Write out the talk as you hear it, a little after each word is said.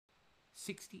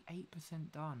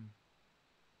68% done.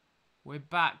 We're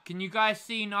back. Can you guys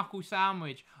see Knuckle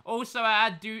Sandwich? Also, I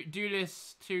add do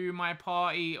lists to my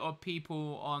party of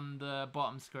people on the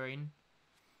bottom screen.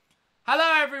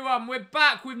 Hello, everyone. We're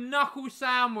back with Knuckle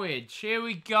Sandwich. Here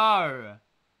we go.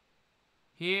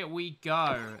 Here we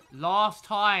go. Last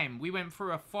time, we went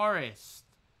through a forest.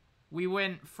 We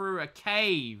went through a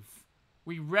cave.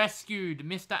 We rescued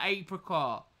Mr.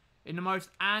 Apricot in the most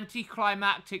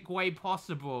anticlimactic way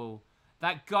possible.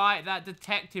 That guy, that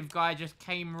detective guy just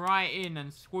came right in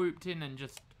and swooped in and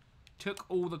just took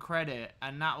all the credit.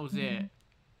 And that was it.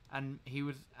 And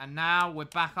now we're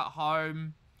back at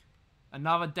home.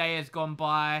 Another day has gone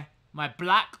by. My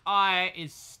black eye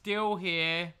is still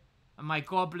here. And my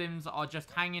goblins are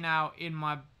just hanging out in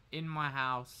my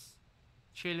house.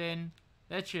 Chilling.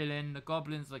 They're chilling. The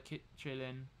goblins are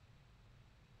chilling.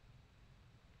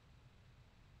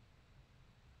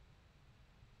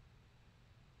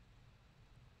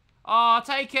 Oh,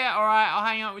 take care. Alright, I'll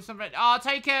hang out with some friends. Oh,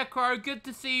 take care, Crow. Good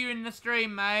to see you in the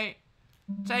stream, mate.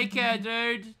 Take care,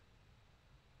 dude.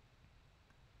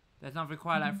 There's nothing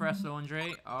quite like fresh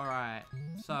laundry. Alright.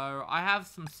 So, I have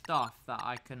some stuff that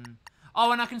I can...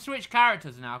 Oh, and I can switch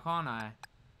characters now, can't I?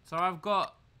 So, I've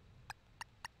got...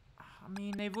 I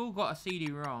mean, they've all got a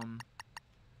CD-ROM.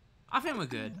 I think we're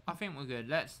good. I think we're good.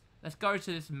 Let's go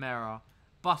to this mirror.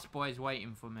 Busboy's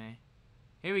waiting for me.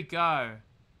 Here we go.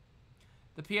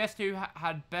 The PS2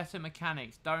 had better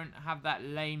mechanics. Don't have that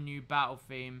lame new battle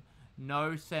theme.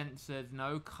 No sensors,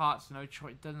 no cuts, no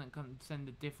choice. Doesn't send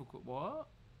a difficult... What?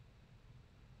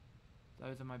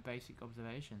 Those are my basic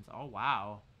observations. Oh,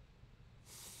 wow.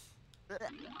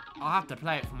 I'll have to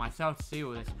play it for myself to see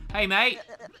all this. Hey, mate.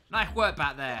 Nice work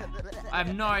back there. I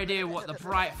have no idea what the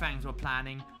Bright Fangs were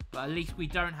planning, but at least we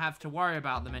don't have to worry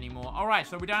about them anymore. Alright,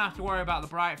 so we don't have to worry about the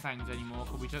Bright Fangs anymore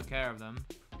because we took care of them.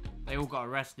 They all got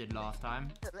arrested last time.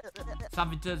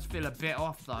 Something does feel a bit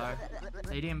off, though.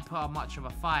 They didn't put up much of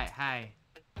a fight, hey.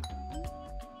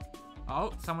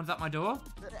 Oh, someone's at my door?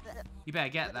 You better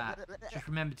get that. Just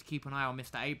remember to keep an eye on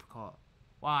Mr. Apricot.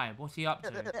 Why? What's he up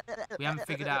to? We haven't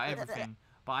figured out everything,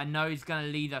 but I know he's going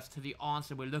to lead us to the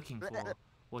answer we're looking for.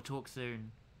 We'll talk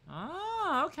soon.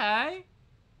 Oh, okay.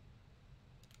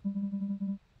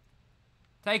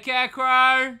 Take care,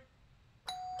 Crow.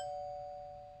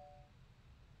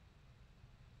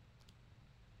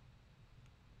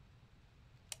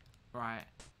 Right.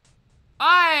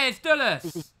 Hi, it's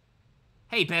Dulles.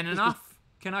 Hey, Ben enough.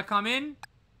 Can I come in?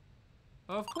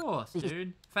 Of course,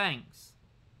 dude. Thanks.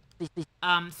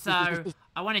 So,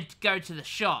 I wanted to go to the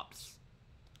shops.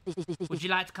 Would you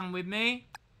like to come with me?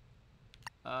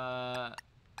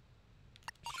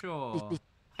 Sure.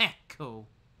 Heh, cool.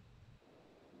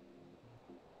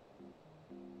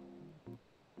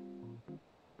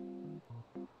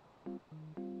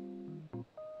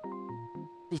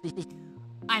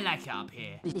 I like it up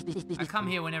here. I come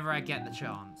here whenever I get the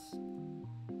chance.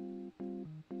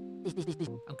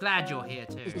 I'm glad you're here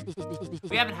too.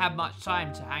 We haven't had much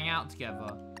time to hang out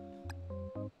together.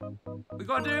 We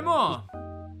gotta do more.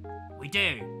 We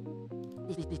do.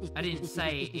 I didn't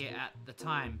say it at the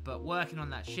time, but working on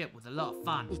that ship was a lot of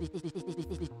fun.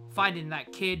 Finding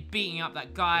that kid, beating up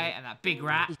that guy and that big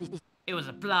rat, it was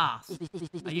a blast.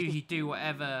 I usually do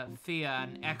whatever Thea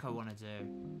and Echo want to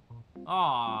do.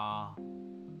 Aww.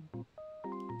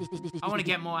 I want to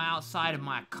get more outside of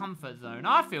my comfort zone.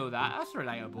 I feel that. That's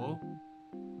relatable.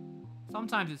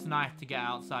 Sometimes it's nice to get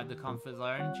outside the comfort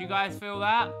zone. Do you guys feel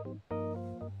that?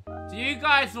 Do you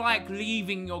guys like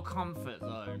leaving your comfort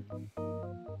zone?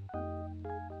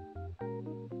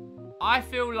 I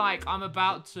feel like I'm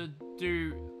about to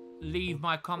leave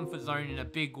my comfort zone in a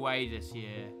big way this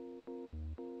year.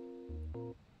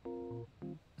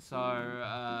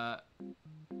 So,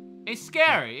 it's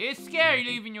scary. It's scary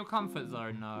leaving your comfort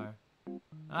zone, though.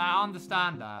 I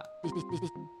understand that.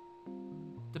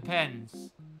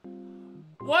 Depends.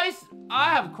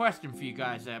 I have a question for you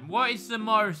guys then. What is the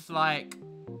most, like,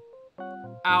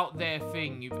 out there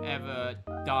thing you've ever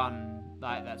done,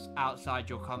 like, that's outside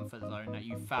your comfort zone that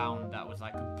you found that was,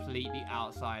 like, completely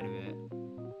outside of it?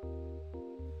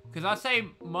 Because I'd say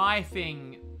my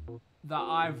thing that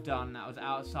I've done that was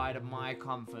outside of my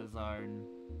comfort zone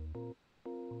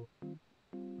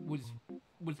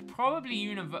was probably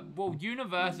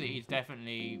university is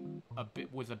definitely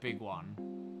was a big one.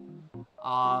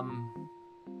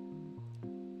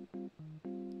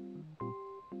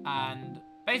 And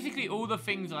basically all the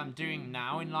things I'm doing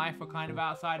now in life are kind of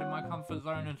outside of my comfort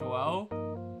zone as well.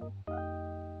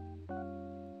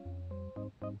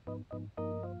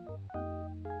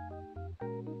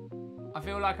 I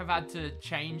feel like I've had to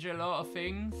change a lot of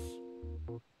things.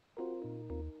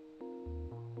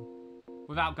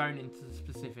 Without going into the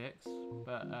specifics.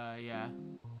 But, yeah.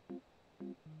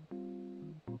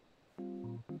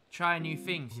 Try new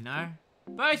things, you know?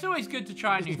 But it's always good to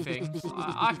try new things.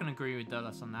 I can agree with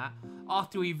Dulles on that.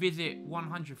 After we visit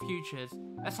 100 futures,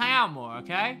 let's hang out more,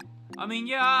 okay? I mean,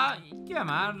 yeah, man,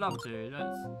 I'd love to.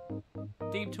 Let's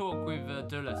deep talk with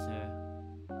Dulles here.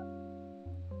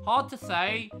 Hard to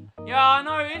say. Yeah, I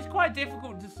know, it's quite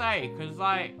difficult to say, because,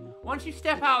 like, once you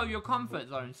step out of your comfort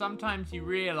zone, sometimes you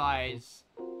realise,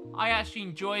 I actually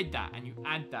enjoyed that, and you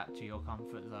add that to your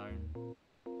comfort zone.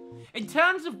 In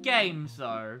terms of games,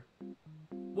 though,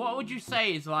 what would you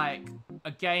say is, like,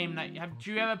 a game that...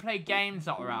 do you ever play games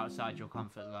that are outside your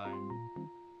comfort zone?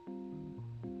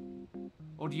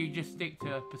 Or do you just stick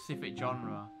to a specific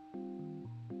genre?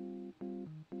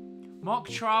 Mock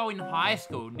trial in high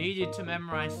school. Needed to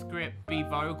memorize script, be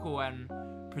vocal and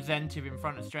presentive in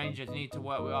front of strangers. Need to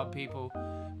work with other people.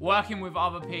 Working with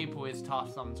other people is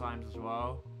tough sometimes as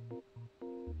well.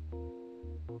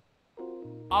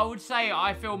 I would say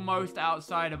I feel most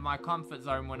outside of my comfort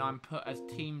zone when I'm put as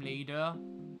team leader.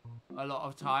 A lot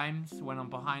of times when I'm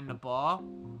behind the bar.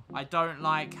 I don't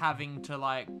like having to,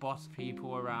 like, boss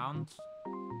people around.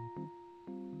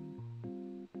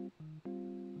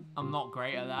 I'm not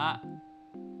great at that.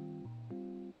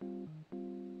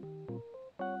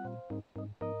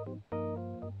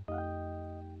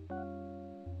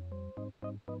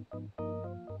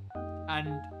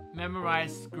 And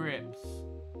memorize scripts.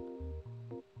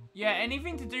 Yeah,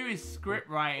 anything to do with script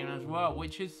writing as well,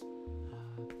 which is...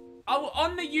 Oh,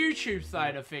 on the YouTube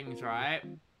side of things, right?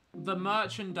 The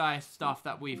merchandise stuff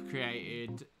that we've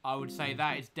created, I would say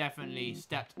that is definitely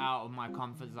stepped out of my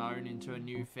comfort zone into a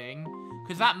new thing.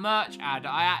 Because that merch ad,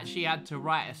 I actually had to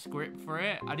write a script for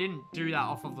it. I didn't do that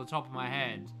off of the top of my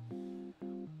head.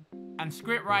 And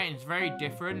script writing is very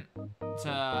different to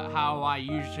how I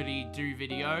usually do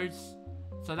videos.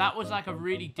 So that was like a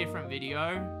really different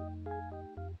video.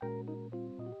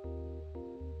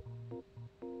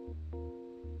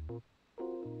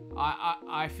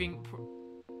 I think...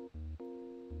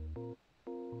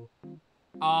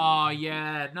 Oh,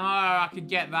 yeah. No, I could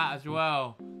get that as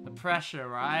well. The pressure,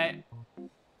 right?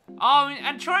 Oh,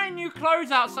 and trying new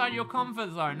clothes outside your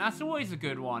comfort zone. That's always a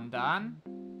good one, Dan.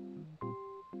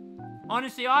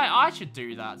 Honestly, I should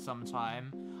do that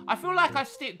sometime. I feel like I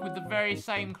stick with the very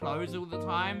same clothes all the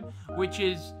time, which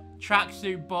is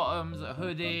tracksuit bottoms, a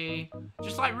hoodie,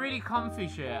 just like really comfy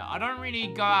shit. I don't really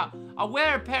go out. I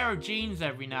wear a pair of jeans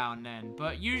every now and then,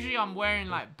 but usually I'm wearing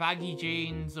like baggy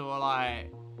jeans or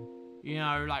like, you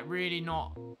know, like really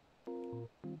not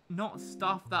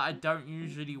stuff that I don't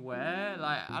usually wear.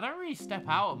 Like, I don't really step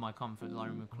out of my comfort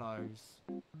zone with clothes.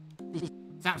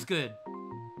 Sounds good.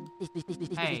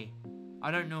 Hey,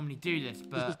 I don't normally do this,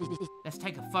 but let's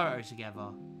take a photo together.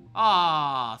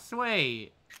 Ah,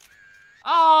 sweet.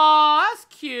 Oh, that's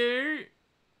cute.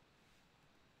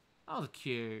 That was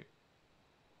cute.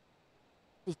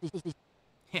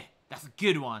 Heh, that's a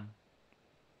good one.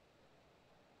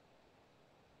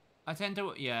 I tend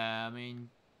to... Yeah, I mean...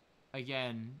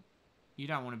 Again, you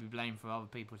don't want to be blamed for other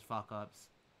people's fuck-ups.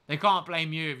 They can't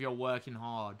blame you if you're working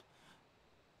hard.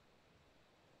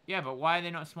 Yeah, but why are they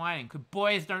not smiling? Because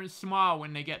boys don't smile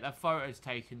when they get their photos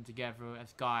taken together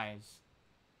as guys.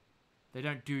 They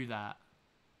don't do that.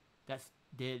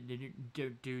 They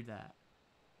don't do that.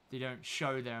 They don't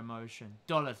show their emotion.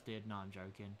 Dulles did. No, I'm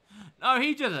joking. No,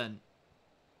 he didn't.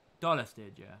 Dulles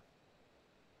did, yeah.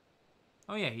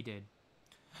 Oh, yeah, he did.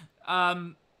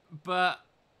 But,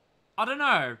 I don't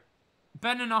know.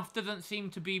 Ben Enough doesn't seem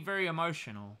to be very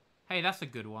emotional. Hey, that's a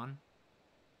good one.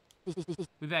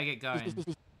 We better get going.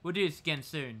 We'll do this again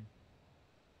soon.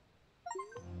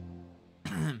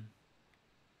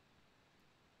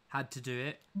 Had to do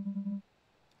it.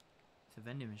 It's a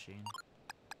vending machine.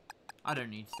 I don't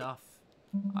need stuff.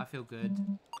 I feel good.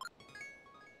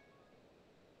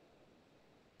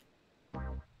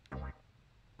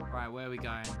 Right, where are we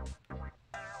going?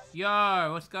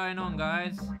 Yo, what's going on,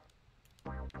 guys?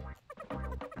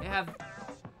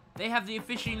 They have the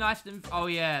officially licensed... Oh,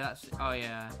 yeah, that's... Oh,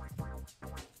 yeah.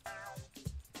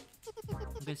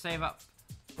 I'm gonna save up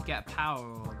to get a power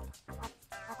orb.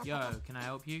 Yo, can I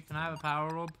help you? Can I have a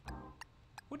power orb?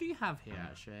 What do you have here,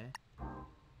 actually?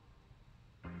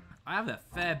 I have a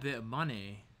fair bit of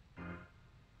money.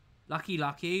 Lucky,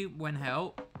 when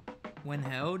held.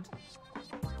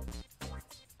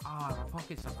 Ah, my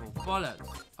pockets are full.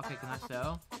 Bollocks. Okay, can I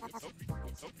sell?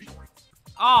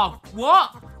 Oh,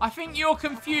 what? I think you're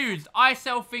confused. I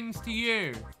sell things to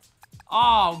you.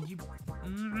 Oh, you...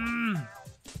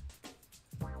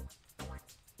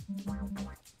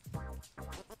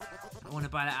 I want to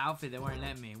buy that outfit. They won't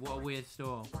let me. What a weird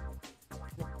store.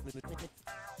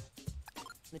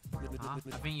 Huh?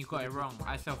 I think you got it wrong.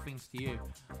 I sell things to you.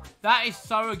 That is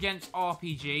so against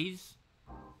RPGs.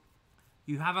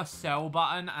 You have a sell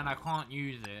button and I can't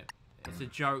use it. It's a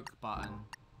joke button.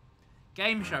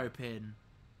 Game show pin.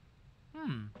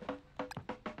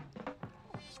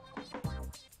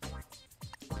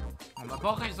 Oh, my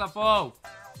pockets are full.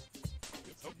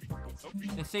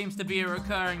 There seems to be a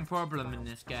recurring problem in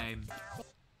this game.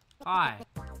 Hi,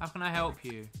 how can I help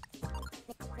you?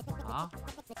 Huh?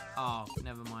 Oh,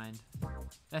 never mind.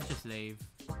 Let's just leave.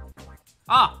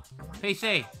 Ah!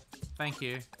 PC! Thank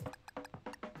you.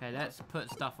 Okay, let's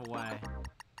put stuff away.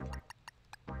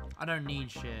 I don't need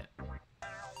shit.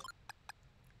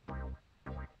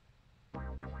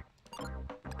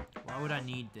 Why would I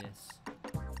need this?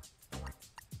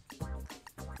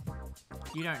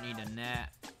 You don't need a net.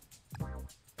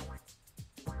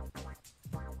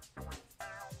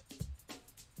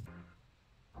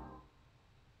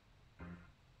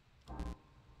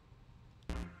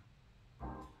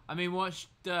 I mean, what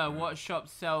shop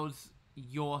sells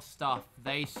your stuff?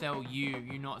 They sell you,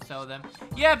 you not sell them.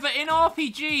 Yeah, but in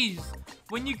RPGs,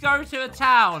 when you go to a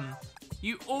town,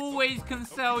 you always can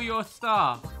sell your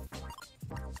stuff.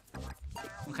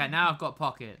 Okay, now I've got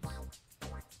pockets.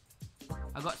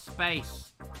 I've got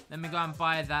space. Let me go and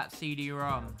buy that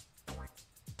CD-ROM.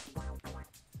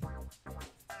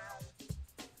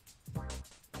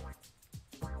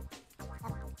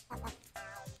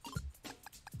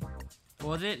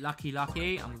 What was it? Lucky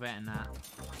Lucky? I'm betting that.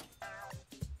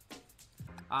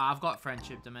 I've got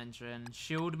Friendship Dimension.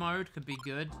 Shield mode could be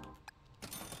good.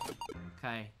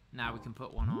 Okay, now we can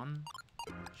put one on.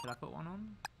 Should I put one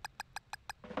on?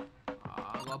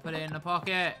 I've got to put it in the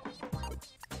pocket.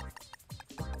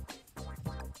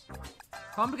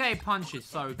 Complicated Punch is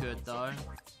so good, though.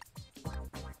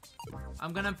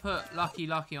 I'm going to put Lucky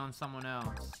Lucky on someone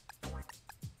else.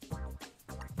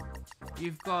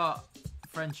 You've got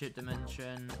Friendship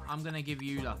Dimension. I'm going to give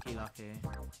you Lucky Lucky.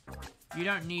 You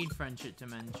don't need Friendship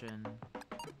Dimension.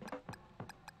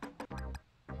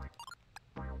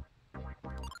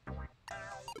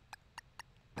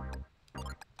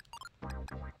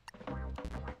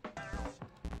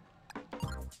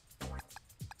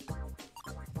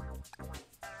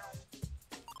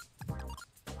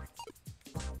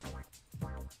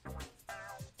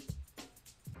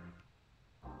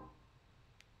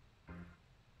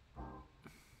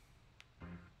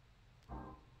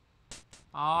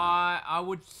 I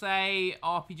would say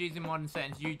RPGs in modern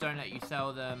settings, you don't let you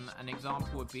sell them. An example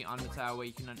would be Undertale, where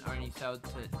you can only sell to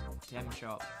Tem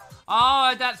Shop.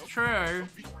 Oh, that's true.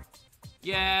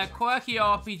 Yeah, quirky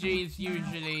RPGs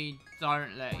usually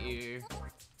don't let you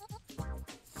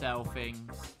sell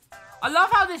things. I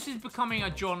love how this is becoming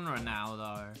a genre now,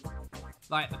 though.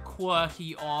 Like, the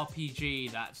quirky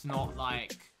RPG that's not,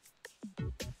 like...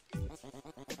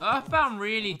 Earthbound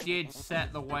really did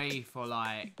set the way for,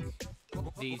 like...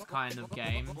 these kind of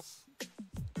games.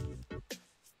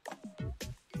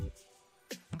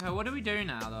 Okay, what do we do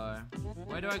now, though?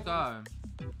 Where do I go?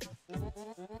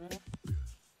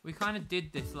 We kind of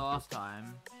did this last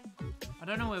time. I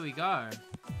don't know where we go.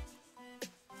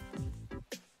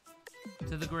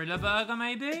 To the Gorilla Burger,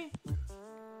 maybe?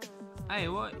 Hey,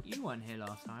 what? You weren't here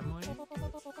last time, were you?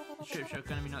 Strip shop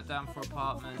gonna be knocked down for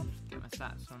apartment. Get my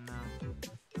stats on now.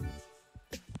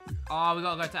 Oh, we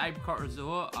gotta go to Apricot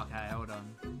Resort? Okay, hold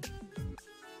on.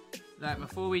 Like,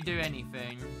 before we do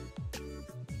anything...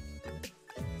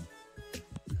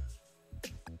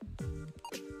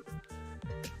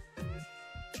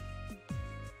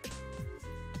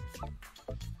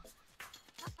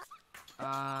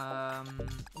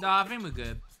 No, I think we're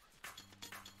good.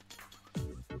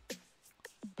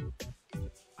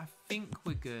 I think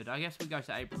we're good. I guess we go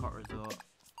to Apricot Resort.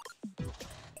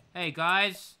 Hey,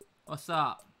 guys. What's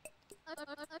up?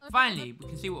 Finally, we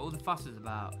can see what all the fuss is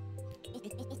about.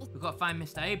 We've got to find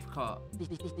Mr. Apricot.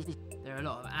 There are a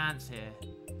lot of ants here.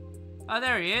 Oh,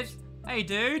 there he is. Hey,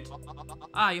 dude.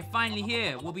 Ah, you're finally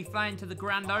here. We'll be flying to the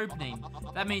grand opening.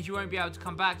 That means you won't be able to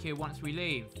come back here once we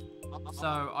leave. So,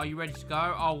 are you ready to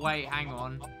go? Oh, wait, hang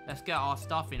on. Let's get our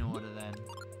stuff in order then.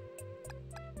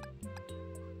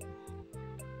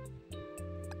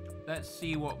 Let's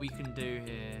see what we can do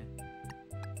here.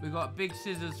 We've got big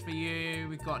scissors for you.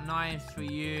 We've got knives for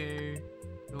you.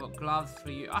 We've got gloves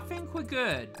for you. I think we're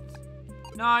good.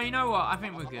 No, you know what? I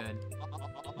think we're good.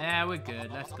 Yeah, we're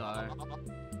good. Let's go.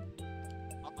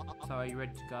 So, are you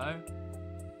ready to go?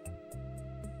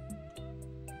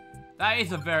 That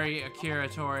is a very Akira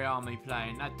Toriyama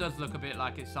plane. That does look a bit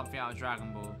like it's something out of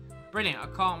Dragon Ball. Brilliant. I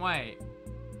can't wait.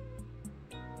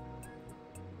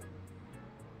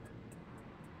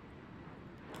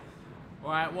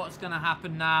 Alright, what's gonna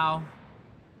happen now?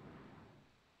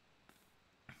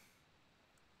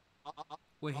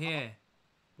 We're here.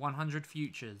 100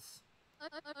 futures.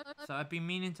 So I've been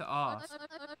meaning to ask,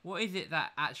 what is it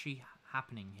that actually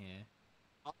happening here?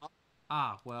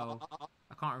 Ah, well,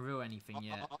 I can't reveal anything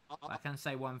yet, but I can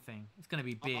say one thing. It's gonna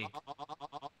be big.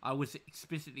 I was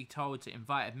explicitly told to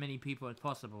invite as many people as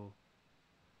possible.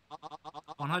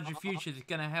 100 futures is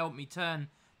gonna help me turn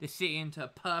this city into a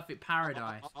perfect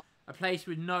paradise. A place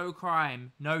with no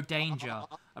crime, no danger.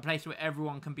 A place where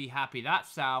everyone can be happy. That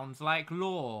sounds like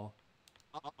law.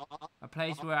 A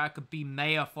place where I could be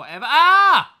mayor forever.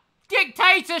 Ah!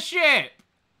 Dictatorship!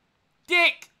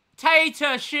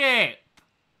 Dictatorship!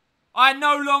 I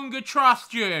no longer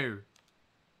trust you.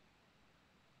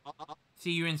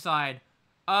 See you inside.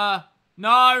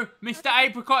 No! Mr.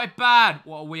 Apricot is bad!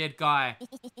 What a weird guy.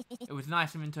 It was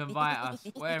nice of him to invite us.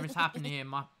 Whatever's happening here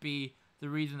must be the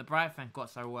reason the Bright Fangs got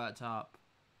so worked up.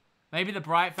 Maybe the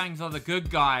Bright Fangs are the good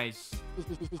guys.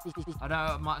 I don't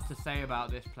have much to say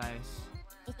about this place.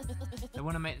 They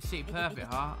want to make the city perfect,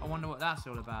 huh? I wonder what that's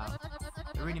all about.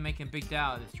 They're really making a big deal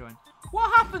out of this joint.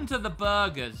 What happened to the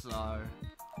burgers, though?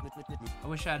 I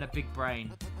wish I had a big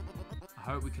brain. I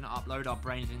hope we can upload our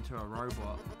brains into a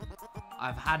robot.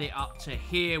 I've had it up to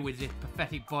here with this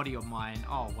pathetic body of mine.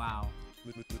 Oh, wow.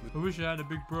 I wish I had a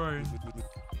big brain.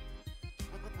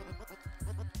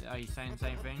 Are you saying the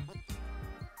same thing?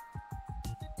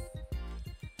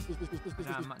 I don't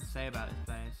have much to say about this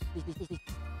place.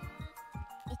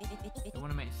 They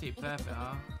want to make the city perfect,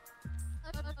 huh?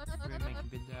 Really making a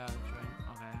big deal out of the joint.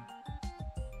 Okay.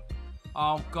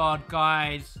 Oh, God,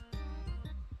 guys.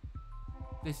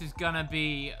 This is gonna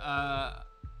be, I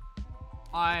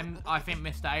think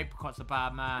Mr. Apricot's a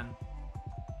bad man.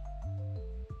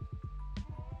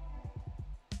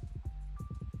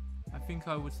 I think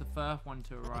I was the first one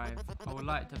to arrive. I would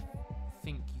like to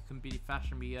think you can be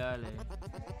fashionably early.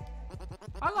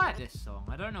 I like this song.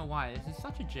 I don't know why. This is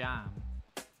such a jam.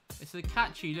 It's a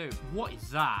catchy loop. What is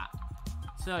that?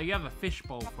 So you have a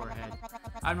fishbowl for a head.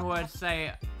 I have no word to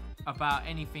say about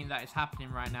anything that is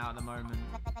happening right now at the moment.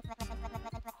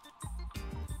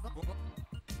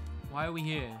 Why are we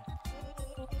here?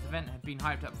 This event has been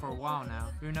hyped up for a while now.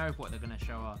 Who knows what they're going to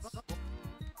show us?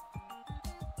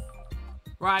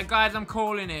 Right, guys, I'm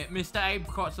calling it. Mr.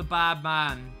 Apricot's a bad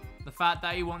man. The fact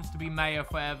that he wants to be mayor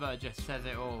forever just says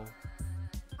it all.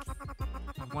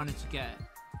 I wanted to get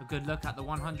a good look at the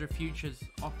 100 futures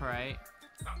operate.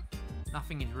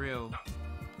 Nothing is real.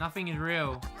 Nothing is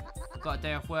real. I've got a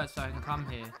day off work so I can come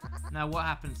here. Now what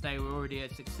happens today? We're already a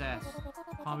success.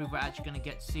 Can't believe we're actually going to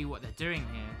get to see what they're doing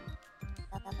here.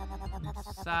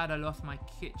 I'm sad I lost my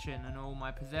kitchen and all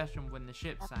my possessions when the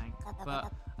ship sank, but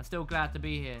I'm still glad to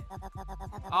be here.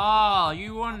 Oh,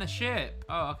 you were on the ship.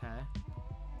 Oh, okay.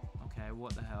 Okay,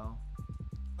 what the hell?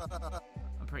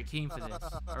 I'm pretty keen for this.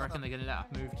 I reckon they're going to let us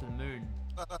move to the moon.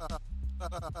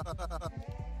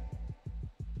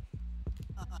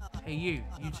 Hey you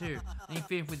too.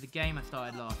 Anything with the game I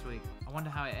started last week? I wonder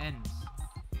how it ends.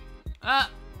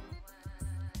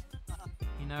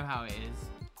 You know how it is.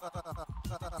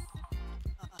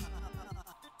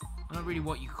 I'm not really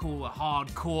what you call a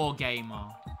hardcore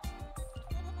gamer.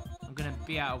 I'm gonna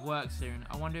be out of work soon.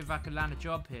 I wonder if I could land a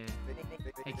job here.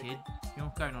 Hey kid, you know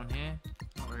what's going on here?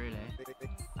 Not really.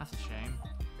 That's a shame.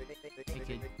 Hey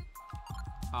kid.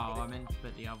 Oh, I meant to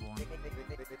put the other one.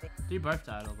 Do both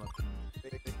dialogue options.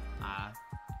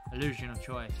 Illusion of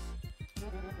choice.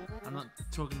 I'm not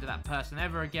talking to that person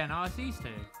ever again. Oh, it's these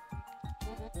two.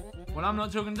 Well, I'm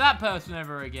not talking to that person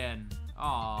ever again.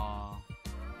 Aww.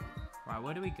 Right,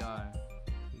 where do we go?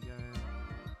 We go...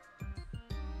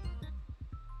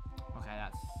 Okay,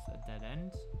 that's a dead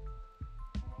end.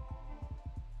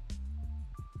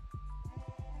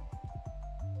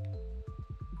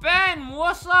 Ben,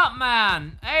 what's up,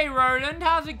 man? Hey, Roland,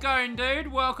 how's it going, dude?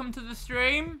 Welcome to the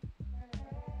stream.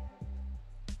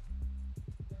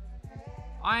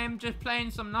 I am just playing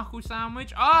some Knuckle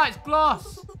sandwich. Ah, it's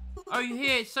Gloss. Oh, you're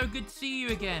here. It's so good to see you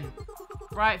again.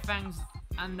 Bright Fangs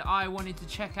and I wanted to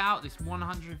check out this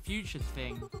 100 futures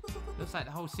thing. Looks like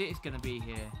the whole city's going to be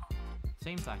here.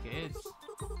 Seems like it is.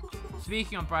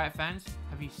 Speaking of Bright Fangs,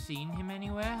 have you seen him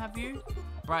anywhere, have you?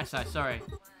 Brightside, sorry.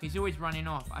 He's always running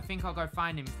off. I think I'll go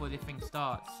find him before this thing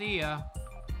starts. See ya.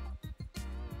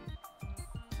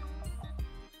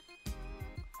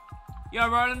 Yo,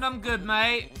 Roland, I'm good,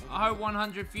 mate. I hope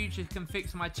 100 futures can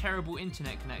fix my terrible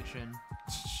internet connection.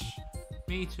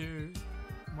 Me too.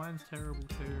 Mine's terrible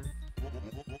too.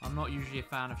 I'm not usually a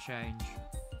fan of change.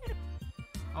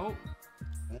 Oh.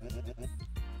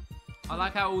 I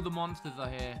like how all the monsters are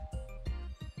here.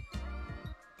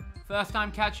 First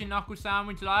time catching Knuckle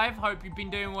Sandwich live. Hope you've been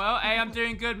doing well. Hey, I'm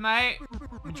doing good, mate.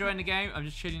 I'm enjoying the game. I'm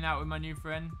just chilling out with my new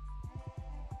friend.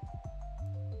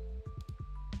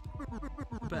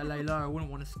 Better lay low. I wouldn't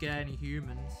want to scare any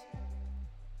humans.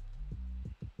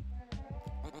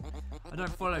 I don't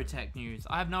follow tech news.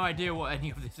 I have no idea what any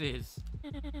of this is.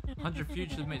 100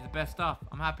 Futures make the best stuff.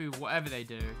 I'm happy with whatever they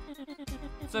do.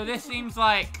 So this seems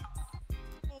like...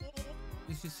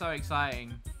 This is so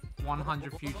exciting.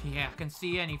 100 Futures. Yeah, I can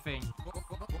see anything.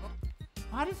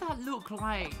 Why does that look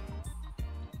like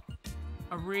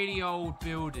a really old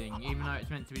building, even though it's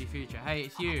meant to be the future? Hey,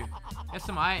 it's you. There's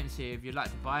some items here if you'd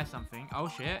like to buy something. Oh,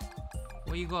 shit.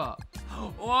 What you got?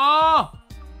 Oh!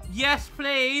 Yes,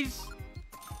 please!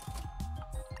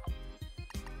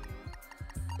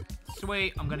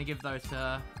 Sweet. I'm going to give those to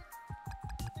her.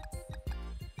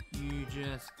 You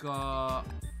just got...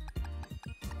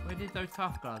 Where did those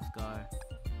tough gloves go?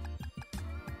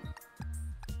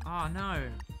 Oh, no.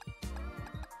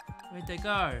 Where'd they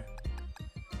go?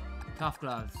 Tough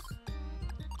gloves.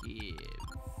 Give.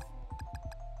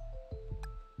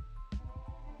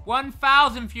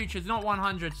 1,000 futures, not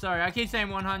 100. Sorry, I keep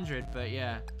saying 100, but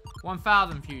yeah.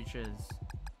 1,000 futures.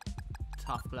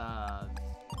 Tough gloves.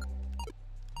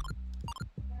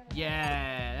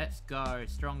 Yeah, let's go.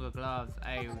 Stronger gloves.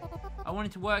 Hey, I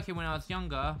wanted to work here when I was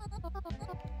younger.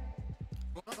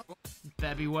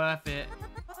 Better be worth it.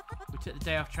 We took the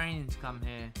day off training to come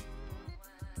here.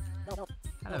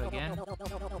 Hello again.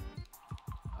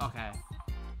 Okay.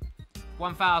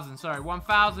 1,000, sorry.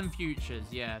 1,000 futures.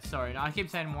 Yeah, sorry. I keep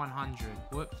saying 100.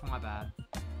 Whoops, my bad.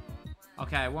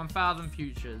 Okay, 1,000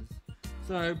 futures.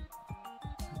 So,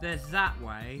 there's that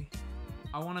way.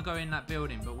 I want to go in that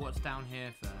building, but what's down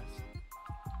here first?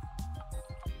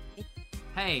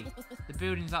 Hey, the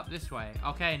building's up this way.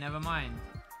 Okay, never mind.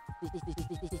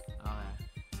 Okay.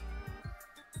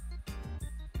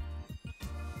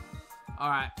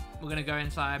 Alright, we're gonna go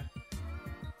inside.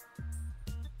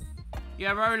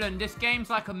 Yeah, Roland, this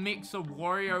game's like a mix of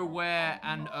WarioWare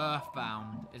and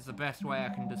Earthbound, is the best way I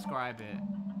can describe it.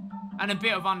 And a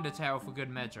bit of Undertale for good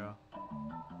measure.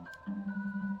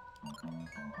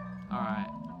 Alright.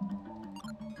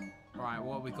 Alright,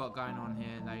 what have we got going on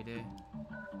here, lady?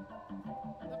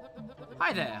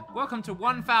 Hi there, welcome to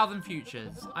 1,000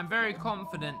 Futures. I'm very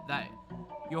confident that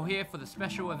you're here for the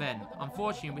special event.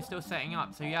 Unfortunately, we're still setting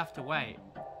up, so you have to wait.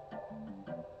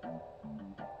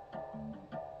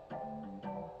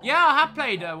 Yeah, I have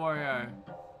played Wario.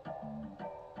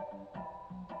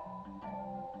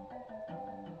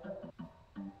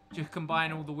 Just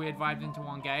combine all the weird vibes into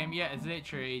one game. Yeah, it's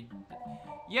literally...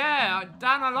 Yeah,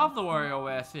 Dan, I love the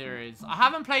WarioWare series. I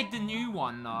haven't played the new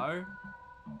one, though.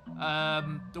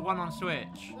 The one on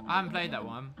Switch. I haven't played that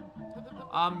one.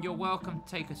 You're welcome to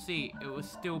take a seat. It will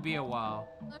still be a while.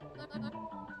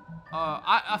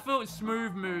 I thought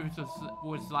Smooth Moves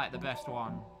was like the best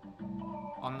one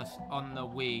on the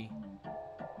Wii.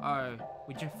 Oh,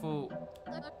 we just thought.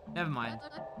 Never mind.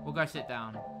 We'll go sit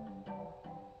down.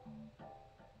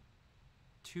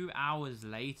 2 hours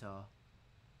later.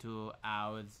 2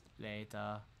 hours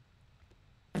later.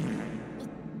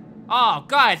 Oh,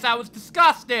 guys, that was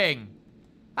disgusting.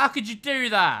 How could you do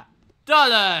that?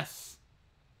 Dollars.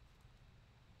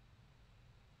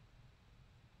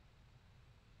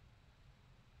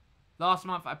 Last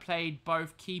month I played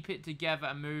both Keep It Together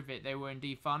and Move It. They were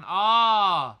indeed fun.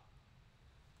 Ah!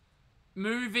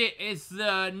 Move It is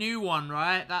the new one,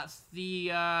 right? That's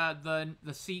the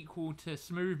sequel to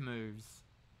Smooth Moves.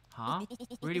 Huh?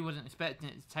 Really wasn't expecting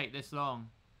it to take this long.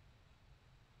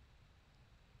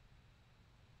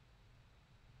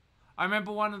 I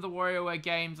remember one of the WarioWare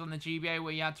games on the GBA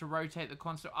where you had to rotate the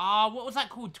console. Ah, what was that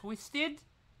called? Twisted?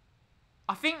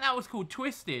 I think that was called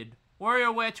Twisted.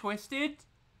 WarioWare Twisted?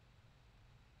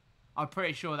 I'm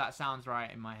pretty sure that sounds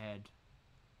right in my head.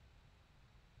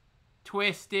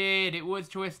 Twisted. It was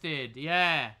Twisted.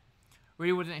 Yeah.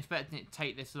 Really wasn't expecting it to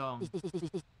take this long.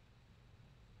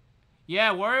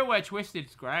 Yeah, WarioWare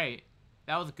Twisted's great.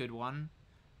 That was a good one.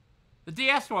 The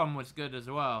DS one was good as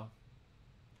well.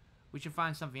 We should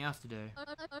find something else to do.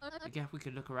 I guess we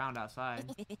could look around outside.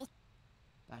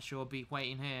 That sure beat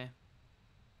waiting here.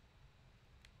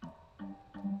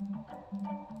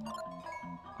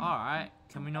 Alright,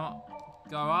 can we not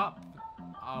go up?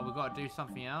 Oh, we've got to do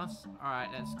something else? Alright,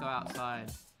 let's go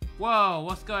outside. Whoa,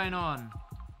 what's going on?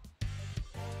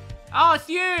 Oh, it's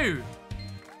you!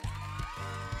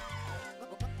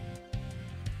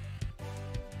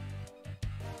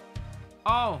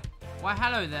 Oh, why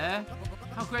hello there.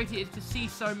 How great it is to see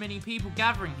so many people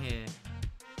gathering here.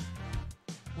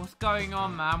 What's going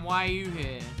on, man? Why are you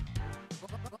here?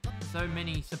 So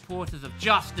many supporters of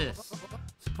justice.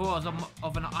 supporters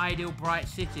of an ideal bright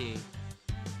city.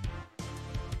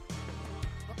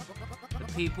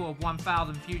 The people of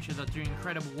 1000 Futures are doing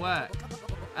incredible work.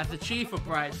 As the chief of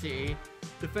Bright City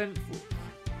Defense Force,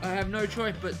 I have no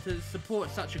choice but to support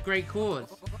such a great cause.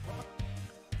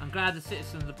 I'm glad the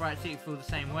citizens of Bright City feel the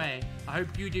same way. I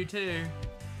hope you do too.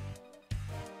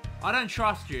 I don't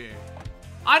trust you.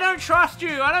 I don't trust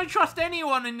you! I don't trust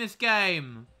anyone in this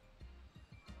game!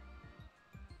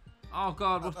 Oh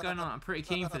god, what's going on? I'm pretty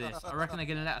keen for this. I reckon they're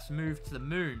gonna let us move to the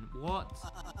moon. What?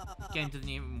 This game doesn't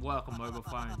even work on mobile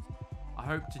phones. I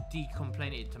hope to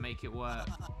decomplete it to make it work.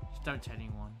 Just don't tell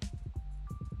anyone.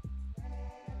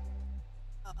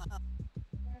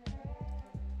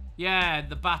 Yeah,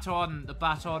 the baton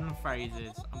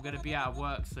phrases. I'm gonna be out of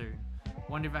work soon.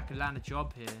 Wonder if I could land a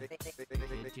job here.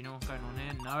 Do you know what's going on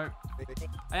here? No.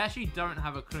 I actually don't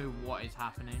have a clue what is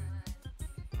happening.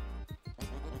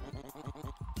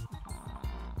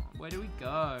 Where do we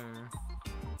go?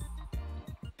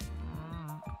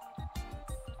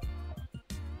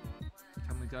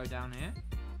 Can we go down here?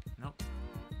 Nope.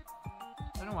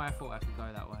 I don't know why I thought I could go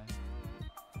that way.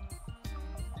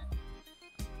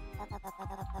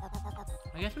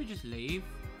 I guess we just leave.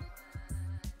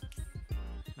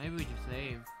 Maybe we just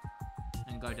leave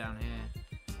and go down here.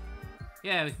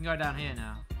 Yeah, we can go down here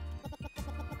now.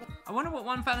 I wonder what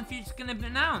 1000 Futures is going to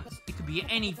announce. It could be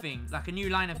anything, like a new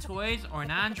line of toys, or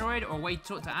an android, or a way to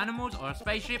talk to animals, or a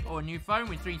spaceship, or a new phone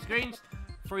with 3 screens.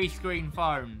 3 screen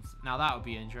phones. Now that would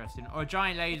be interesting. Or a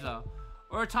giant laser.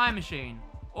 Or a time machine.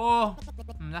 Or...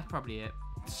 that's probably it.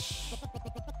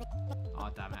 Oh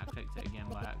damn it, I clicked it again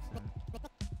by accident.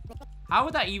 How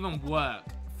would that even work?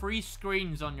 3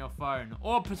 screens on your phone.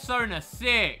 Or Persona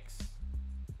 6.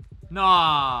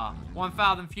 Nah.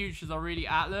 1000 Futures are really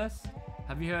Atlas.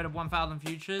 Have you heard of 1000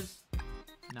 Futures?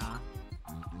 Nah.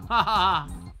 Haha.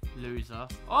 Loser.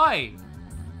 Oi!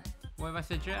 What have I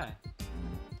said, yeah?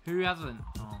 Who hasn't?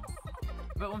 Oh.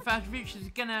 But 1000 Futures is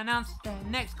gonna announce their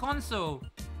next console.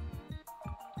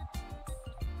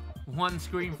 1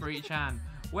 screen for each hand.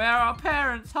 Where are our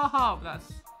parents? Haha.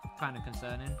 That's kind of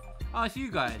concerning. Oh, it's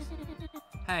you guys.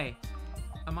 Hey,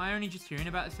 am I only just hearing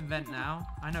about this event now?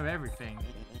 I know everything.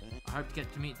 I hope to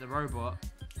get to meet the robot.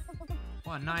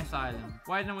 What a nice island.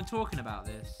 Why is no one talking about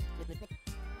this?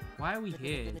 Why are we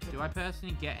here? Do I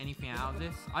personally get anything out of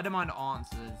this? I don't mind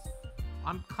answers.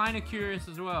 I'm kind of curious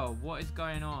as well. What is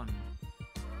going on?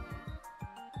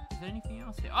 Is there anything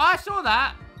else here? Oh, I saw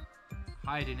that!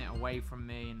 Hiding it away from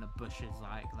me in the bushes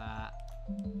like that.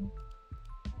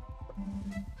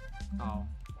 Oh.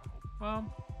 Well,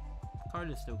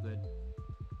 Cola's still good.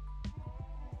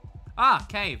 Ah,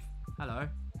 cave. Hello.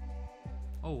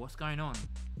 Oh, what's going on?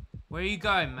 Where are you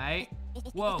going, mate?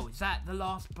 Whoa, is that the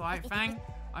last Bright Fang?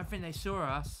 I think they saw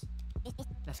us.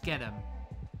 Let's get them.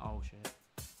 Oh, shit.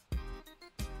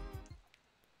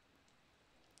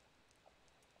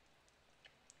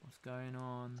 What's going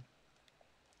on?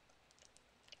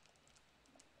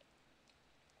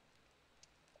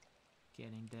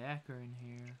 Getting Decker in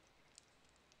here.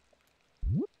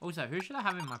 Also, who should I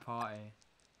have in my party?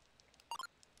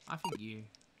 I think you.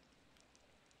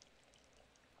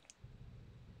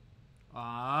 You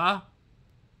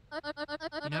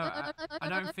know, I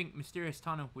don't think Mysterious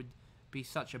Tunnel would be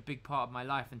such a big part of my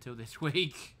life until this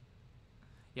week.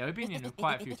 Yeah, we've been in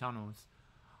quite a few tunnels.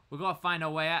 We've got to find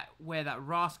our way out where that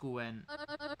rascal went.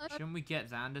 Shouldn't we get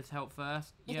Xander's help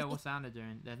first? Yeah, what's Xander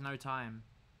doing? There's no time.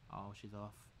 Oh, she's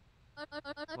off.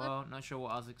 Well, not sure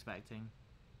what I was expecting.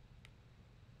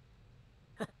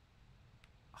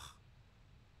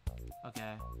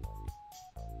 Okay.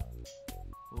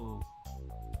 Ooh.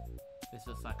 This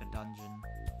looks like a dungeon.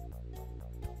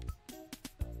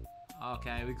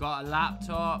 Okay, we got a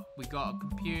laptop. We got a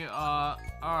computer.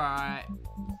 Alright.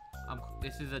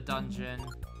 This is a dungeon.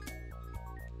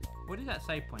 What did that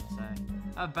save point say?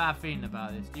 I have a bad feeling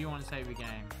about this. Do you want to save the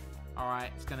game?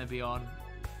 Alright, it's going to be on.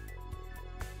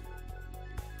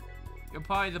 Your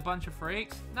party's a bunch of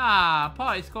freaks? Nah,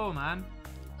 party's cool, man.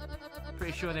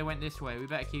 Pretty sure they went this way. We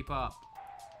better keep up.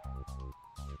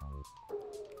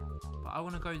 But I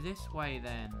want to go this way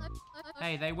then.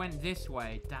 Hey, they went this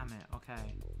way. Damn it.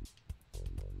 Okay.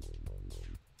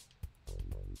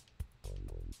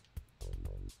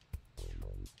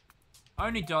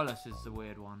 Only Dolus is the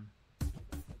weird one.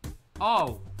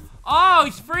 Oh. Oh,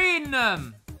 he's freeing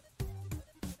them.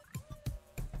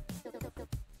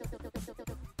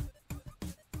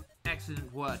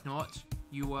 Excellent work, Notch.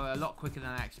 You were a lot quicker than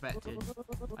I expected.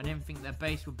 I didn't think their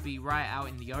base would be right out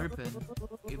in the open.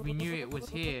 If we knew it was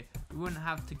here, we wouldn't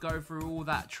have to go through all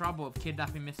that trouble of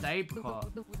kidnapping Mr.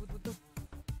 Apricot.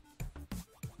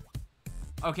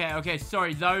 Okay,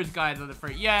 sorry, those guys are the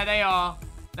three. Yeah, they are.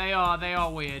 They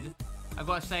are weird. I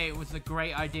gotta say, it was a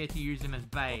great idea to use them as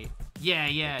bait.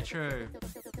 Yeah, true.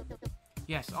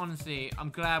 Yes, honestly, I'm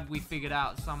glad we figured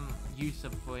out some use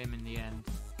for him in the end.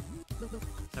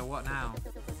 So what now?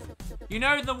 You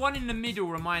know, the one in the middle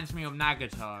reminds me of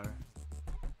Nagato.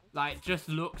 Like, just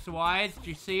looks-wise. Do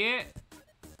you see it?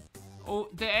 Or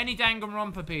do any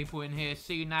Danganronpa people in here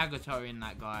see Nagato in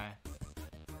that guy?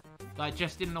 Like,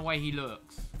 just in the way he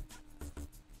looks.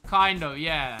 Kind of,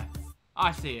 yeah.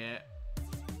 I see it.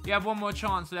 You have one more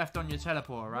chance left on your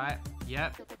teleport, right?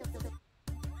 Yep.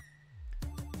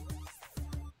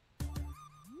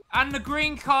 And the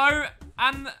green coat.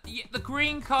 And the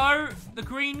green coat. The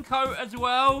green coat as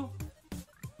well.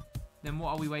 Then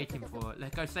what are we waiting for?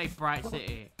 Let's go save Bright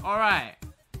City. Alright.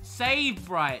 Save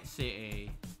Bright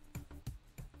City.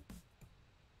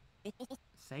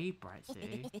 Save Bright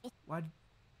City? Why?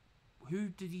 Who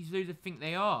did these losers think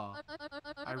they are?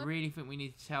 I really think we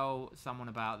need to tell someone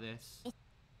about this.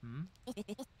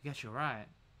 I guess you're right.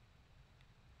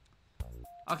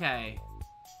 Okay.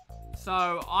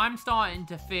 So, I'm starting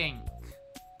to think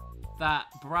that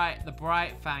the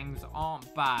Bright Fangs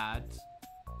aren't bad.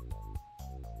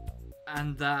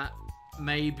 And that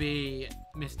maybe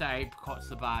Mr. Apricot's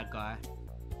the bad guy.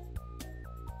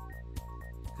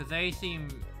 Because they seem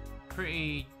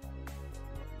pretty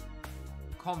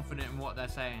confident in what they're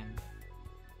saying.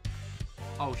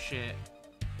 Oh shit.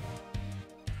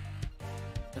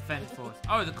 Defense Force.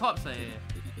 Oh, the cops are here.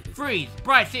 Freeze!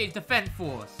 Bright City's Defense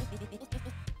Force.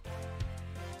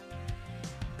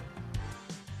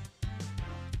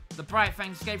 The Bright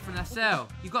Fangs escaped from their cell.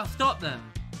 You gotta stop them.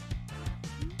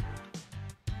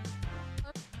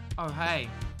 Oh, hey.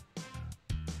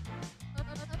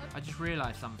 I just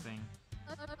realised something.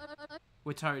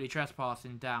 We're totally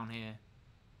trespassing down here.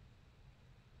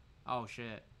 Oh,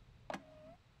 shit.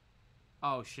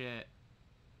 Oh, shit.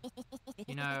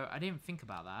 You know, I didn't think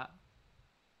about that.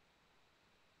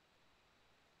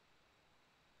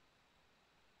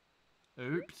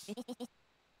 Oops.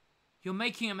 You're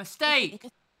making a mistake.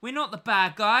 We're not the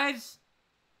bad guys.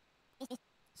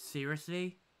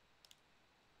 Seriously?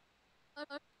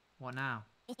 What now?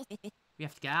 We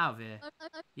have to get out of here.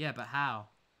 Yeah, but how?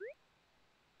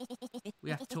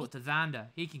 We have to talk to Xander.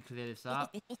 He can clear this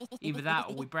up. Either that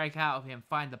or we break out of here and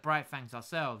find the Bright Fangs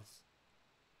ourselves.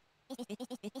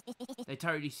 They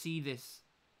totally see this.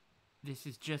 This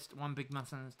is just one big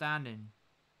misunderstanding.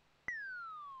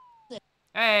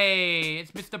 Hey,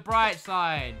 it's Mr.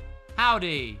 Brightside.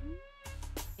 Howdy.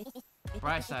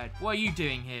 Brightside, what are you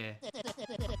doing here?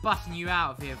 Busting you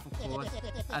out of here, of course.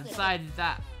 I decided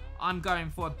that I'm going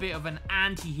for a bit of an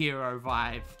anti-hero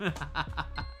vibe.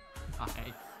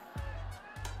 Nice.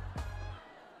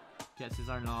 Gets his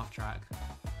own laugh track.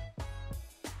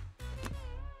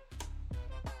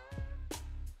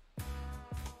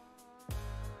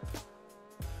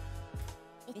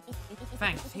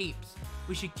 Thanks, heaps.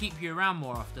 We should keep you around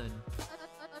more often.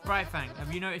 Bright Fang,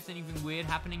 have you noticed anything weird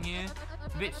happening here?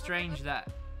 It's a bit strange that...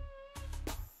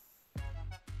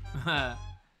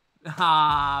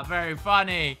 Ah, very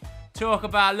funny. Talk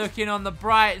about looking on the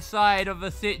bright side of the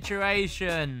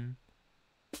situation.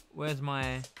 Where's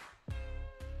my...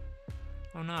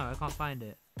 Oh no, I can't find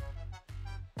it.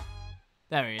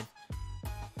 There he is.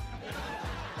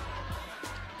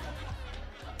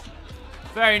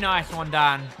 Very nice one,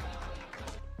 Dan.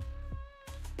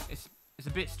 It's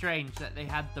a bit strange that they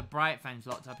had the Bright Fangs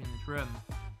locked up in this room.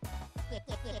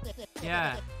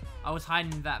 Yeah, I was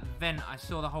hiding in that vent. I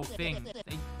saw the whole thing.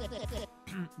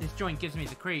 This joint gives me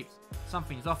the creeps.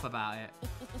 Something's off about it.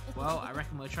 Well, I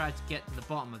reckon we'll try to get to the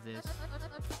bottom of this.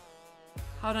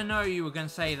 How'd I know you were going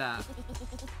to say that?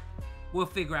 We'll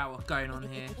figure out what's going on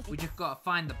here. We just got to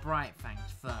find the Bright Fangs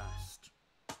first.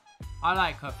 I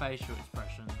like her facial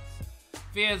expressions.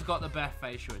 Fia's got the best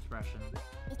facial expressions.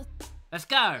 Let's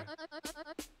go!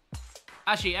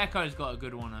 Actually, Echo's got a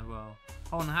good one as well.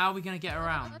 Hold on, how are we going to get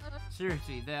around?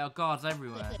 Seriously, there are guards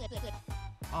everywhere.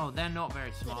 Oh, they're not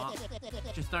very smart.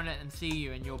 Just don't let them see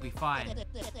you and you'll be fine.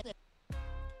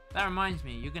 That reminds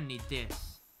me, you're going to need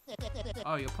this.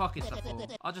 Oh, your pockets are full.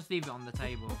 I'll just leave it on the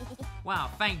table. Wow,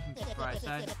 thank you,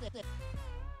 Brightside.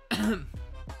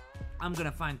 I'm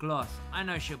going to find Gloss. I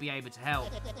know she'll be able to help.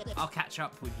 I'll catch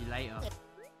up with you later.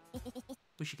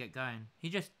 We should get going. He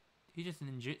just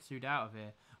ninjutsu'd out of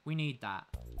here. We need that.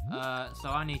 So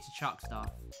I need to chuck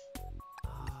stuff.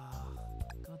 Oh,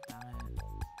 God damn it.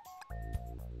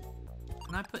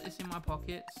 Can I put this in my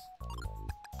pockets?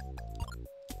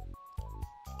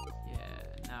 Yeah,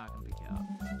 now I can pick it up.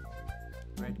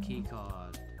 Red key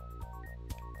card.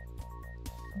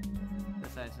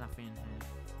 Let's say there's nothing in here.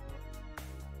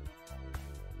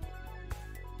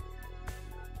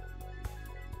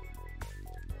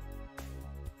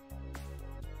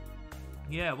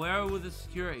 Yeah, where are all the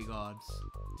security guards?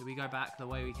 Did we go back the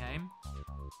way we came?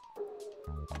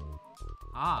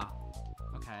 Ah,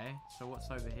 okay. So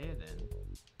what's over here then?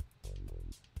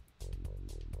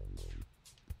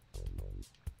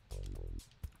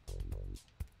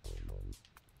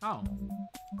 Oh.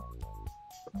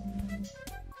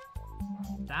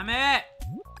 Damn it!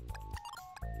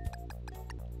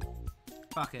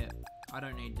 Fuck it. I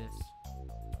don't need this.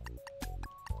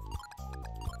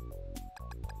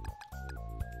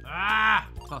 Ah!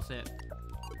 Toss it.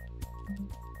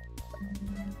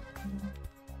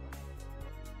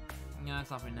 Yeah,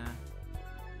 there's nothing there.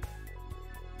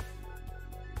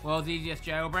 World's easiest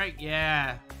jailbreak?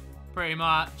 Yeah. Pretty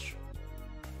much.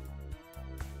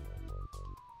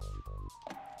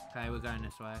 Okay, we're going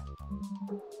this way.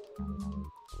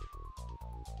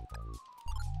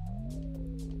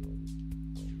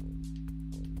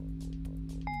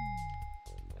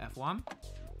 F1.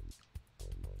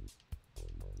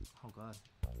 Oh god.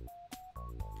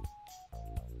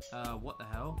 What the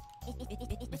hell?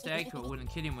 Mr. Apricot wouldn't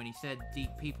kid him when he said deep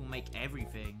people make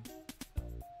everything.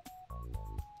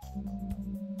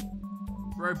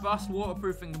 Robust,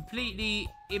 waterproof, and completely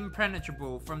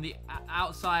impenetrable from the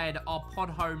outside, our pod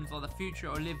homes are the future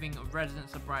of living of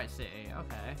residents of Bright City.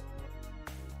 Okay.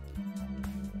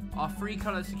 Our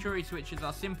 3-color security switches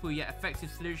are simple yet effective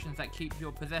solutions that keep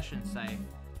your possessions safe.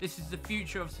 This is the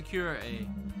future of security.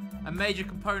 A major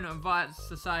component of violent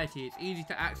society. It's easy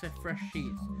to access fresh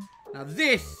sheets. Now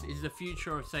this is the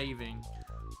future of saving.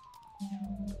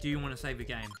 Do you want to save a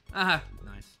game? Aha,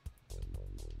 nice.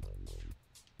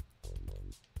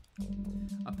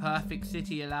 A perfect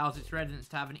city allows its residents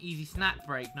to have an easy snack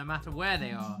break no matter where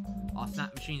they are. Our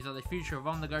snack machines are the future of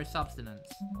on-the-go substance.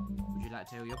 Would you like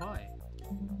to heal your body?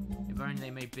 If only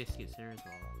they made biscuits here as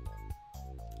well.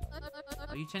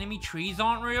 Are you telling me trees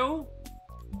aren't real?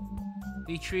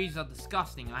 These trees are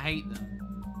disgusting. I hate them.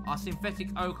 Our synthetic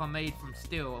oak are made from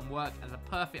steel and work as a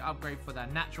perfect upgrade for their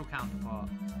natural counterpart.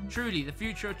 Truly, the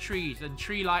future of trees and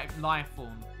tree-like life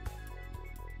form.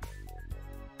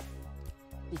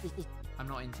 I'm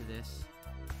not into this.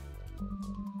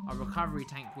 A recovery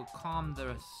tank will calm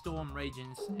the storm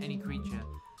raging any creature.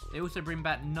 They also bring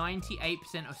back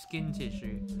 98% of skin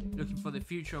tissue. Looking for the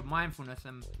future of mindfulness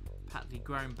and patly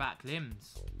grown back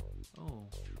limbs. Oh.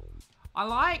 I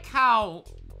like how...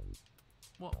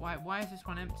 What? Why is this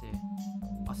one empty?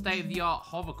 Our state-of-the-art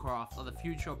hovercraft are the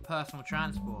future of personal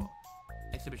transport.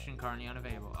 Exhibition currently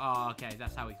unavailable. Oh, okay.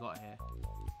 That's how we got here.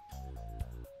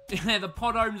 Yeah, the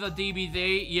pod homes are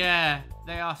DBZ. Yeah,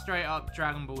 they are straight up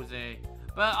Dragon Ball Z.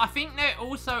 But I think they're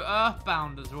also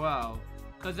Earthbound as well.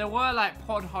 Because there were like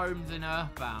pod homes in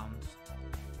Earthbound.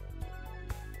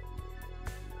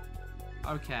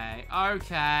 Okay,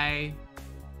 okay.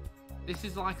 This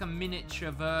is like a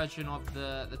miniature version of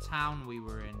the town we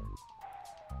were in.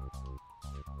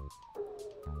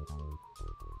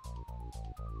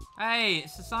 Hey,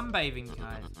 it's the sunbathing,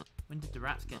 guys. When did the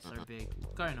rats get so big?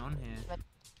 What's going on here?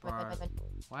 Bro,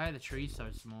 why are the trees so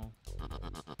small?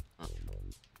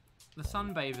 The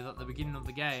sunbathers at the beginning of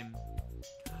the game.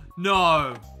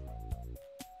 No!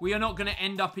 We are not going to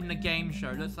end up in the game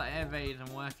show. Looks like Eve isn't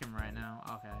working right now.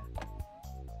 Okay.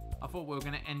 I thought we were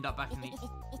going to end up back in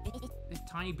this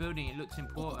tiny building. It looks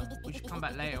important. We should come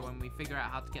back later when we figure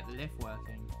out how to get the lift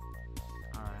working.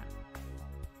 Alright.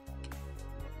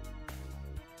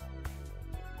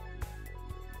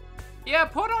 Yeah,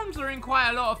 pod homes are in quite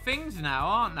a lot of things now,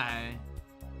 aren't they?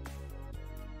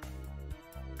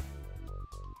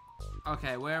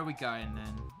 Okay, where are we going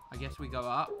then? I guess we go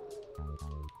up.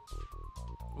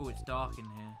 Oh, it's dark in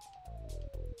here.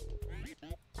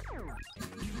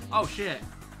 Oh, shit.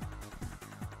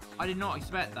 I did not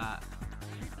expect that.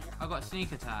 I got a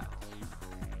sneak attack.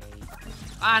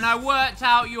 And I worked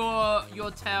out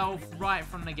your tail right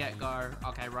from the get-go.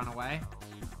 Okay, run away.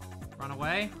 Run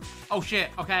away. Oh, shit.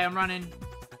 Okay, I'm running.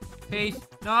 Peace.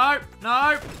 No,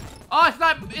 no. Oh,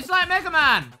 it's like Mega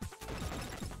Man.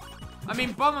 I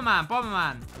mean, Bomberman.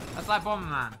 Bomberman. That's like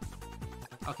Bomberman.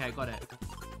 Okay, got it.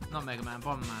 Not Mega Man,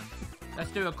 Bomberman.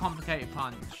 Let's do a complicated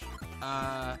punch.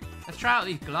 Let's try out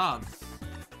these gloves.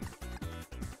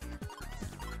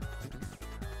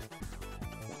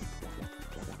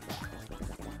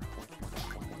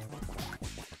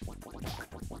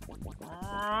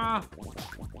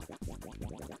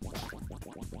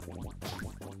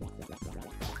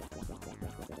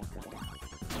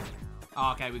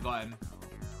 Oh, okay, we got him.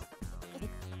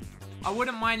 I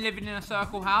wouldn't mind living in a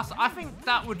circle house. I think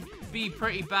that would be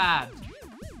pretty bad.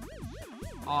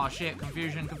 Oh, shit.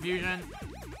 Confusion, confusion.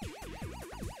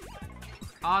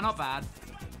 Oh, not bad.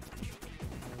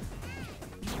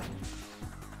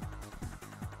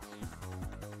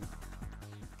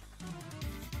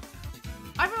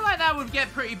 that would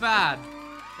get pretty bad.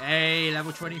 Hey,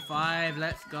 level 25.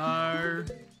 Let's go.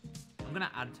 I'm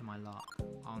gonna add to my luck.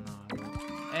 Oh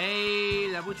no.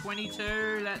 Hey, level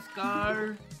 22. Let's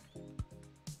go.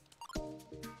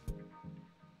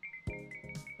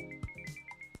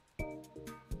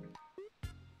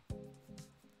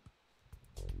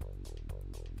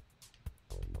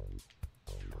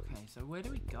 Okay, so where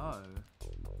do we go?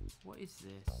 What is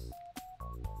this?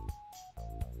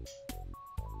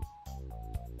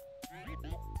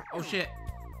 Oh shit.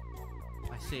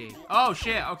 I see. Oh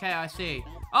shit. Okay, I see.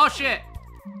 Oh shit.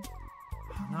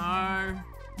 No.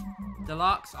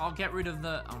 Deluxe, I'll get rid of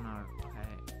the... Oh no.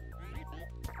 Okay.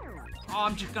 Oh,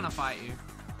 I'm just gonna fight you.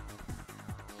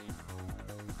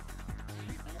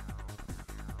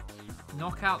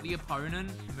 Knock out the opponent.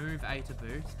 Move A to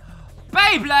boost.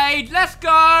 Beyblade, let's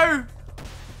go!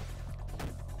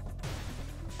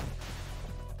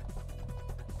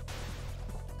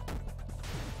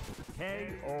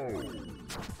 KO.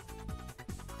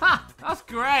 Ha! That's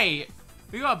great.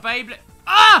 We got a Beyblade.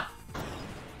 Ah!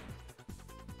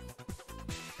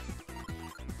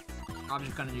 I'm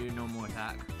just gonna do a normal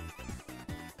attack.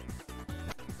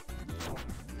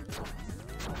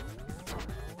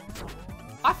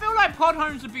 I feel like pod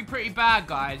homes would be pretty bad,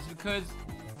 guys, because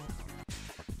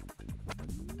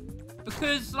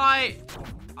like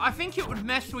I think it would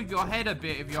mess with your head a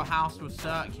bit if your house was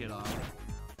circular.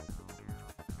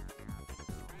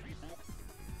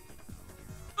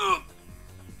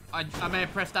 I may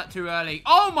have pressed that too early.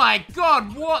 Oh my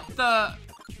god, what the...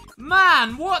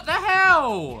 Man, what the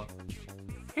hell?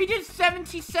 He did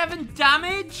 77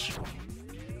 damage?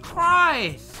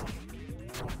 Christ.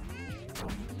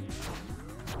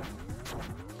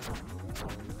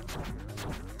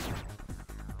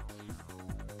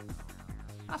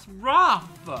 That's rough.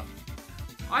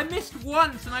 I missed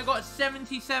once and I got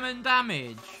 77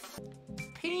 damage.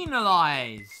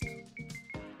 Penalized.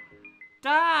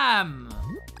 Damn.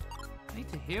 I need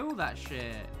to heal that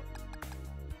shit.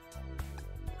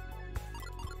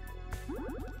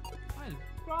 That is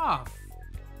rough.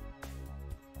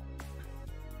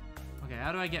 Okay,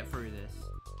 how do I get through this?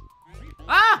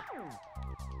 Ah!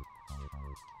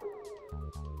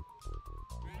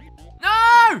 No!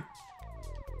 I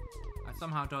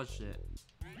somehow dodged it.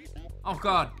 Oh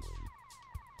god.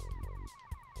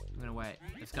 I'm gonna wait.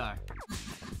 Let's go.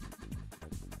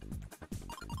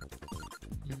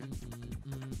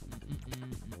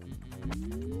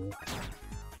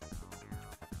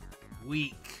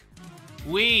 Weak.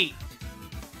 Weak.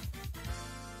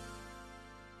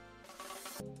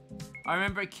 I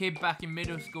remember a kid back in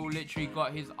middle school literally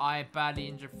got his eye badly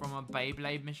injured from a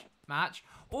Beyblade match.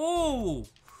 Oh!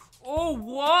 Oh,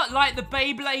 what? Like the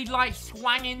Beyblade like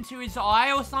swung into his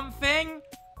eye or something?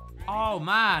 Oh,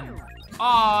 man. Oh,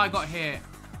 I got hit.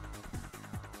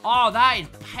 Oh, that is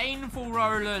painful,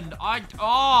 Roland. I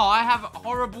have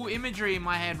horrible imagery in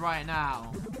my head right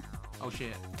now. Oh,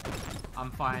 shit. I'm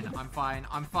fine. I'm fine.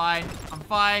 I'm fine. I'm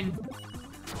fine.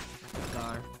 Let's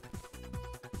go.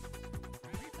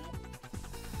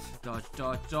 Dodge,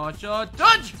 dodge, dodge, dodge,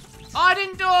 dodge! Oh, I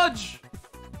didn't dodge!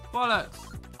 Bollocks.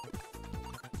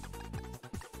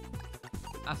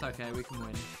 That's okay, we can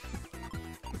win.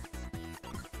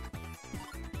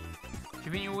 Do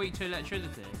you think you're weak to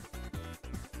electricity?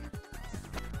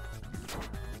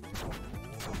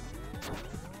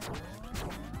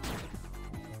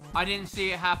 I didn't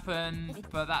see it happen,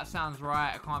 but that sounds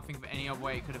right. I can't think of any other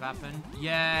way it could have happened.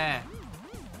 Yeah.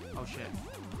 Oh, shit.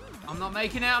 I'm not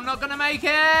making it. I'm not going to make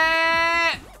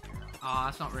it. Oh,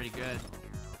 that's not really good.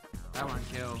 That won't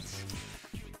kill.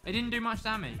 It didn't do much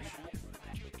damage.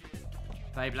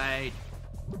 Beyblade.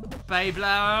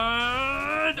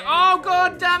 Beyblade. Oh,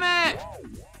 god damn it.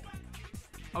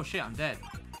 Oh, shit. I'm dead.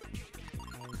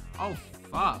 Oh,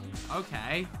 fuck.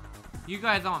 Okay. You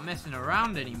guys aren't messing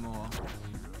around anymore.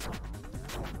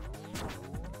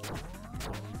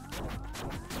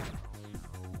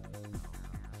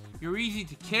 You're easy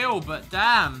to kill, but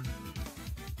damn.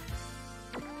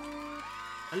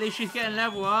 At least she's getting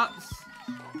level ups.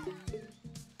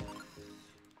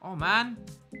 Oh man,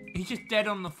 he's just dead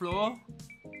on the floor.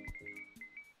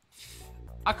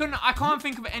 I can't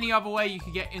think of any other way you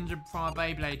could get injured from a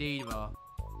Beyblade either.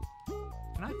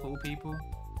 Can I pull people?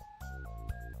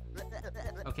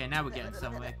 Okay, now we're getting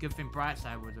somewhere. Good thing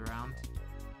Brightside was around.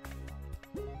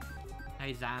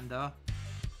 Hey Xander.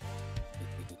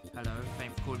 Hello,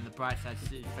 thanks for calling the Brightside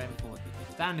City Friend Report.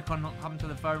 Xander cannot come to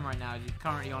the phone right now as he's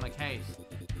currently on a case.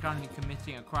 He's currently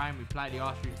committing a crime, we politely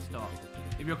ask you to stop.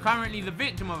 If you're currently the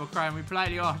victim of a crime, we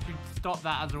politely ask you to stop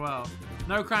that as well.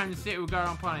 No crime in the city will go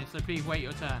unpunished, so please wait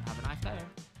your turn. Have a nice day.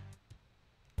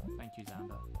 Thank you,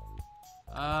 Xander.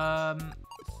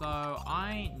 So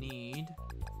I need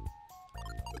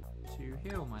to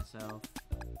heal myself.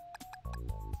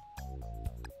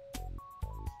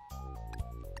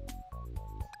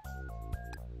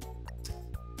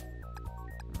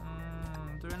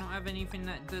 Do I not have anything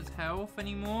that does health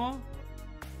anymore?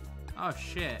 Oh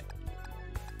shit.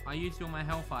 I used all my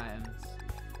health items.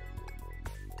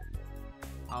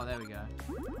 Oh, there we go.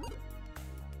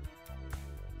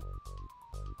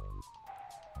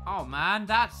 Oh man,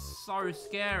 that's so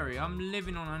scary. I'm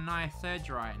living on a nice edge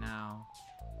right now.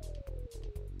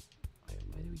 Wait,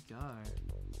 where do we go?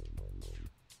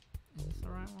 Is this the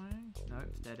right way? Nope,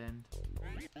 it's dead end.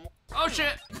 Oh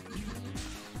shit!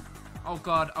 Oh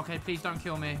god, okay, please don't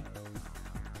kill me.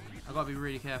 I gotta be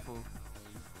really careful.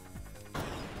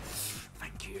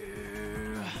 Thank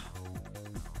you.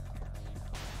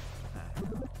 Okay.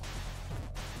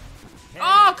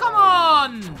 Oh, come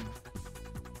on!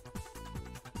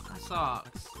 That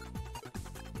sucks.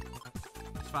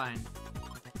 It's fine.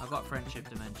 I've got friendship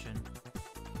dimension.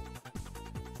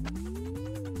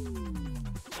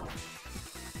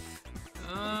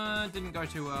 Didn't go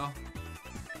too well.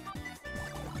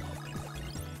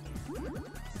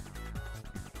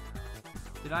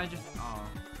 Did I just... Oh.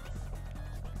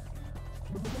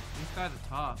 These guys are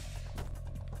tough.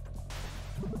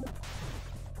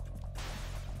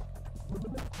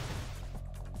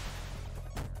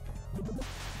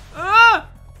 Ah!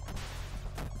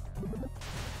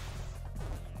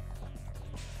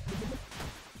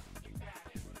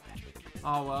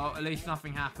 Oh well, at least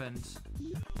nothing happened.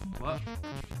 What?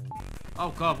 Oh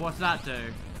god, what's that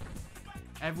do?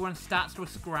 Everyone's stats were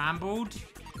scrambled?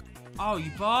 Oh,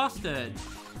 you bastard!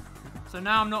 So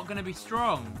now I'm not going to be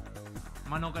strong.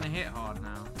 Am I not going to hit hard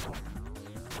now?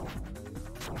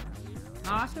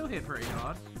 No, I still hit pretty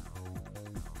hard.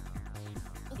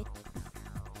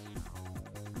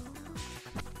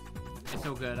 It's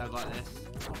all good, I got this.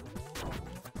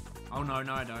 Oh no,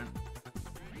 no I don't.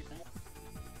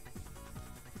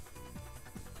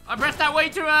 I pressed that way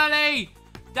too early!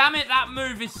 Damn it, that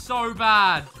move is so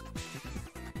bad.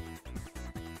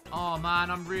 Oh man,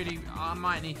 I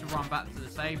might need to run back to the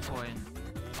save point.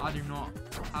 I do not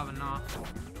have enough.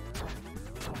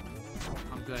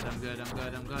 I'm good, I'm good, I'm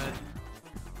good, I'm good.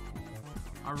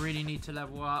 I really need to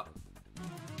level up.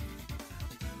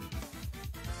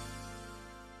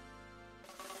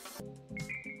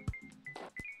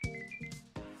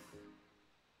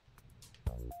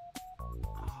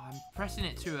 Oh, I'm pressing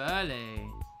it too early.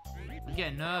 I'm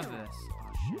getting nervous.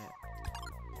 Oh shit.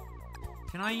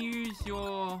 Can I use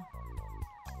your...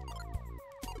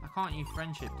 I can't use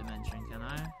friendship dimension, can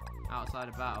I? Outside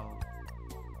of battle.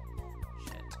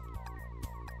 Shit.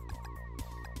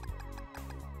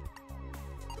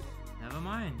 Never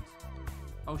mind.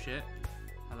 Oh shit.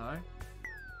 Hello?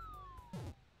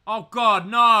 Oh god,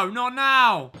 no! Not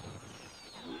now!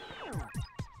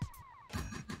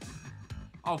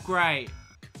 Oh great.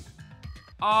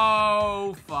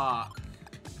 Oh fuck.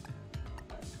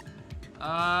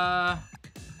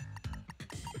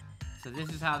 So this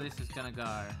is how this is gonna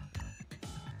go.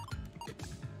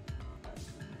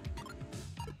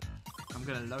 I'm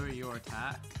gonna lower your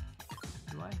attack.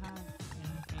 Do I have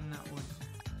anything that would...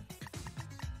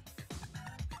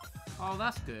 Oh,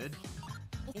 that's good.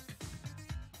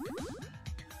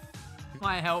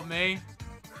 Might help me.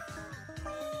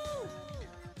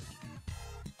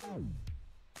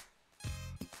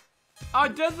 Oh,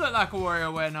 it does look like a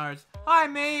WarioWare nose. Hi,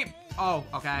 me. Oh,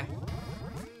 okay.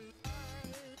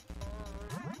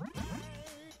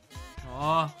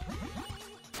 Oh.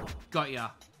 Got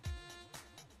ya.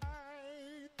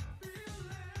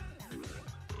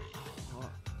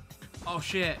 Oh,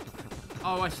 shit.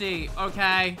 Oh, I see.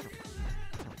 Okay.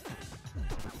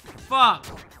 Fuck.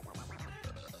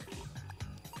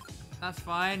 That's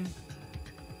fine.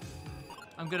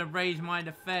 I'm gonna raise my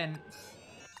defense.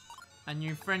 And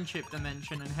use friendship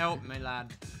dimension and help me,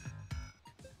 lad.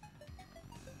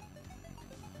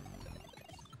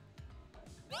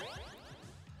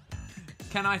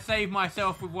 Can I save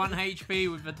myself with 1 HP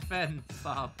with a defense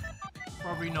up?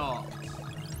 Probably not.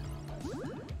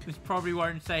 This probably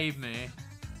won't save me.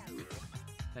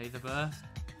 Laser burst.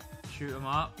 Shoot him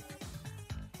up.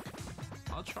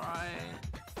 I'll try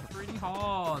really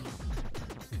hard.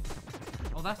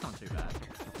 Oh, that's not too bad.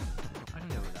 I can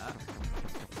deal with that.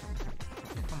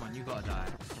 Come on, you gotta die.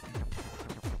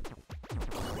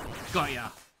 Got ya!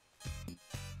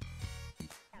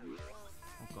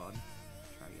 Oh god.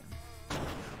 Try again.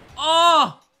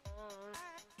 Oh!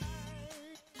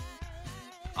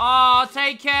 Oh,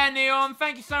 take care, Neon.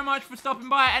 Thank you so much for stopping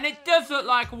by. And it does look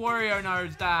like a Wario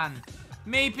nose, Dan.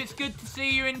 Meep, it's good to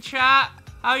see you in chat.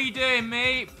 How you doing,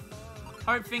 mate?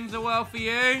 Hope things are well for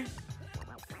you.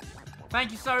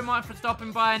 Thank you so much for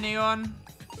stopping by, Neon.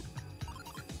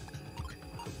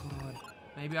 Oh, God.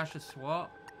 Maybe I should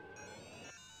swap.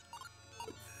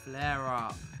 Flare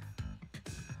up.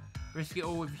 Risk it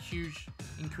all with huge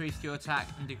increase to your attack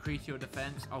and decrease your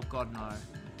defense. Oh, God, no.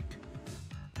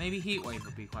 Maybe Heat Wave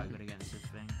would be quite good against this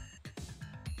thing.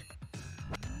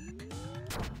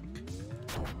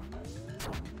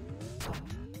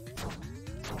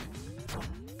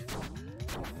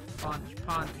 Punch,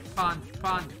 punch, punch,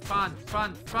 punch, punch,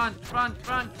 punch, punch, punch,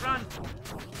 punch, punch.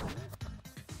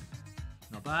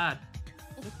 Not bad.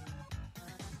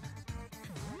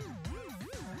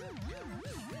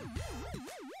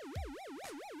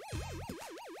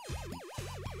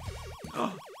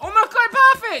 Oh my God,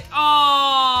 perfect!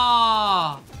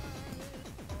 Oh!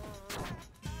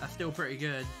 That's still pretty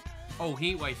good. Oh,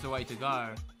 Heat Wave's the way to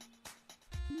go.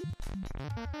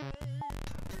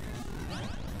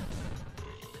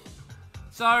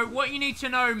 So, what you need to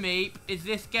know, Meep, is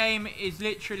this game is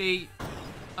literally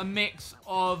a mix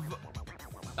of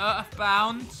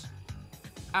Earthbound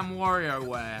and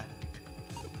WarioWare.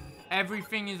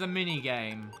 Everything is a mini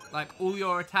game. Like, all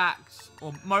your attacks,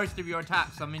 or most of your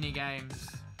attacks are mini games.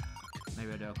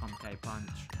 Maybe I'll do a complicated punch.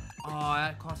 Oh,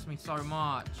 that cost me so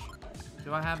much.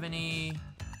 Do I have any?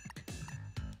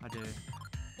 I do.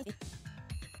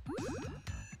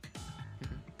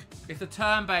 It's a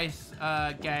turn-based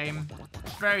game.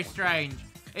 It's very strange.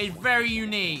 It's very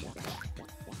unique.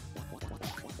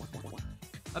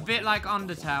 A bit like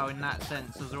Undertale in that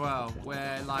sense as well,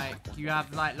 where like you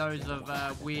have like loads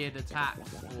of weird attacks,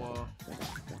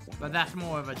 but that's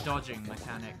more of a dodging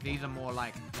mechanic. These are more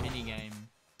like mini game.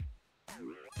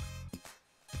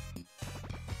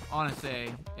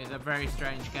 Honestly, it's a very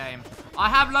strange game. I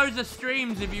have loads of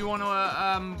streams if you want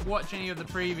to watch any of the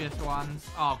previous ones.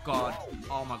 Oh God,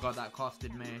 oh my God, that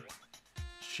costed me.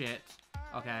 Shit.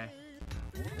 Okay.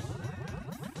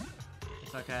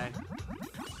 It's okay.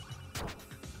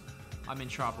 I'm in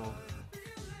trouble.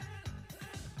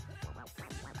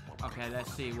 Okay,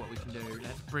 let's see what we can do.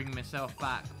 Let's bring myself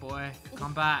back, boy.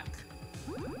 Come back.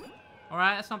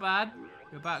 Alright, that's not bad.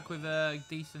 You're back with a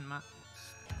decent map.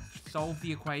 Solve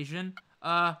the equation.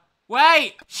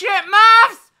 Wait! Shit,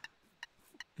 maths!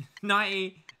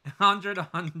 90, 100,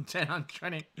 110,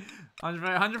 120,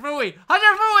 140,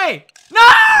 140! No!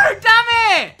 Damn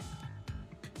it!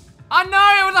 I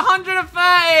know it was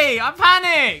 130! I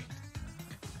panicked!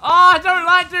 Oh, I don't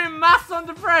like doing maths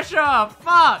under pressure!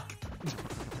 Fuck!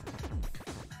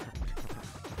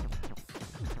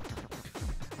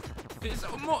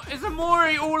 It's a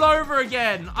Mori all over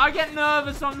again. I get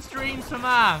nervous on streams for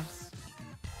maths.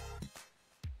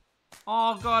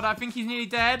 Oh God, I think he's nearly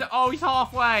dead. Oh, he's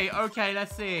halfway. Okay,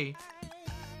 let's see.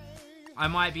 I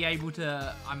might be able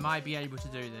to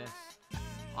do this.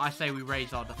 I say we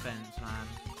raise our defense, man.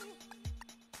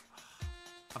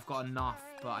 I've got enough,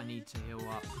 but I need to heal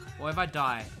up. What if I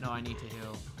die? No, I need to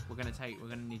heal. We're gonna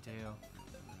need to heal.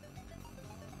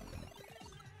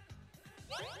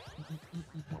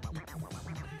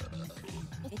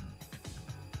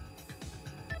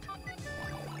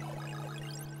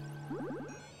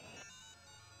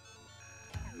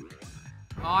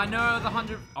 Oh, I know the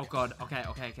 100. Oh God. Okay.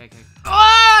 Oh,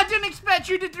 I didn't expect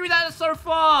you to do that so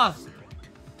fast.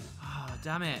 Oh,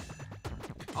 damn it.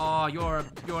 Oh, you're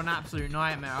an absolute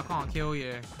nightmare. I can't kill you.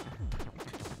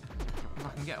 If I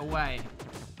can get away.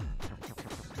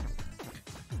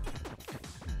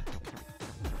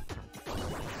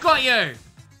 Got you!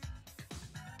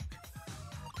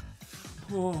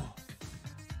 Whoa.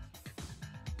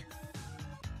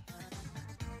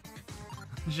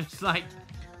 Just like...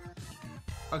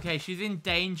 Okay, she's in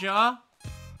danger.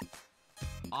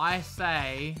 I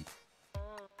say...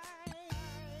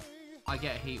 I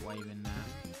get a heat wave in there.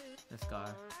 Let's go.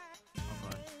 Oh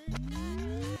God.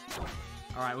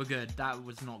 Alright, we're good. That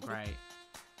was not great.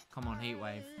 Come on, heat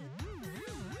wave.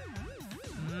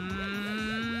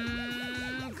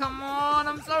 Come on,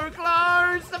 I'm so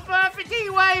close. The perfect heat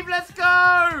wave. Let's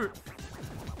go.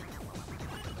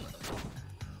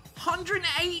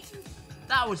 108.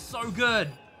 That was so good.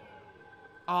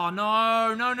 Oh,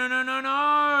 no.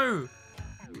 No.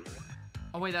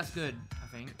 Oh, wait, that's good, I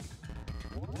think.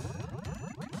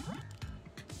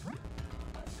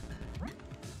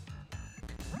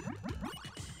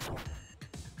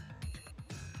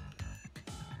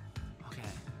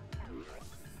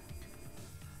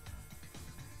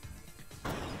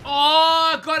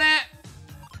 Oh, got it!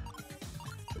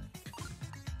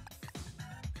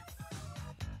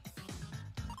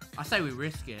 I say we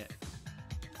risk it.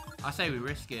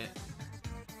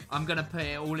 I'm gonna put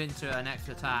it all into our next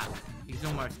attack. He's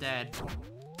almost dead.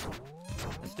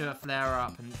 Let's do a flare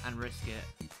up and risk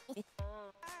it.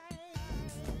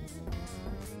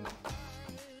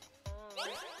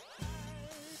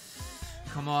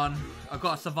 Come on. I've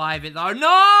got to survive it though.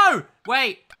 No!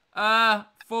 Wait.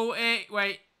 40.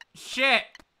 Wait. Shit.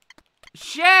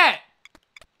 Shit!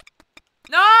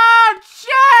 No!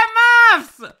 Shit,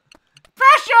 maths!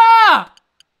 Pressure!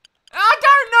 I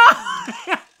don't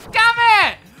know! Damn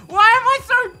it! Why am I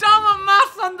so dumb at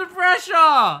maths under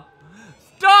pressure?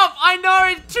 Stop! I know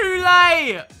it's too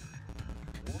late!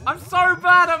 I'm so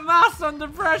bad at maths under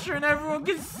pressure and everyone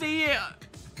can see it!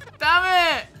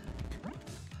 Damn it!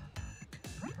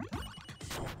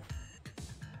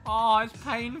 Oh, it's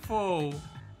painful.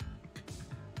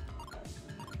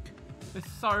 It's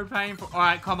so painful.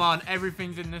 Alright, come on.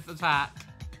 Everything's in this attack.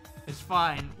 It's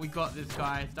fine. We got this,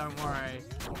 guys. Don't worry.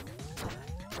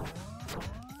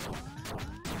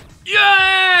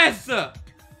 Yes!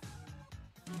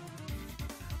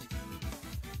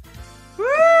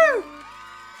 Woo!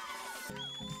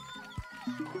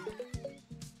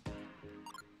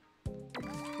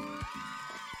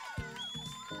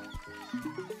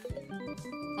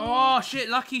 Oh, shit.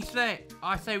 Lucky say.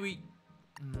 I say we...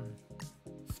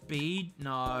 Speed?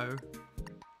 No.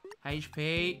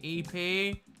 HP?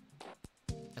 EP?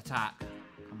 Attack.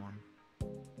 Come on.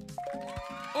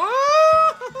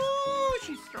 Oh!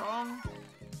 She's strong.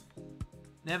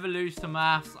 Never lose to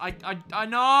maths. I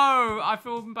know! I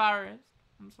feel embarrassed.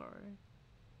 I'm sorry.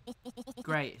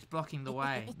 Great, it's blocking the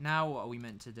way. Now what are we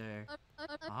meant to do?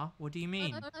 Huh? What do you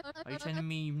mean? Are you telling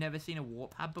me you've never seen a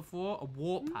warp pad before? A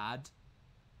warp pad?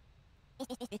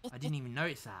 I didn't even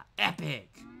notice that.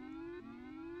 Epic!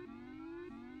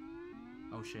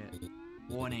 Oh shit.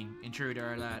 Warning,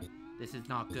 intruder alert. This is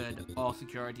not good. All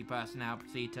security personnel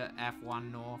proceed to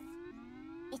F1 North.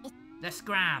 Let's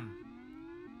scram!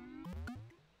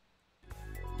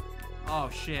 Oh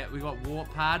shit, we got warp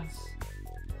pads.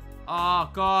 Oh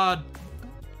god.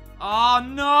 Oh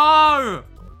no!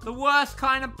 The worst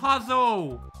kind of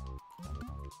puzzle!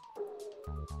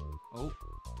 Oh.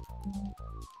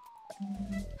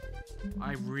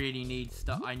 I really need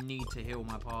stuff. I need to heal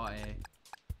my party.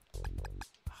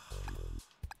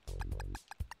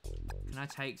 Can I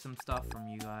take some stuff from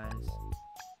you guys?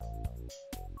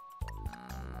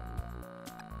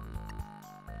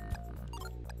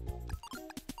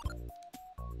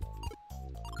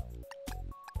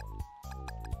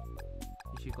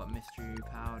 You've got mystery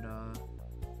powder.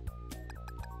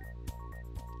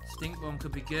 Stink bomb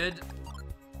could be good.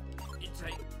 You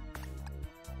take...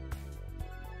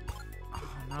 Oh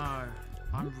no,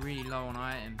 I'm really low on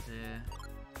items here.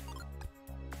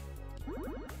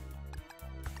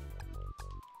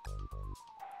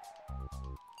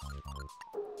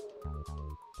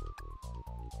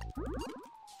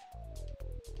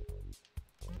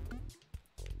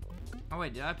 Oh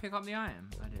wait, did I pick up the item?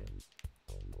 I did.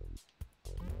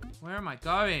 Where am I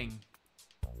going?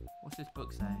 What's this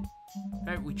book say?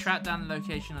 We tracked down the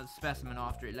location of the specimen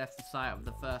after it left the site of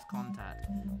the first contact.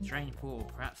 Strange portal,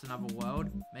 perhaps another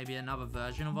world? Maybe another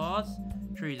version of ours?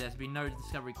 True, there's been no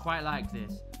discovery quite like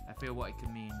this. I feel what it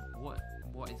could mean.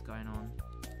 What is going on?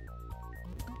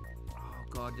 Oh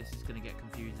god, this is gonna get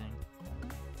confusing.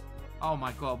 Oh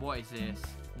my god, what is this?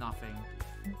 Nothing.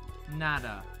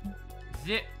 Nada.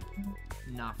 Zip.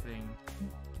 Nothing.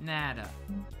 Nada.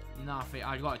 Nothing.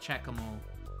 I gotta check them all.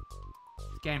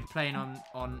 This game playing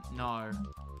on no.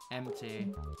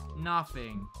 Empty.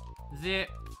 Nothing. Zip.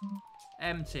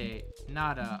 Empty.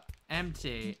 Nada.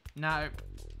 Empty. Nope.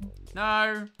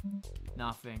 No.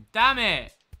 Nothing. Damn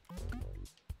it!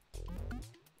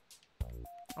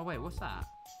 Oh wait, what's that?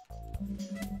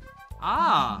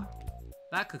 Ah!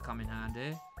 That could come in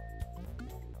handy.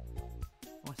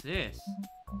 What's this?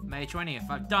 May 20th.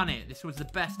 I've done it. This was the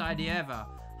best idea ever.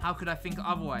 How could I think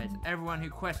otherwise? Everyone who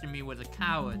questioned me was a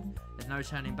coward. There's no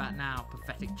turning back now.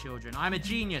 Pathetic children. I'm a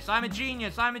genius. I'm a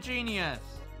genius. I'm a genius.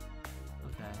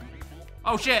 Okay.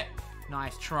 Oh, shit.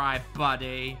 Nice try,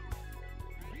 buddy.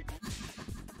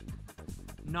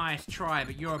 Nice try,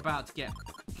 but you're about to get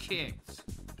kicked.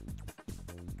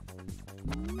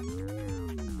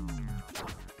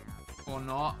 Or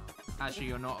not. Actually,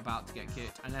 you're not about to get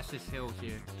kicked. Unless this heals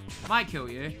you. Might kill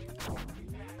you.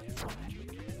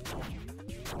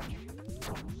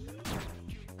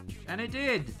 And it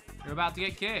did. You're about to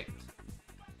get kicked.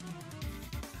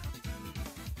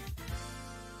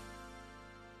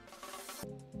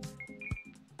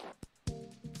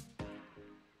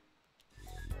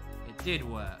 It did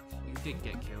work. You did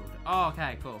get killed. Oh,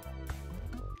 okay, cool.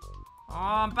 Oh,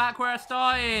 I'm back where I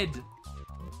started.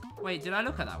 Wait, did I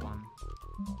look at that one?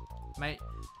 Mate,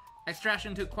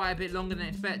 Extraction took quite a bit longer than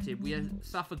expected. We have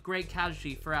suffered great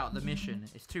casualty throughout the mission.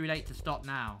 It's too late to stop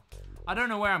now. I don't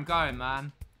know where I'm going,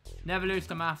 man. Never lose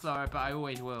to math, though, but I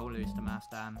always will lose to math,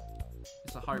 damn.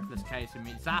 It's a hopeless case with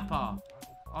me. Zapper!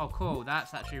 Oh, cool.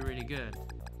 That's actually really good.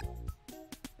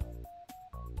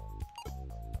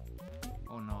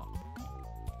 Or not.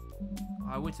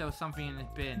 I wish there was something in this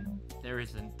bin. There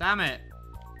isn't. Damn it!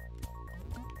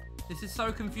 This is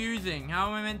so confusing. How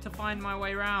am I meant to find my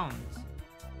way around?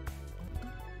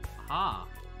 Aha.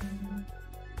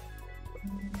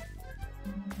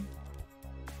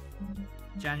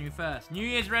 January 1st. New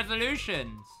Year's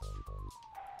resolutions.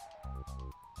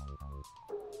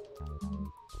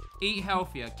 Eat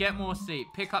healthier. Get more sleep.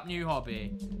 Pick up new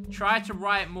hobby. Try to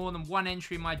write more than one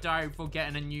entry in my diary before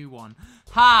getting a new one.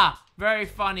 Ha! Very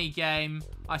funny, game.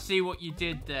 I see what you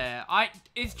did there.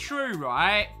 It's true,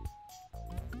 right?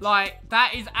 Like,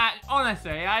 that is...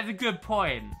 honestly, that is a good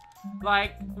point.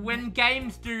 Like, when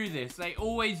games do this, they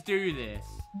always do this.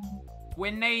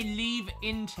 When they leave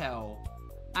intel,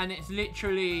 and it's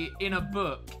literally in a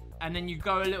book, and then you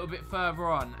go a little bit further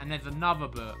on, and there's another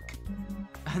book.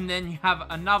 And then you have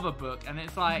another book, and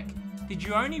it's like, did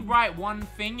you only write one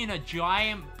thing in a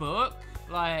giant book?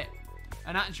 Like,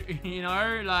 and actually, you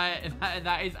know, like,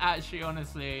 that is actually,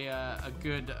 honestly, a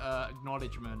good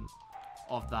acknowledgement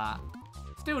of that.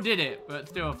 Still did it, but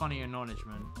still a funny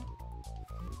acknowledgement.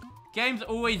 Games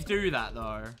always do that,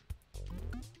 though.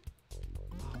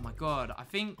 Oh my god, I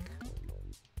think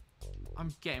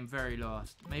I'm getting very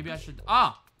lost. Maybe I should...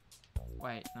 Ah!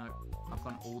 Wait, no. I've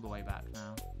gone all the way back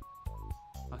now.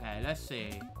 Okay, let's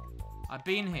see. I've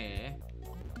been here.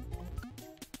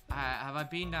 Have I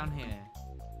been down here?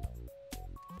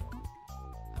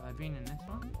 Have I been in this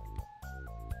one?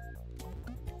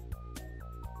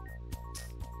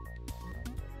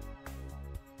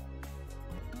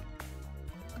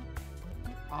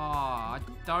 Oh, I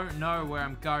don't know where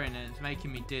I'm going and it's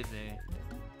making me dizzy.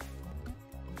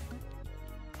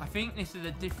 I think this is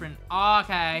a different... Oh,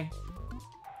 okay.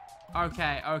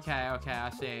 Okay. I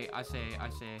see.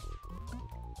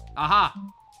 Aha!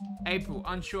 April,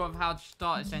 unsure of how to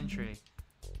start this entry.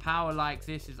 Power like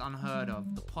this is unheard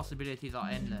of. The possibilities are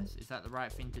endless. Is that the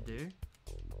right thing to do?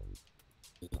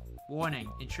 Warning,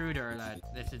 intruder alert.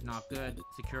 This is not good.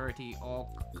 Security,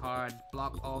 all cards,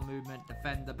 block all movement,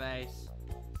 defend the base.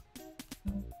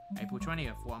 April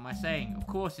 20th, what am I saying? Of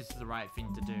course this is the right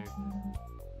thing to do.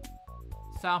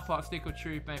 South Park Stick or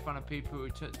Truth made fun of people who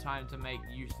took time to make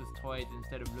useless toys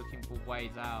instead of looking for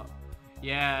ways out.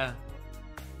 Yeah.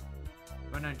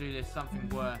 When I do this, something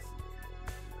worse.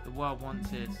 The world wants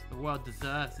this. The world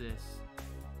deserves this.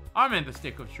 I remember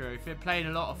Stick of Truth. It played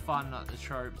a lot of fun at the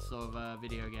tropes of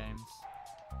video games.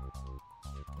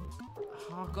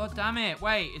 Oh, god damn it.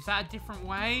 Wait, is that a different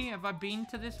way? Have I been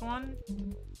to this one?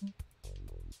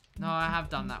 No, I have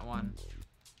done that one.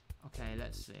 Okay,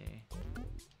 let's see.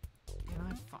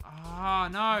 Can I... Oh,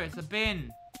 no, it's a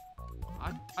bin.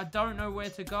 I don't know where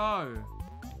to go.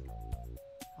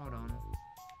 Hold on.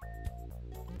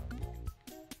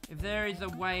 If there is a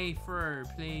way through,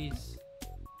 please.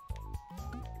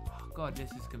 Oh, God,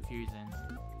 this is confusing.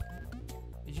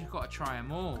 You just got to try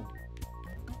them all.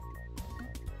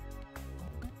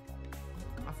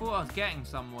 I thought I was getting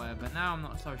somewhere, but now I'm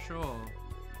not so sure.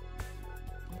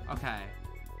 Okay.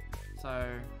 So...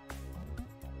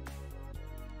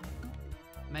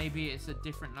 maybe it's a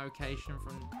different location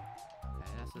from...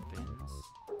 Okay, that's the bins.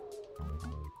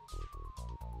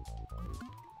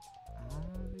 Have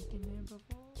we been here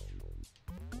before?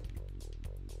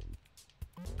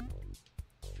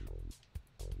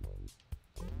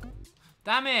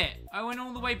 Damn it! I went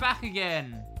all the way back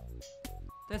again.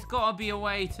 There's got to be a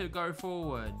way to go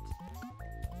forward.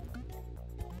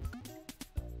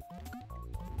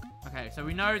 Okay, so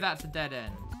we know that's a dead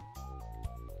end.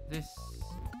 This...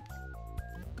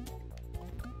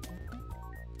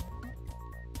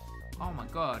 oh my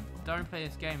god, don't play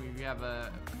this game if you have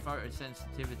a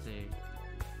photosensitivity.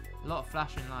 A lot of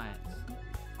flashing lights.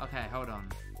 Okay, hold on.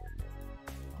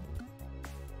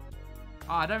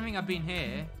 Oh, I don't think I've been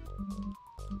here.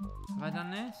 Have I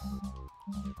done this?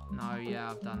 No,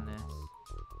 yeah, I've done this.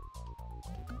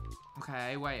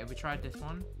 Okay, wait, have we tried this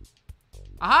one?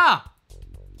 Aha!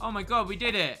 Oh my god, we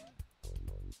did it!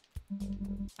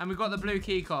 And we got the blue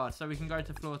key card, so we can go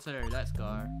to floor 2. Let's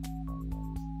go.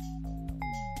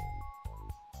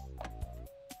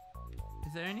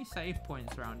 Is there any save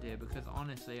points around here? Because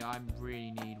honestly, I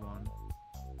really need one.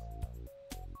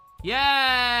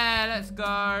 Yeah, let's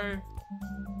go.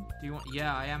 Do you want...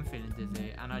 yeah, I am feeling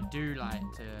dizzy. And I do like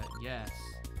to... yes.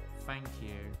 Thank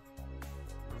you.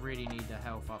 I really need the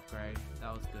health upgrade.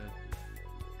 That was good.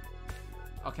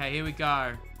 Okay, here we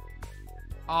go.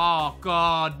 Oh,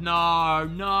 God, no,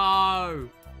 no.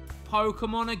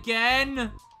 Pokemon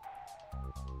again?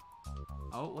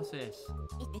 Oh, what's this?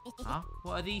 Huh?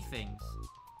 What are these things?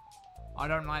 I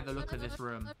don't like the look of this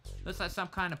room. Looks like some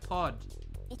kind of pod.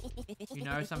 You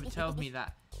know, something tells me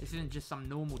that this isn't just some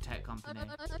normal tech company.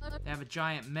 They have a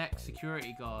giant mech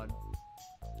security guard.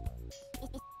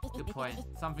 Good point.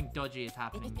 Something dodgy is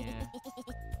happening here.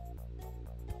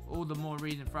 All the more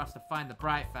reason for us to find the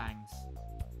Bright Fangs.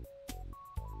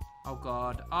 Oh,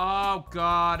 God. Oh,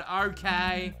 God.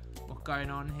 Okay. What's going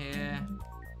on here?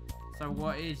 So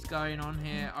what is going on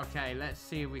here? Okay, let's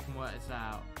see if we can work this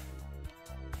out.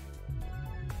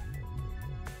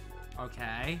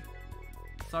 Okay.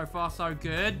 So far, so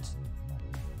good.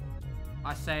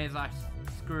 I say as I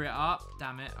screw it up.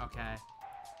 Damn it. Okay.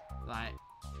 Like,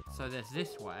 so there's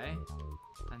this way.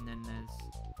 And then there's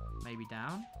maybe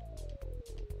down.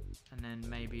 And then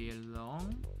maybe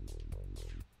along.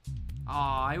 Oh,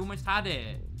 I almost had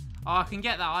it. Oh, I can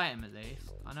get that item at least.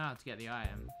 I know how to get the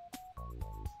item.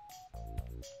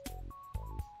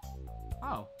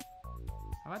 Oh.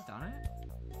 Have I done it?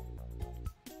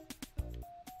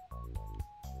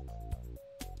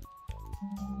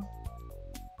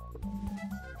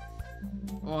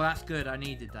 Oh, that's good. I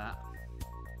needed that.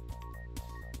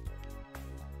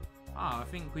 Oh, I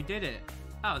think we did it.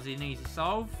 That was an easy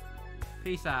solve.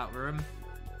 Peace out, room.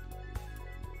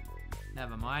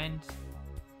 Never mind.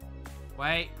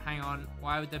 Wait, hang on.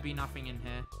 Why would there be nothing in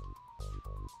here?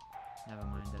 Never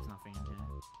mind, there's nothing in here.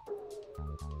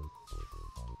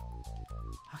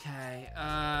 Okay,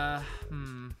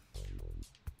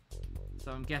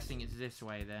 So I'm guessing it's this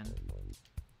way then.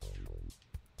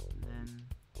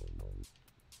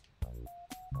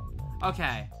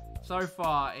 Okay, so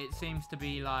far it seems to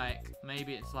be like,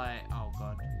 maybe it's like, oh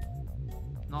god,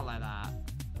 not like that.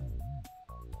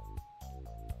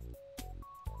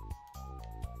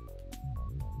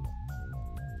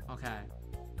 Okay.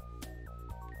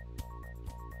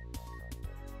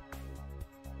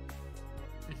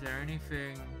 Is there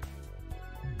anything?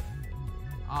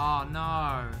 Oh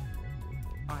no.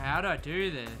 Okay, how do I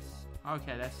do this?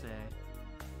 Okay, let's see.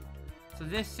 So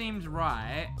this seems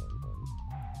right.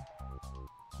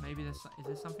 Maybe there's, is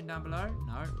there something down below?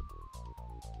 No.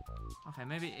 Okay,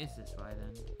 maybe it is this way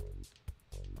then.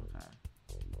 Okay.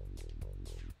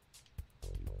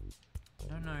 I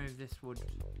don't know if this would...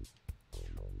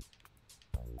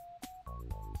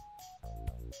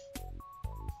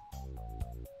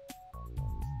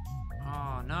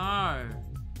 Oh no!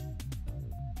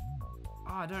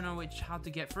 Oh, I don't know how to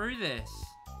get through this.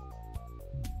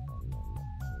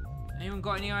 Anyone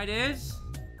got any ideas?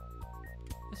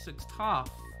 This looks tough.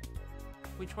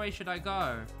 Which way should I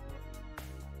go?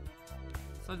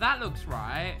 So that looks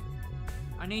right.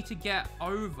 I need to get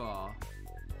over.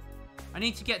 I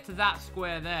need to get to that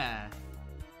square there.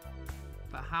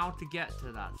 But how to get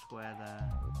to that square there?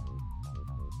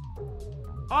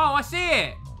 Oh, I see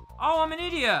it! Oh, I'm an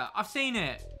idiot! I've seen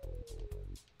it!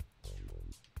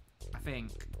 I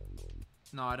think.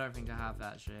 No, I don't think I have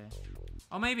that, actually.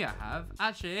 Oh, maybe I have.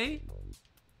 Actually.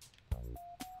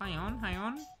 Hang on, hang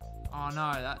on. Oh,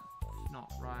 no, that's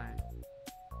not right.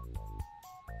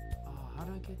 Oh, how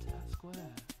do I get to that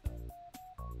square?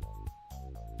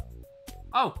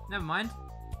 Oh, never mind.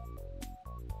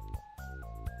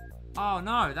 Oh,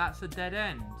 no, that's a dead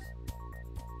end.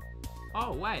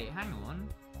 Oh, wait, hang on.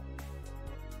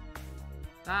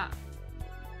 That's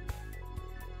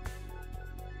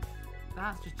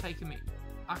just taking me...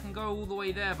 I can go all the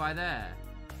way there by there.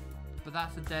 But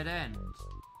that's a dead end.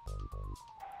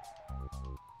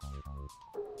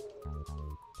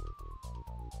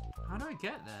 How do I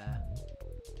get there?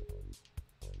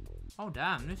 Oh,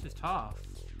 damn, this is tough.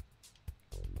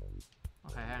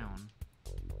 Okay, hang on.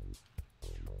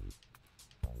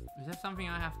 Is there something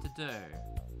I have to do?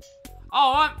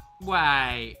 Oh,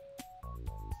 wait.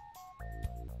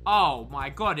 Oh, my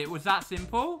God, it was that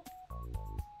simple?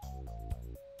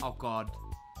 Oh, God.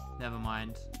 Never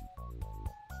mind.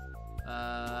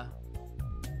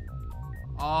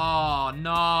 Oh,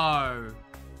 no.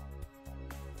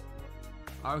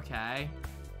 Okay.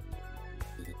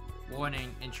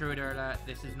 Warning, intruder alert.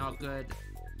 This is not good.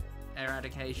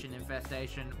 Eradication,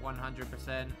 infestation,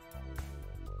 100%.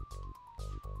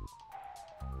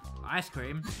 Ice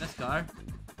cream. Let's go.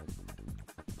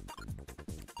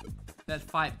 Let's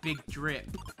fight Big Drip.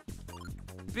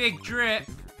 Big Drip?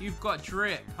 You've got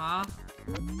drip, huh?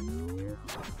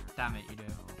 Damn it, you do.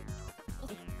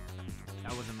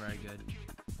 That wasn't very good.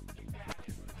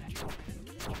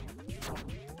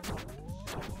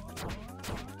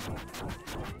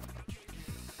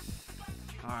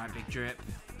 Alright, Big Drip.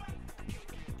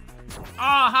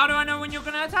 Oh, how do I know when you're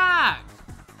gonna attack?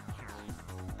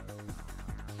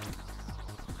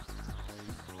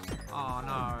 Oh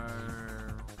no.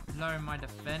 Lowering my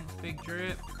defense, big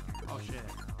drip. Oh shit.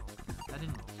 That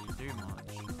didn't do much.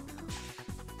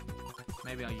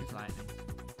 Maybe I'll use lightning.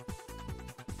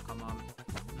 Come on.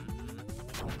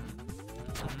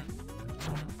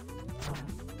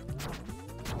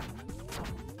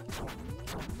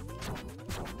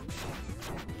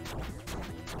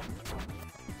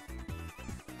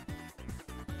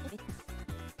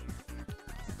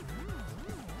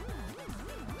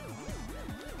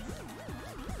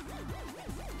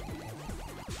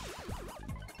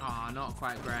 Oh, not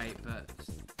quite great, but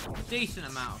decent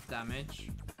amount of damage.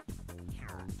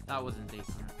 That wasn't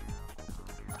decent.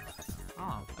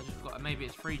 Oh, I just got, maybe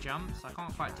it's free jumps. I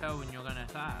can't quite tell when you're gonna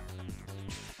attack.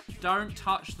 Don't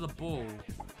touch the ball.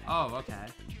 Oh, okay.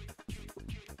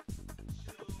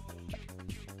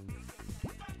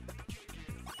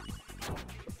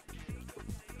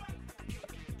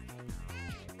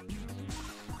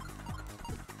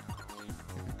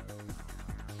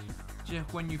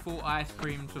 Just when you thought ice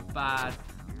creams were bad.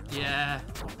 Yeah.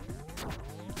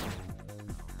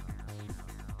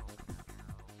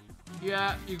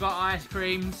 Yeah, you got ice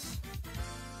creams.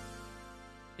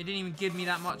 It didn't even give me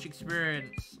that much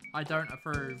experience. I don't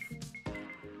approve.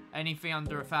 Anything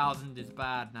under 1,000 is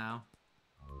bad now.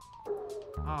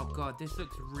 Oh god, this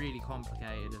looks really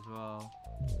complicated as well.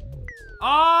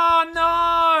 Oh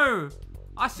no!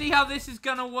 I see how this is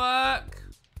gonna work.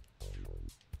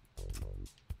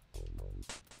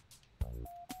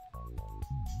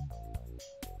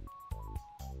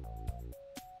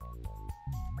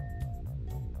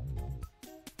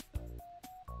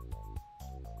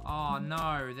 Oh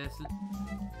no, there's...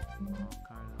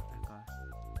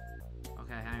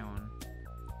 Okay, hang on.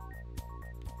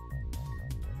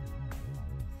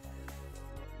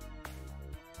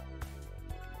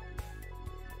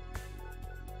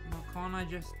 Well, can't I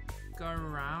just go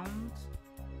around?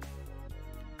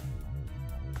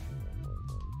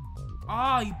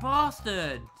 Oh, you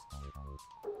bastard!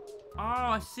 Oh,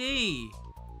 I see.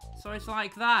 So it's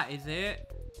like that, is it?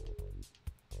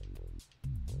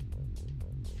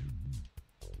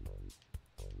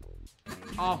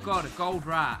 Oh god, a gold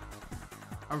rat.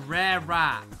 A rare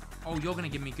rat. Oh, you're gonna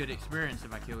give me good experience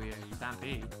if I kill you.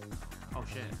 Stampede. Oh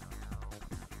shit.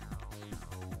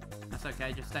 That's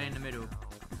okay, just stay in the middle.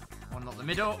 Or not the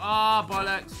middle. Ah, oh,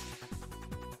 bollocks.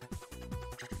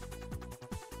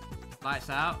 Lights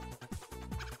out.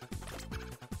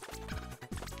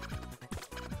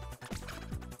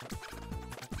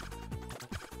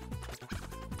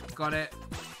 Got it.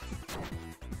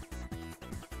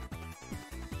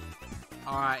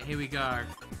 Alright, here we go.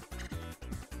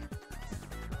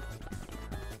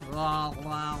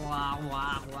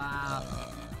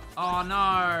 Oh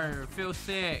no! Feel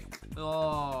sick.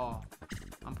 Oh,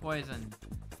 I'm poisoned.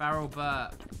 Feral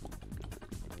burp.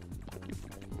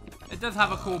 It does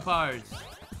have a cool pose.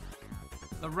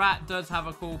 The rat does have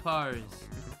a cool pose.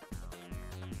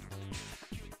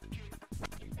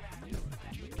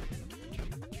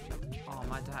 Oh,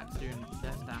 my attack's doing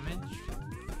less damage.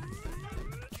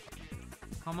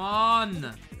 Come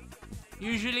on!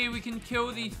 Usually we can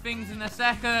kill these things in a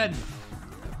second.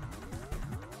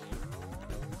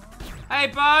 Hey,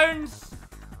 Bones!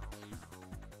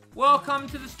 Welcome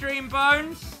to the stream,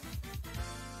 Bones.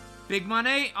 Big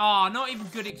money? Oh, not even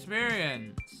good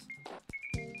experience.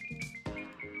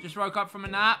 Just woke up from a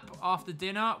nap after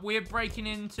dinner. We're breaking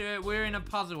into it. We're in a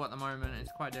puzzle at the moment.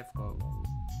 It's quite difficult.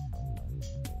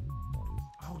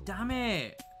 Oh, damn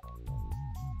it.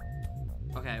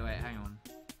 Okay, wait, hang on.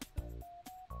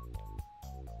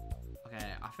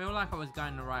 Okay, I feel like I was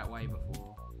going the right way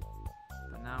before.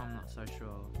 But now I'm not so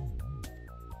sure.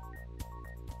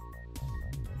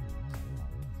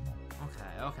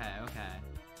 Okay.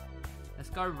 Let's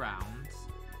go round.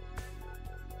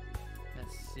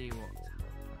 Let's see what's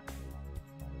happening.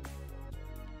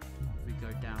 If we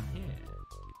go down here.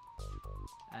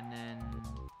 And then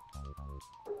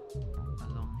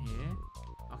along here.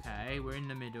 Okay, we're in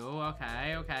the middle.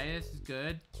 Okay, this is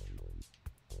good.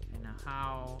 Okay, now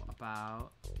how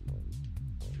about...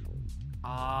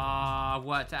 Ah,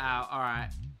 worked it out.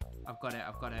 Alright. I've got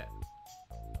it.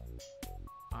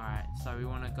 Alright, so we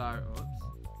want to go... Oops.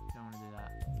 Don't want to do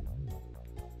that.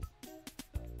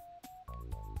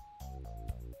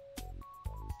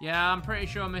 Yeah, I'm pretty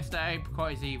sure Mr.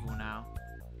 Apricot is evil now.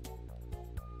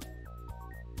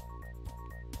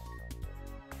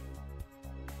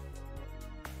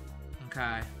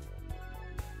 Okay.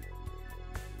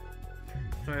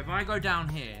 So if I go down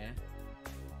here,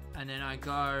 and then I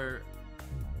go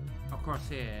across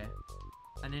here,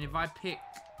 And then if I pick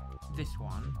this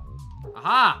one...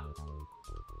 Aha!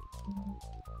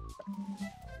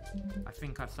 I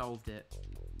think I solved it.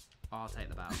 Oh, I'll take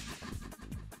the battle.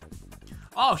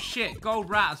 Oh, shit. Gold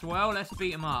rat as well. Let's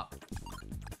beat him up.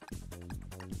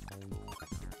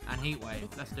 And heat wave.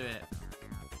 Let's do it.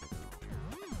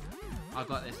 I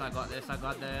got this. I got this. I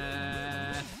got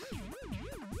this.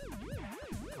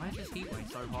 Why is this heat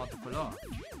wave so hard to pull off?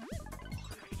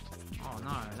 Oh,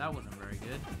 no. That wasn't very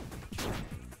good.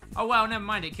 Oh, well. Never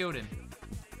mind. It killed him.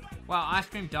 Well, Ice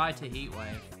Cream died to heat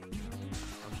wave.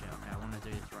 Oh, shit. Okay. I want to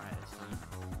do this right this time.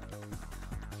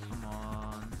 Come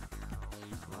on.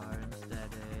 Slow and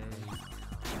steady.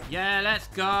 Yeah, let's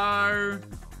go.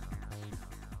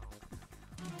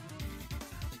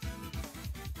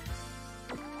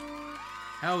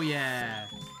 Hell yeah.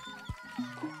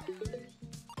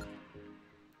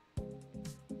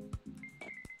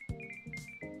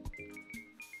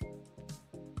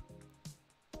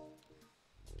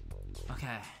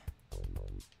 Okay.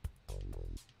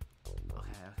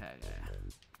 Okay.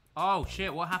 Oh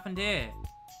shit, what happened here?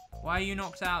 Why are you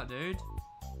knocked out, dude?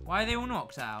 Why are they all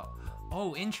knocked out?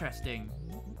 Oh, interesting.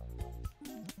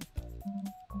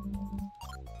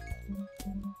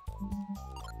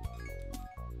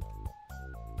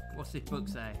 What's this book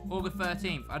say? August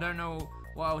 13th. I don't know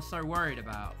what I was so worried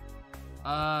about.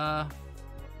 Why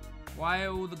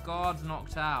are all the guards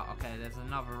knocked out? Okay, there's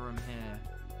another room here.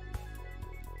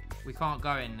 We can't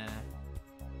go in there.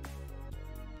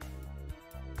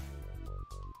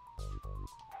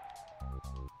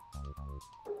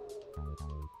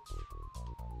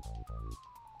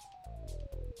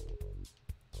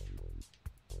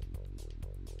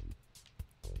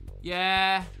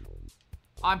 Yeah.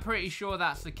 I'm pretty sure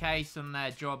that's the case on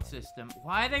their job system.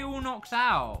 Why are they all knocked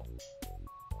out?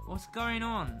 What's going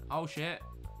on? Oh, shit.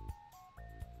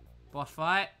 Boss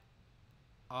fight?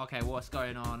 Okay, what's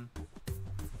going on?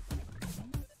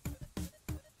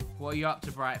 What are you up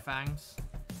to, Bright Fangs?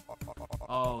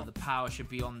 Oh, the power should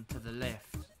be on to the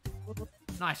lift.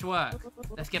 Nice work.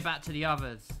 Let's get back to the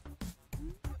others.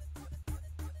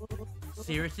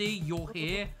 Seriously? You're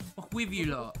here? What's with you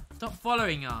lot? Stop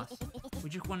following us. We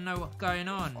just want to know what's going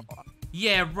on.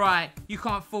 Yeah, right. You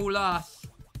can't fool us.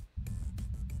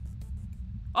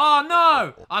 Oh,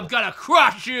 no! I'm gonna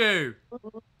crush you!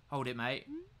 Hold it, mate.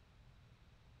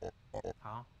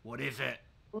 Huh? What is it?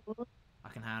 I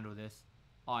can handle this.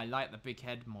 Oh, I like the big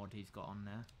head mod he's got on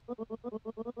there.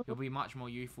 He'll be much more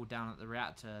useful down at the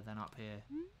reactor than up here.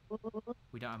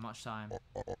 We don't have much time.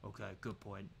 Okay, good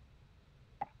point.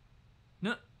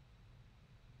 No.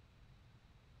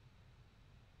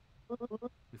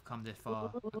 We've come this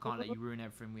far. I can't let you ruin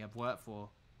everything we have worked for.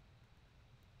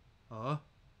 Oh.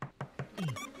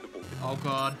 Oh,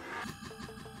 God.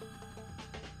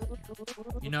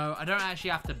 You know, I don't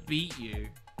actually have to beat you.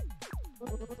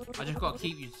 I just got to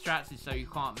keep you distracted so you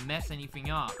can't mess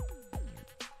anything up.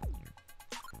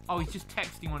 Oh, he's just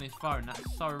texting on his phone. That's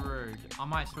so rude. I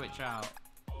might switch out.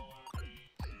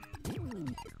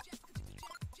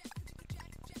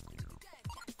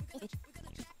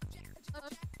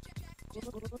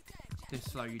 Just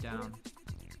slow you down.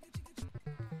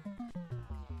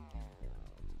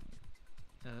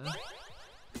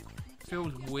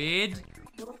 Feels weird.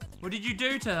 What did you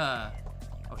do to her?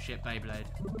 Oh shit, Beyblade.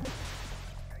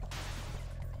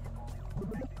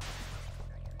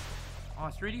 Oh,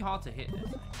 it's really hard to hit this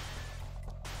thing.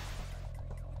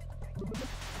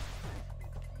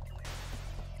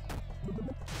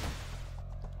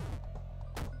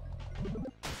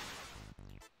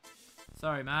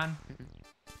 Sorry, man.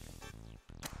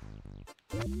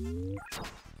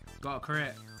 Got a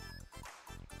crit.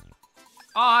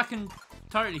 Oh, I can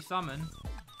totally summon.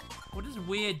 What does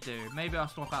weird do? Maybe I'll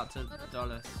swap out to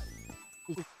Dolus.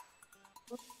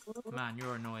 Man,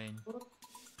 you're annoying.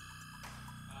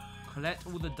 Collect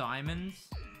all the diamonds.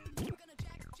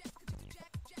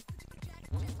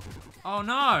 Oh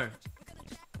no!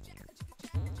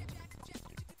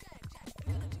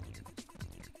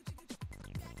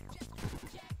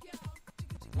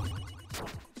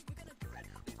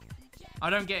 I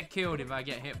don't get killed if I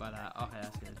get hit by that. Okay,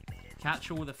 that's good.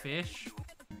 Catch all the fish.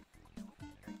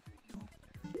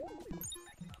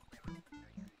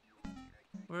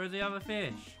 Where are the other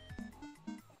fish?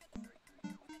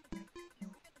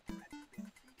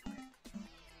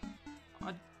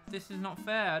 This is not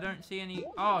fair. I don't see any...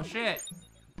 Oh, shit.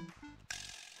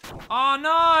 Oh, no.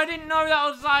 I didn't know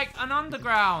that was like an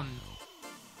underground.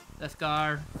 Let's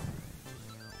go.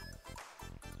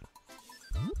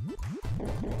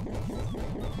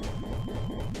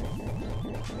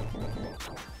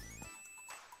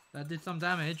 That did some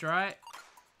damage, right?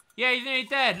 Yeah, he's nearly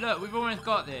dead. Look, we've almost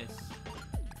got this.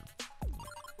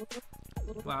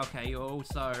 Well, okay, you're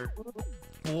also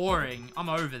boring. I'm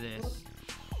over this.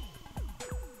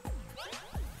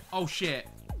 Oh, shit.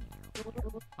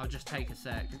 I'll just take a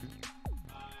sec.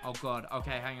 Oh, God.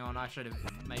 Okay, hang on. I should have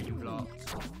maybe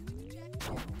blocked.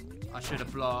 I should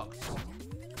have blocked.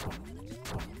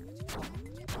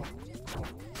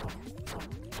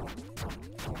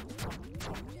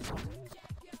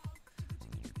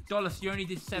 Dolus, you only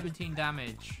did 17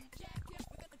 damage.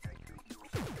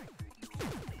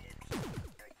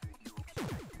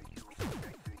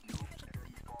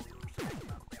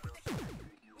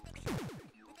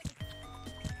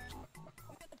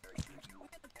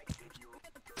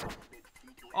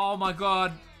 Oh my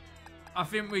god. I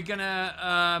think we're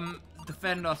gonna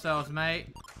defend ourselves, mate.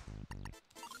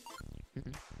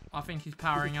 I think he's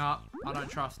powering up. I don't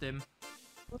trust him.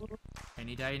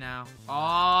 Any day now.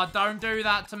 Oh, don't do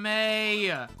that to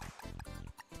me. I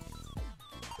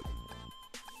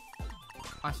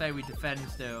say we defend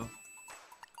still.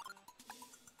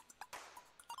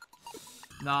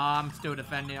 Nah, I'm still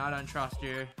defending. I don't trust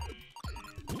you.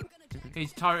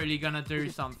 He's totally gonna do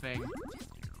something.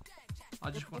 I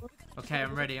just want... Okay,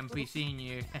 I'm ready. I'm PCing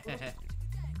you.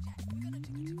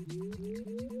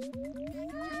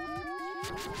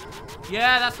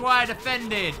 Yeah, that's why I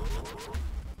defended.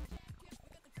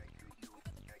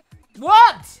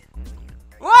 What?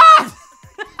 What?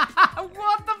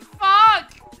 What the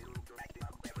fuck?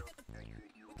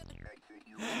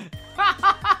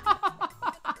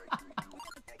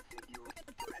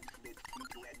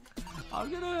 I'm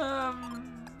gonna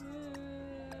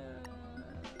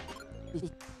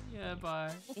yeah,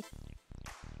 bye.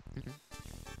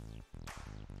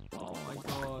 Oh my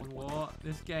god, what?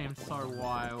 This game's so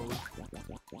wild.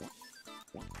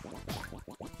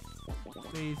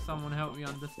 Please, someone help me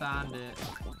understand it.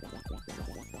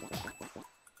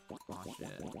 Oh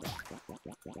shit.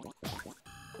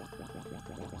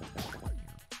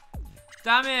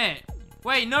 Damn it!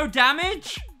 Wait, no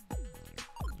damage?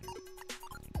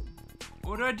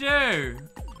 What do I do?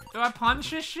 Do I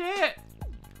punch this shit?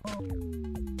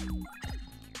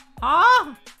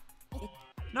 Huh?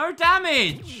 No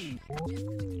damage!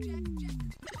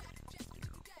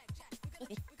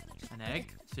 An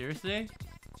egg? Seriously?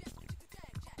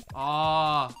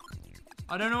 Ah, oh,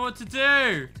 I don't know what to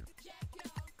do.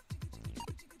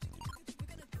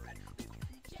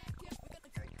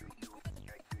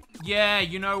 Yeah,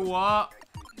 you know what?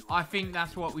 I think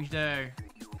that's what we do.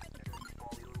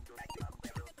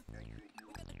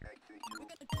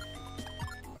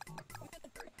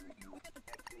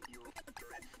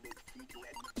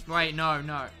 Wait,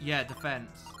 no. Yeah,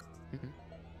 defense.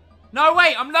 No,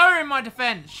 wait, I'm lowering my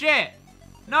defense. Shit.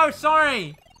 No,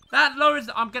 sorry. That lowers...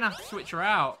 I'm going to have to switch her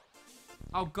out.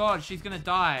 Oh, God, she's going to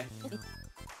die.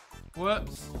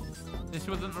 Whoops. This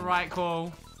wasn't the right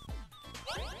call.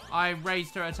 I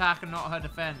raised her attack and not her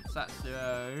defense. That's...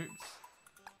 oops.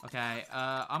 Okay,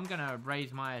 I'm going to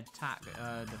raise my attack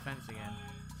defense again.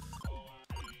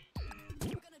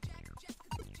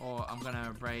 Or I'm going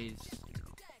to raise...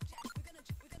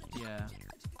 Yeah.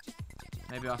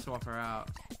 Maybe I'll swap her out.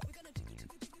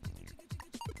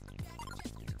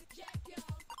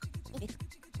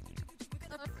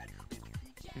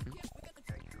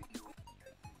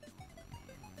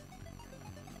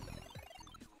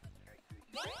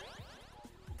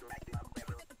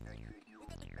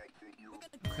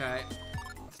 Okay.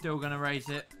 Still gonna raise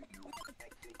it.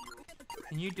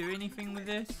 Can you do anything with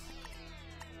this?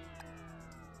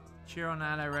 Cheer on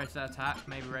ally, raise that attack.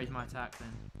 Maybe raise my attack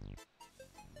then.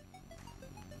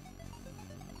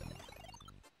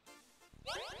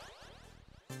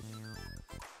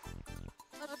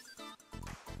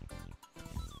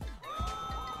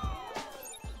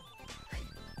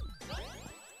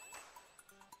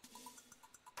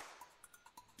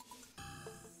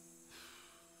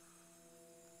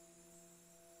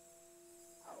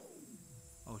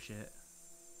 Oh shit.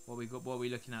 What we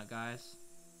looking at, guys?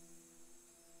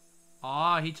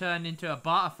 Ah, oh, he turned into a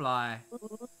butterfly.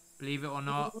 Believe it or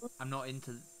not, I'm not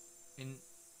into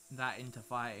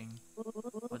fighting.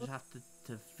 I'll just have to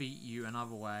defeat you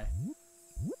another way.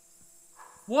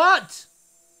 What?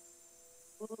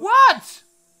 What?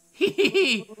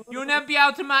 You'll never be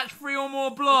able to match 3 or more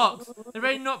blocks. They're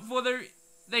ready not before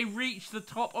they reach the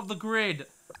top of the grid.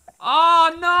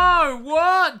 Oh no!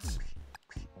 What?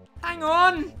 Hang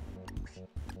on.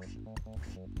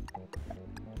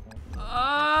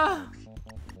 Oh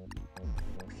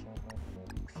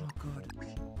god.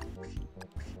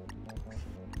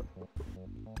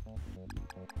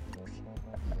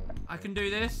 I can do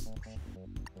this.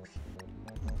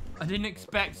 I didn't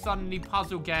expect suddenly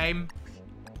puzzle game.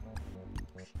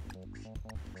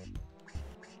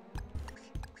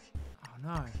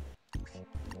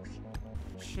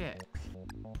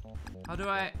 do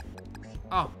I...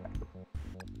 Oh.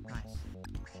 Nice.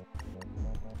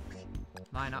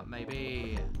 Line up,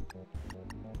 maybe.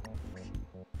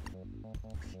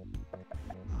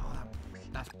 Oh,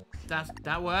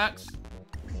 that works.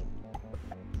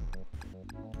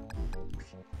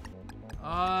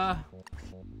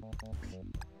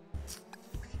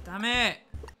 Damn it.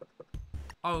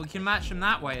 Oh, we can match them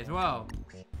that way as well.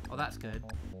 Oh, that's good.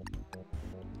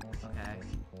 Okay.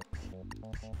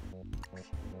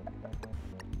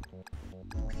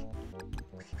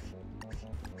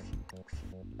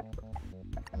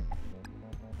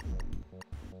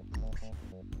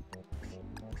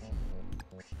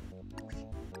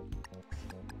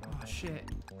 Oh, shit.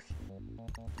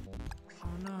 Oh,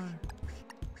 no.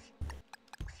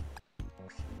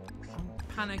 I'm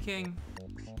panicking.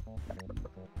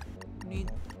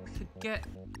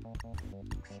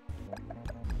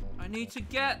 I need to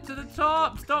get to the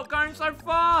top. Stop going so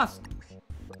fast.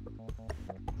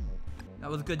 That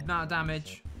was a good amount of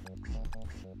damage.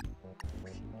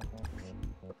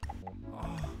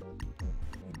 Oh,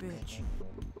 you bitch.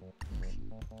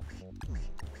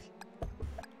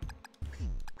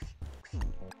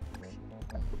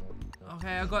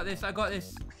 Okay, I got this. I got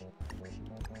this.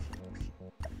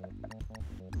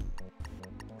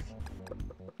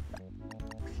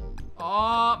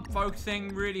 Oh, I'm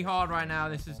focusing really hard right now.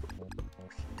 This is...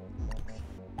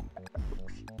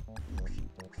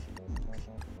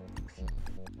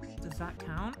 Does that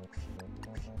count?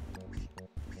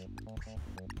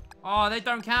 Oh, they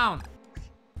don't count.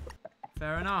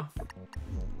 Fair enough.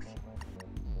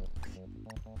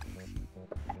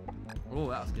 Oh,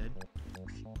 that was good.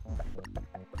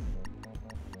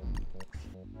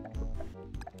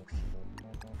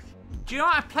 Do you know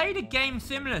what? I played a game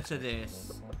similar to this.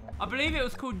 I believe it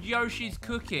was called Yoshi's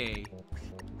Cookie.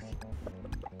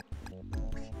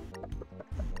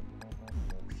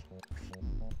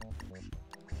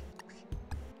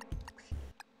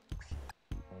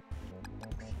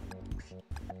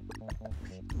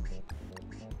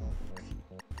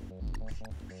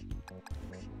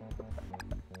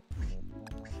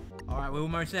 Alright, we're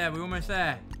almost there, we're almost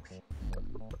there.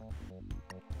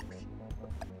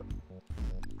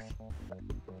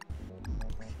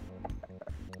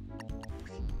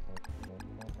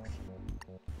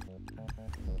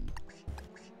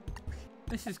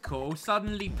 This is cool.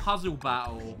 Suddenly puzzle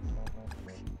battle.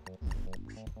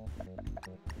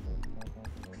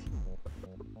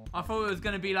 I thought it was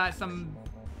going to be like some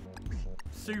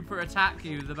super attack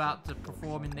he was about to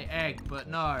perform in the egg, but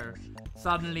no.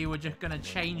 Suddenly we're just going to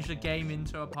change the game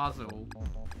into a puzzle.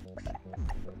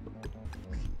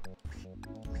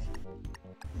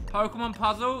 Pokemon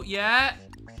puzzle? Yeah.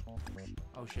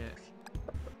 Oh shit.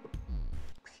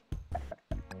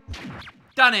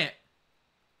 Done it.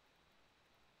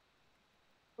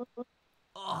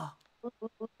 Oh.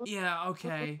 Yeah,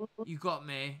 okay. You got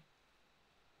me.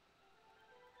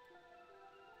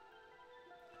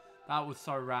 That was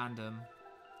so random.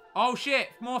 Oh shit,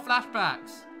 more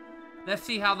flashbacks. Let's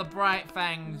see how the Bright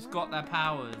Fangs got their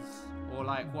powers. Or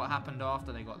like what happened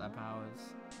after they got their powers.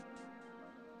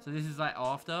 So this is like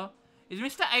after. Is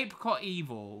Mr. Apricot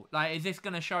evil? Like, is this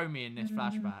going to show me in this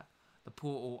flashback? The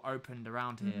portal opened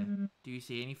around here. Do you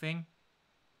see anything?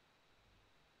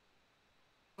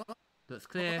 Looks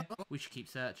clear. We should keep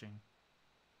searching.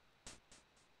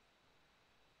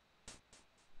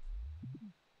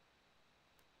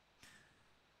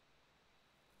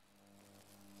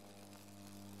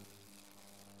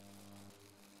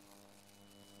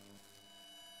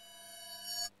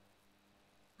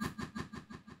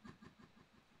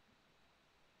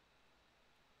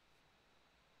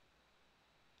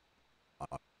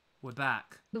 We're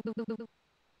back.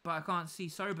 But I can't see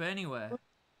Sober anywhere.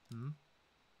 Hmm?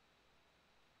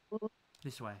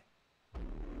 This way.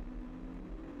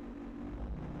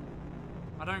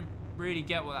 I don't really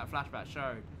get what that flashback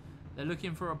showed. They're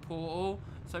looking for a portal.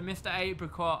 So Mr.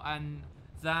 Apricot and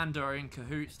Xander are in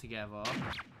cahoots together.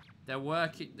 They're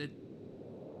working...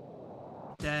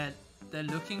 They're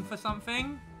looking for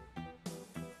something?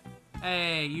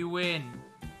 Hey, you win.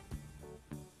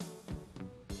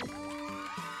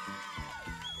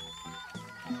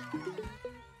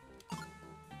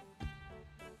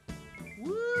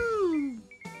 Woo!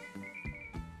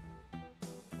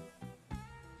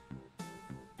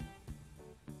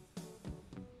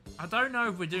 I don't know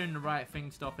if we're doing the right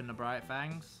thing stopping the Bright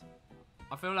Fangs.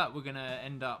 I feel like we're gonna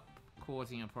end up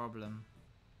causing a problem.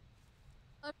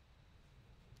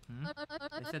 Hmm?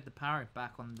 They said the power is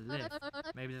back on the lift.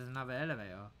 Maybe there's another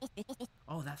elevator.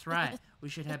 Oh, that's right. We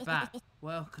should head back.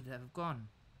 Where could it have gone?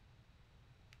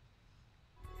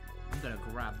 gonna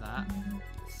grab that.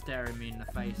 Staring me in the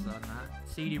face on that.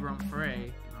 CD-ROM 3.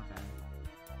 Okay.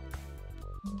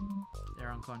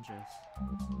 They're unconscious.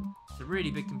 It's a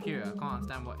really big computer. I can't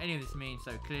understand what any of this means,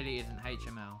 so clearly isn't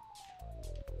HML.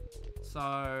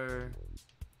 So...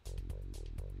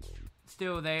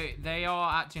 Still, they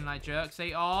are acting like jerks.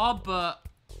 They are, but...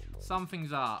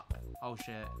 Something's up. Oh,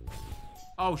 shit.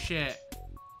 Oh, shit.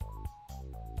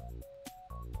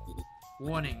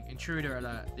 Warning. Intruder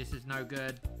alert. This is no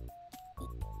good.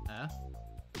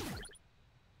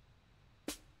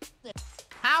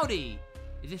 Howdy!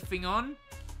 Is this thing on?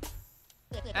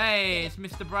 Hey, it's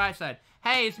Mr. Brightside.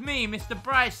 Hey, it's me, Mr.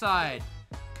 Brightside.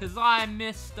 Cause I'm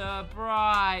Mr.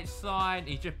 Brightside.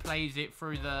 He just plays it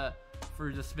through the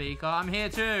speaker. I'm here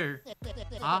too.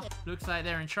 Huh? Looks like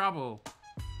they're in trouble.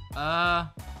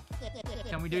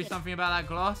 Can we do something about that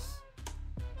gloss?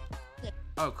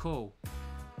 Oh, cool.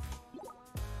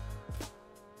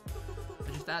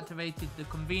 I just activated the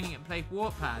convenient place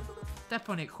warp pad. Step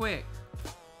on it quick.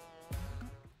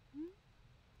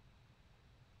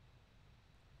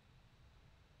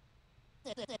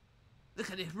 Look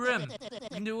at this room. You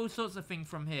can do all sorts of things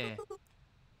from here.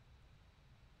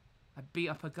 I beat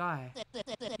up a guy.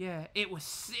 Yeah, it was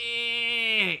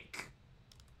sick.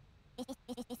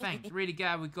 Thanks. Really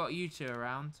glad we got you two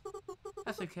around.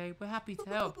 That's okay. We're happy to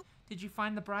help. Did you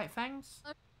find the bright fangs?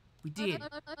 We did,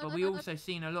 but we also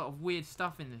seen a lot of weird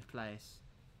stuff in this place.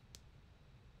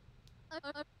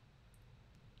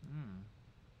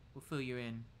 We'll fill you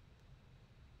in.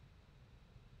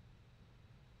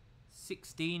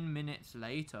 16 minutes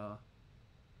later.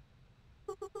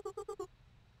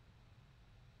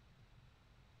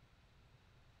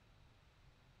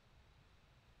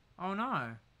 Oh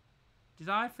no. Did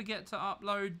I forget to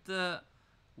upload the...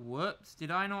 Whoops.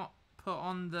 Did I not put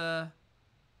on the...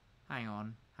 Hang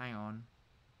on. Hang on.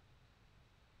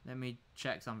 Let me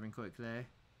check something quickly.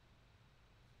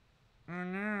 Oh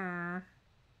no.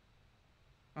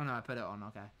 Oh no, I put it on.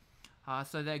 Okay.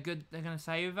 So they're good. They're going to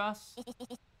save us?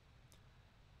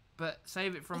 But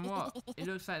save it from what? It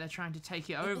looks like they're trying to take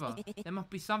it over. There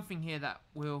must be something here that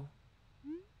will...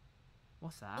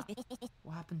 What's that?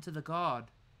 What happened to the guard?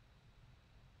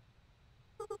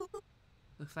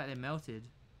 Looks like they melted.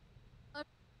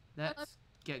 Let's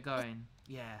get going.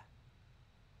 Yeah.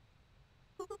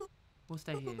 We'll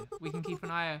stay here. We can keep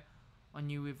an eye on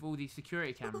you with all these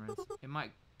security cameras. It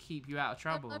might keep you out of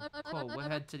trouble. Cool, we'll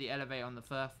head to the elevator on the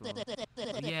first floor.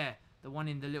 Oh, yeah, the one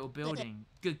in the little building.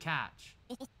 Good catch.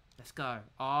 Let's go.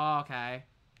 Oh, okay.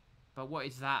 But what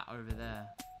is that over there?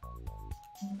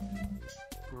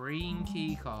 Green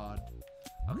key card.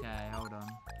 Okay, hold on.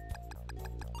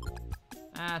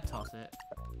 Toss it.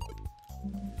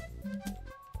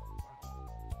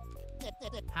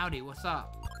 Howdy, what's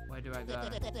up? Where do I go?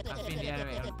 I've seen the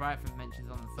elevator with Brightfang mentions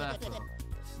on the first floor.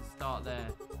 Let's start there.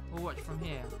 We'll watch from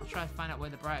here. I'll try to find out where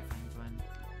the Brightfangs went.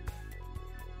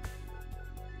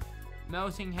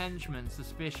 Melting henchman,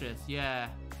 suspicious, yeah.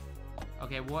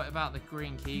 Okay, what about the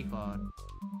green key card?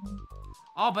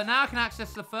 Oh, but now I can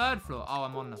access the third floor. Oh,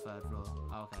 I'm on the third floor.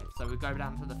 Oh, okay, so we go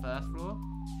down to the first floor.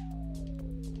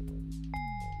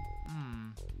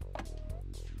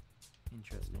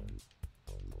 Interesting.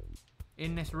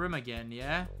 In this room again,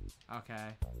 yeah?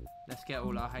 Okay. Let's get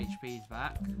all our HPs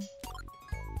back.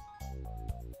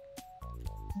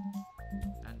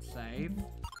 And save.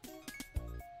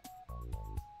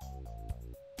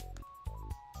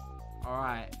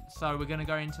 Alright, so we're gonna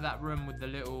go into that room with the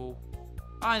little...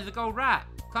 Oh, there's a gold rat!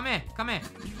 Come here, come here!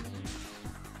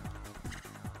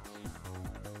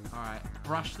 Alright,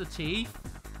 brush the teeth.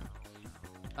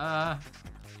 How?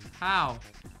 Ah,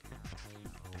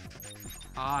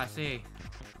 I see.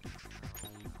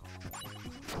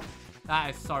 That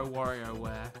is so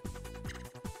WarioWare.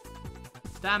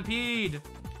 Stampede!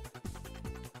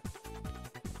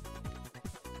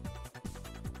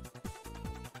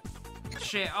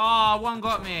 Shit. Oh, one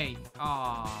got me.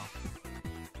 Oh.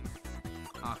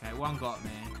 Okay, one got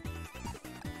me.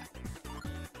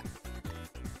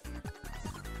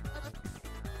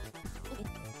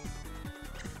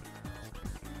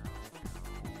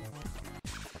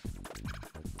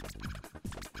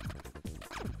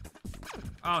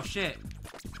 Oh, shit.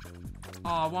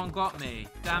 Oh, one got me.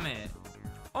 Damn it.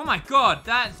 Oh my god,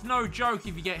 that's no joke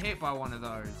if you get hit by one of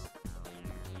those.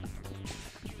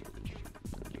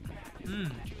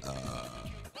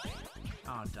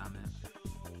 Oh, damn it.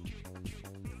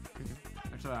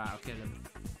 It's alright, I'll kill him.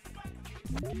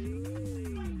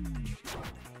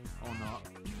 Or not.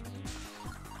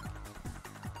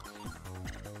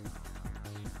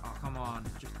 Oh, come on.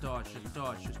 Just dodge, just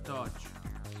dodge, just dodge.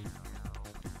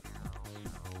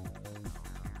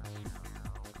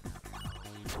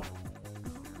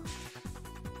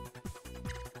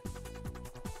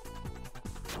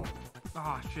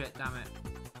 Oh, shit, damn it.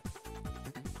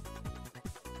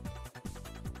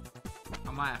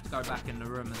 I might have to go back in the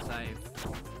room and save.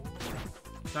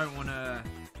 Don't want to...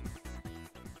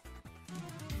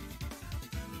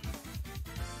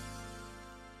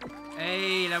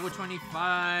 Hey, level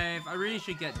 25. I really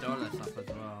should get dollars up as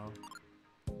well.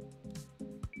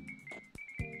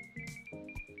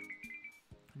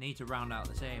 I need to round out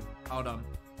the team. Hold on.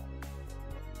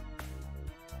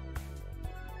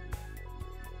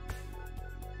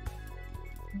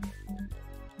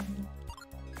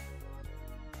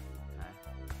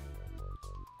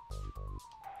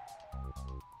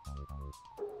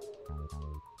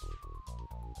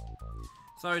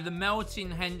 So the melting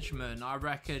henchman, I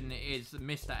reckon, is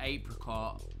Mr.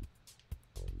 Apricot.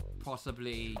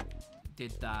 Possibly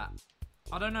did that.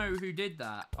 I don't know who did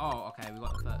that. Oh, okay, we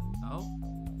got the first. Oh,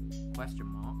 question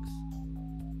marks.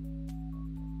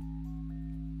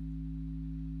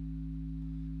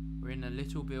 We're in a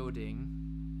little building,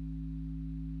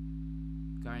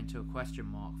 going to a question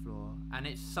mark floor, and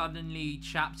it suddenly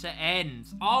chapter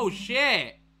ends. Oh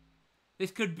shit! This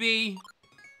could be.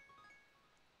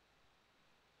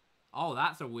 Oh,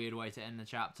 that's a weird way to end the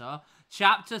chapter.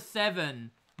 Chapter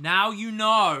 7. Now you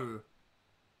know.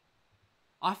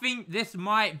 I think this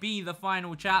might be the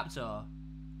final chapter.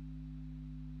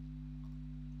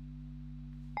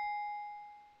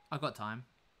 I got time.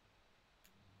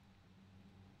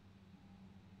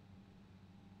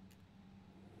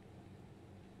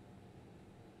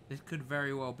 This could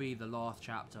very well be the last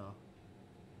chapter.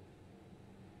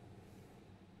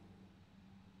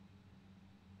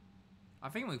 I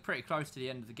think we're pretty close to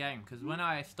the end of the game, because when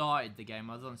I started the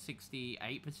game, I was on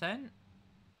 68%.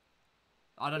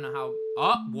 I don't know how...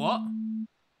 Oh, what?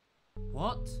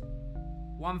 What?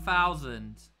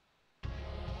 1,000.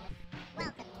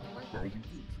 Welcome to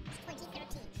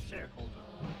 2013 shareholder.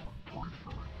 What?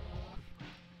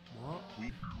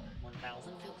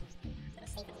 1,000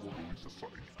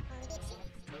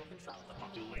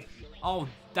 Oh,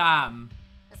 damn.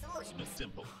 The solution is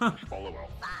simple. Follow out.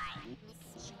 5.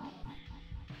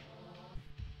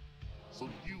 So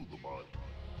you the mud.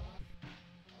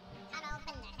 Cut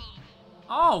open the head.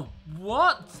 Oh,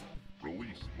 what?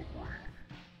 Release the brain.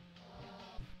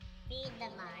 Feed the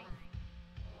mud.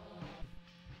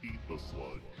 Eat the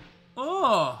sludge.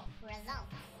 Oh.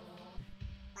 Results.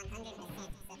 100%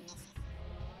 submission.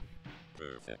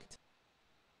 Perfect.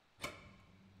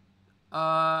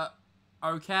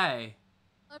 Okay.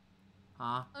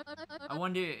 Huh? I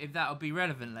wonder if that'll be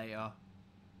relevant later.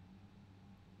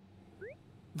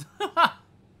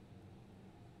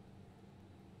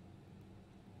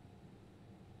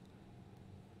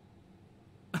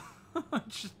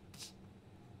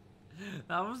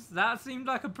 That seemed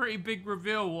like a pretty big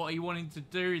reveal what he wanted to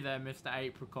do there, Mr.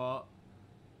 Apricot.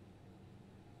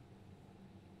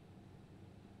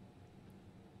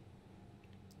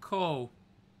 Cool.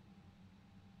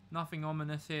 Nothing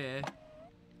ominous here.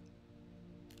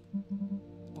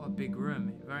 What a big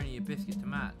room. If only a biscuit to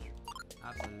match.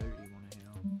 Absolutely want to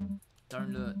heal.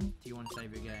 Don't look. Do you want to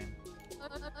save your game?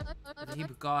 There's a heap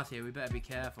of guards here. We better be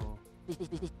careful.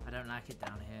 I don't like it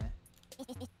down here.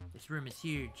 This room is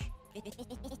huge.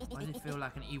 Why does it feel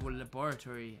like an evil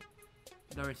laboratory?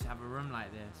 Glorious to have a room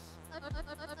like this.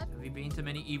 Have you been to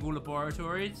many evil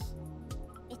laboratories?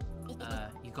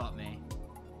 You got me.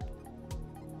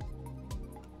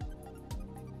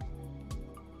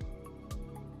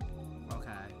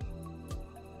 Okay.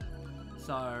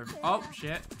 So, oh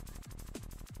shit.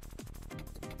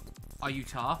 Are you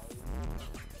tough?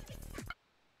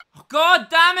 Oh, God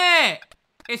damn it!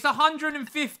 It's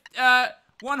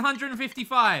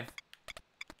 155.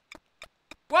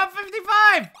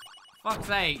 155! Fuck's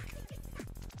sake.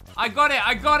 I got it,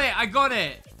 I got it, I got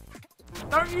it!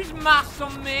 Don't use maths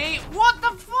on me! What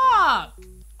the fuck?!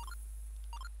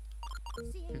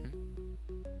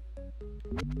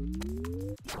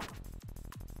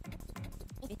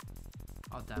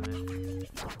 Oh, damn it.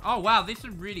 Oh, wow, this is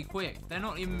really quick. They're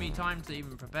not giving me time to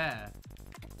even prepare.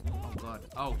 Oh, God.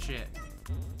 Oh, shit.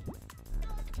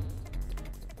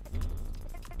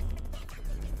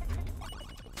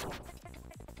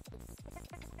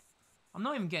 I'm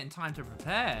not even getting time to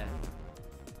prepare.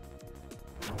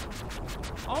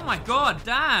 Oh my God,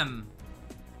 damn.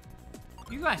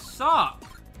 You guys suck.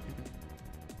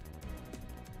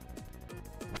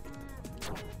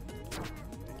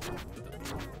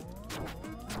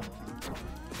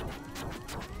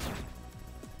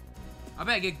 I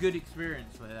better get good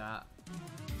experience with that.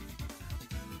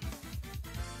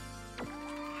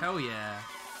 Hell yeah.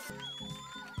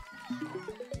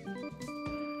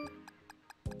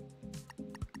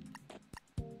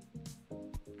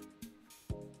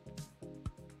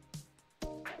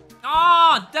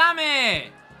 Oh, damn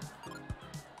it!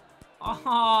 Oh,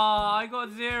 I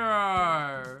got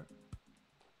 0.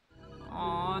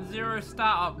 Oh, 0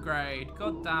 stat upgrade.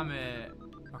 God damn it.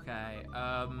 Okay,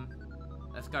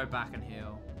 let's go back and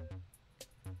heal.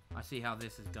 I see how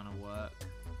this is gonna work.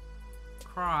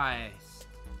 Christ.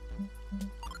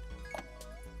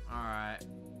 Alright.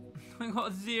 I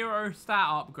got 0 stat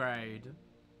upgrade.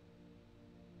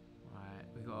 Alright,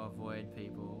 we gotta avoid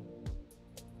people.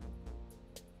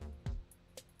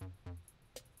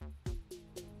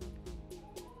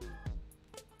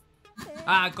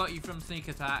 Ah, I got you from sneak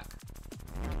attack.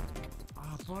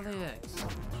 Oh, bollocks.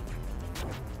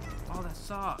 Oh, that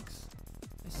sucks.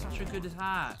 It's such a good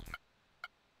attack.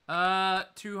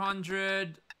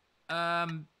 200,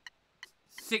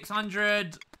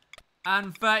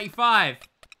 635.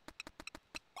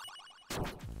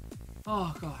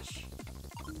 Oh, gosh.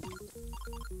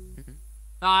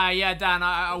 Ah, yeah, Dan,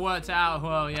 I worked it out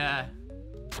well, yeah.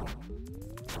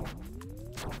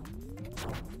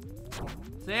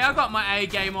 See, I got my A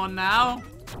game on now.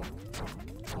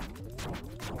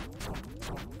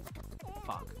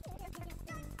 Fuck.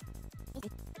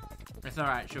 It's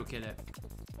alright, she'll kill it.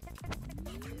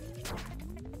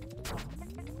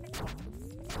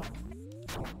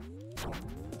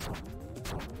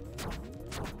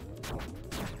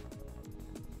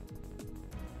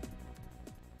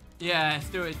 Yeah,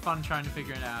 still it's fun trying to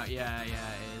figure it out. Yeah, it is.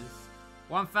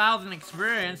 1,000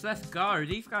 experience, let's go.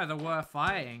 These guys are worth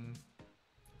fighting.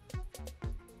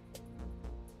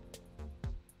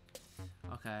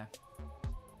 Okay.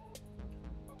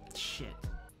 Shit.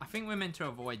 I think we're meant to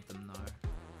avoid them though.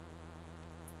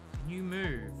 Can you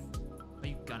move? Are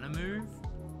you gonna move?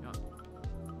 No.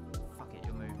 Fuck it,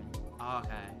 you're moving. Oh,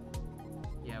 okay.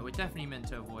 Yeah, we're definitely meant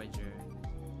to avoid you.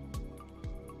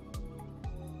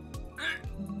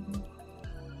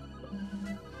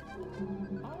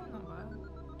 Oh, not bad.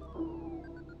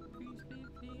 Please, please,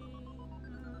 please.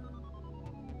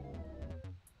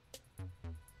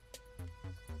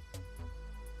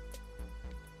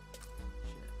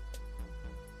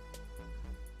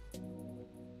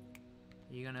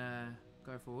 Are you gonna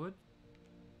go forward?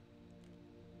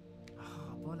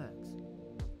 Oh, bollocks.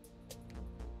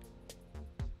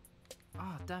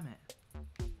 Oh, damn it.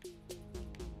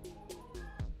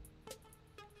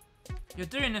 You're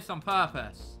doing this on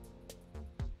purpose.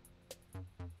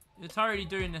 You're totally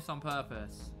doing this on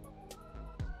purpose.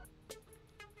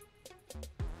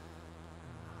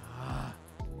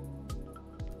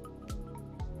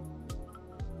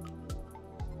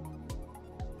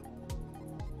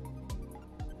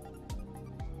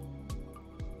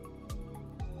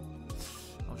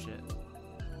 Oh shit.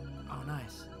 Oh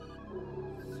nice.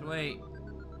 Sweet.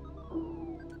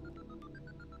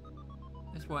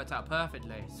 This worked out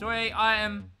perfectly. Sweet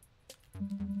item.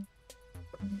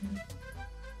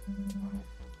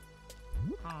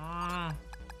 Ah.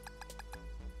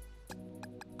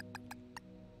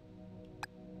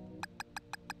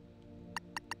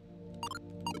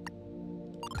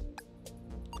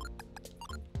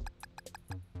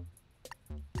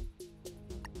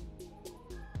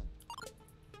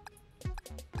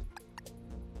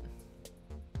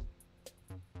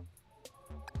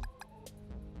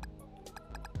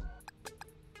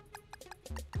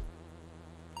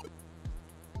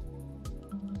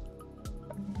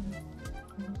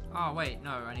 Oh wait,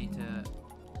 no, I need to.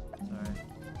 Sorry.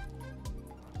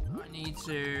 I need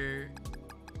to.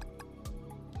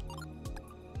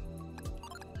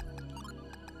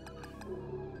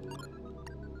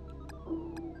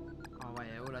 Oh wait,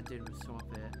 all I did was swap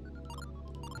it.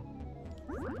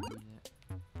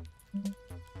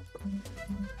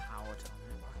 Power time.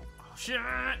 Oh shit!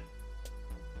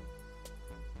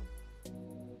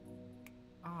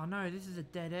 Oh no, this is a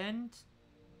dead end.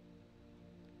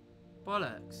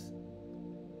 Bollocks.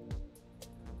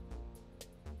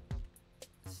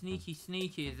 Sneaky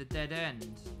sneaky is a dead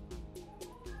end.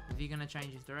 Is he gonna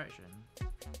change his direction?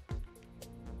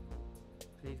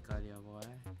 Please go the other way.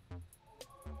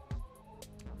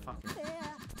 Oh, fuck it.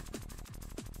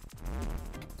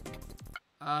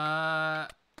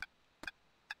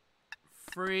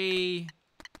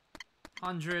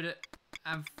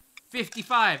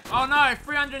 355. Oh no,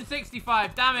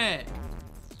 365. Damn it.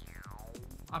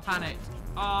 I panicked.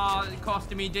 Oh, it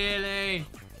costed me dearly.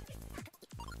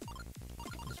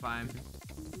 It's fine.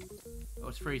 It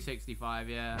was 365,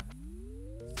 yeah.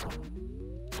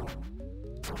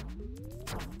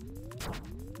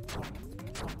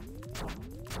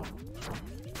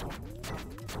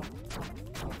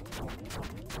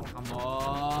 Come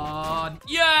on.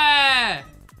 Yeah!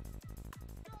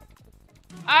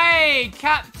 Hey,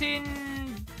 Captain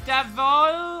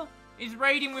Davol is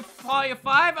raiding with party of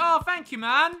 5. Oh, thank you,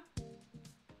 man.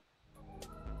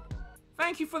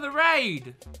 Thank you for the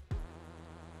raid.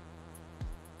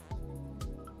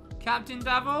 Captain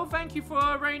Davil, thank you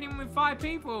for raiding with 5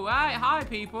 people. Hi,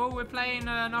 people. We're playing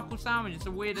Knuckle Sandwich. It's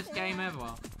the weirdest game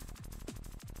ever.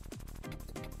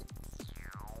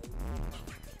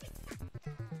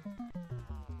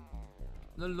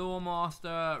 The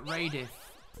Lawmaster raideth.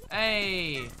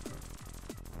 Hey.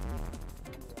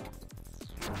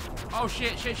 Oh,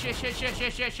 shit.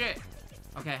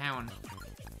 Okay, hang on.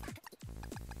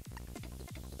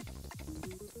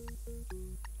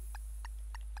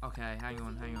 Okay, hang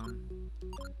on.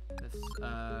 Let's,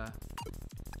 oh,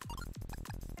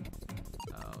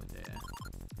 dear.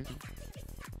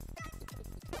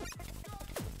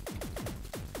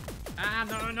 Ah,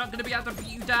 no, I'm not gonna be able to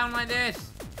beat you down like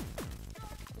this.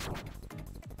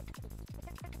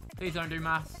 Please don't do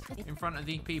maths in front of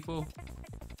these people.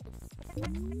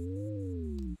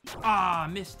 Ah,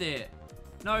 missed it.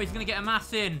 No, he's gonna get a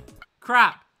maths in.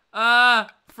 Crap.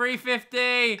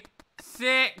 350.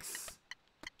 6.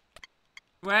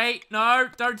 Wait, no,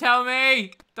 don't tell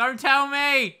me. Don't tell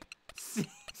me.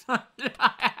 600.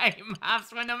 I hate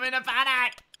maths when I'm in a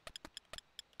panic.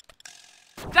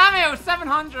 Damn it, it was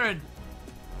 700.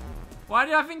 Why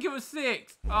did I think it was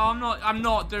 6? Oh, I'm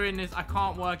not doing this. I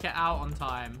can't work it out on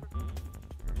time.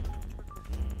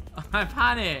 I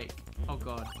panic. Oh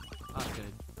god. That's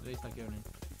good. At least I killed him.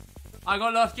 I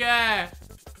got lost, yeah.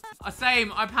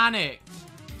 Same, I panicked.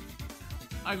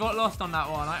 I got lost on that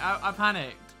one. I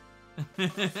panicked.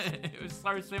 It was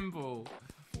so simple.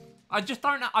 I just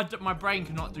don't know. My brain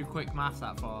cannot do quick maths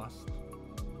that fast.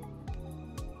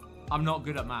 I'm not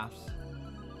good at maths.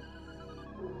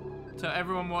 To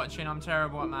everyone watching, I'm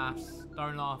terrible at maths.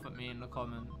 Don't laugh at me in the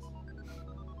comments.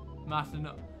 Maths is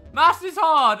not... Maths is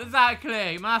hard,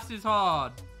 exactly. Maths is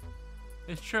hard.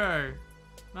 It's true.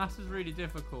 Maths is really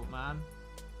difficult, man.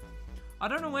 I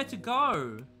don't know where to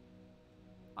go.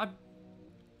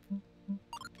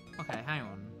 Okay, hang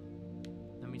on.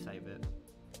 Let me save it.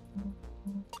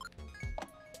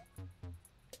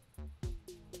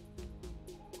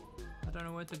 I don't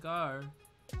know where to go.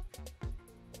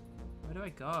 Where do I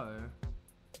go?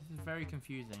 This is very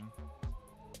confusing.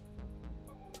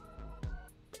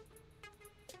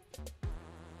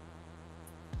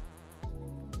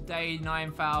 Day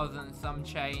 9,000, some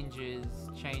changes.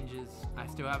 I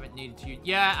still haven't needed to use.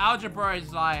 Yeah, algebra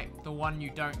is like the one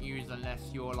you don't use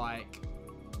unless you're like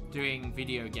doing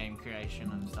video game creation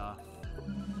and stuff.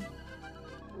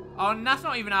 Oh, and that's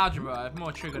not even algebra, it's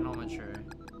more trigonometry.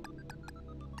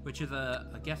 Which is I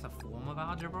guess a form of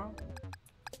algebra.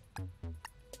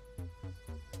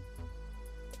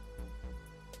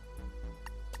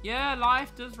 Yeah,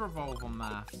 life does revolve on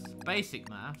maths. Basic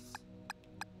maths.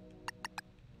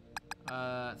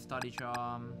 Study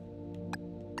charm.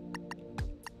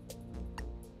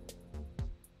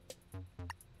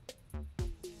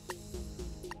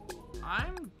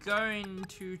 I'm going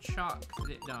to chuck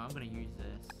this. No, I'm going to use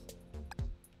this.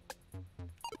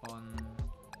 On...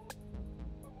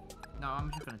 No,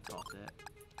 I'm just going to toss it.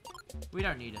 We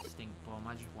don't need a stink bomb.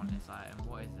 I just want this item.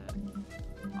 What is it?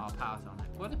 Oh, power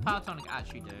tonic. What does power tonic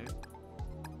actually do?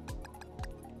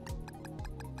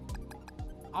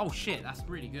 Oh shit, that's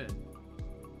really good.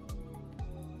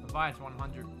 Provides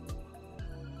 100.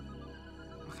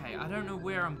 Okay, I don't know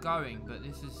where I'm going, but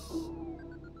this is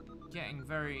getting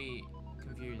very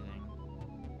confusing.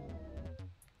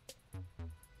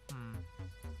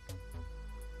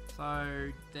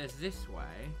 So there's this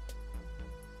way.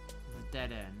 There's a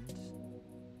dead end.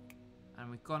 And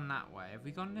we've gone that way. Have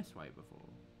we gone this way before?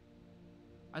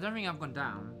 I don't think I've gone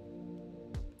down.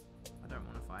 I don't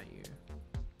want to fight you.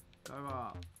 Go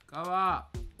up. Go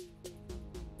up!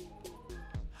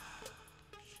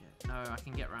 Shit. No, I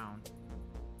can get round.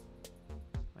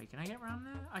 Wait, can I get round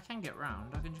there? I can get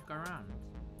round. I can just go round.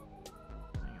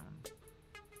 Hang on.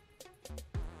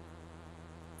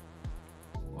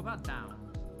 What about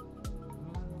down?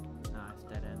 No, it's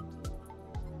dead end.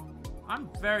 I'm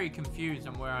very confused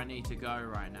on where I need to go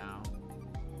right now.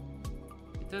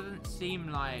 It doesn't seem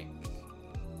like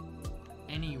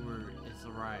any route is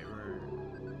the right route.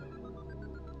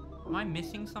 Am I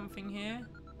missing something here?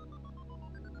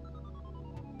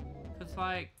 Because,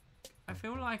 like, I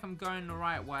feel like I'm going the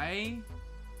right way,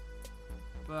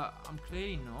 but I'm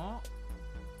clearly not.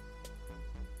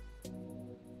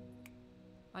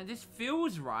 Like, this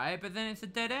feels right, but then it's a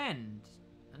dead end.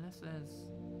 Unless there's...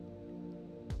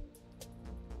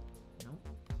 Nope.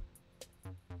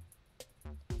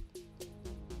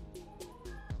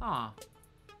 Huh.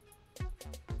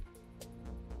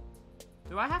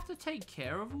 Do I have to take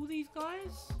care of all these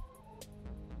guys?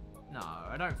 No,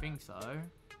 I don't think so. I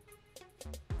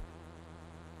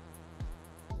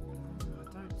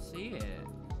don't see it.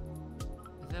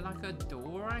 Is there like a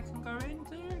door I can go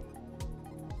into?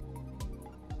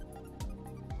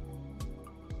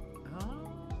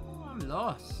 Oh, I'm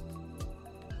lost.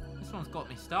 This one's got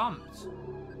me stumped.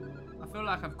 I feel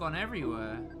like I've gone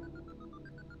everywhere.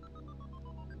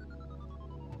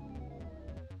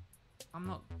 I'm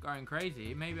not going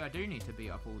crazy. Maybe I do need to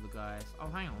beat up all the guys. Oh,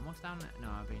 hang on. What's down there? No,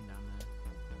 I've been down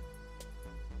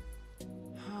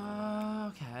there.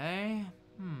 Okay.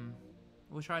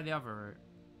 We'll try the other route.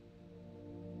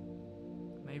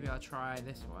 Maybe I'll try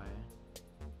this way.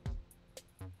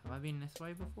 Have I been this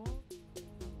way before?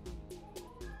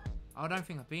 Oh, I don't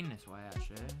think I've been this way,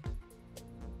 actually.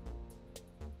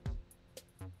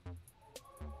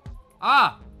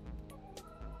 Ah!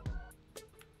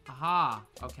 Aha!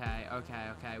 Okay, okay,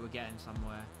 okay. We're getting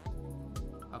somewhere.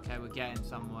 Okay, we're getting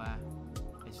somewhere.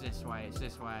 It's this way, it's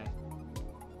this way.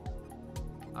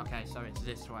 Okay, so it's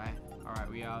this way. Alright,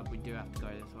 we do have to go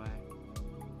this way.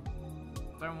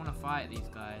 Don't want to fight these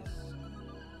guys.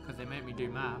 Because they make me do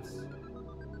maths.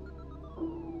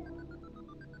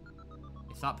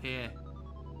 It's up here.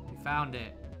 We found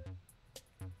it.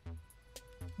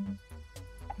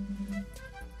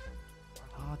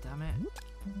 Oh, damn it.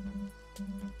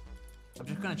 I'm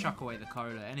just going to chuck away the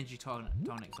cola. Energy tonics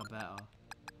are better.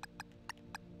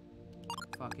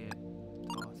 Fuck it.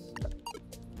 Toss.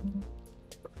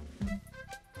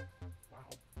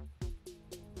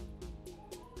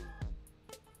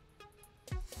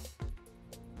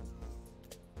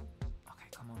 Okay,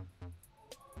 come on.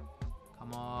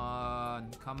 Come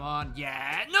on. Come on.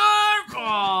 Yeah. No!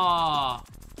 Oh!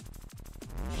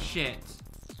 Shit.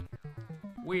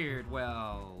 Weird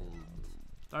world.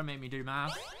 Don't make me do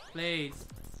maths. Please.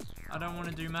 I don't want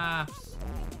to do maths.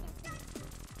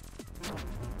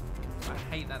 I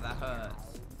hate that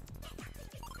hurts.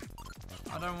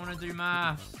 I don't want to do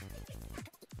maths.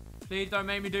 Please don't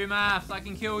make me do maths. I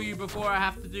can kill you before I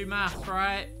have to do maths,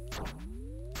 right?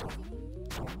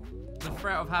 The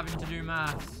threat of having to do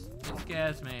maths. It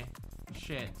scares me.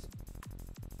 Shit.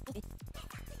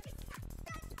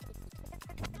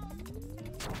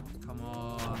 Come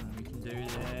on. We can do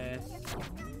this.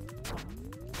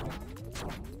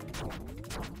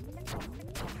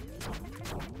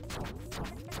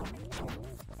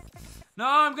 No,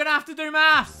 I'm gonna have to do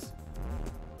maths.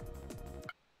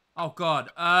 Oh god.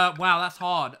 Wow, that's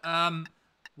hard.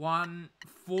 1,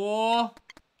 4.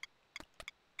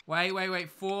 Wait.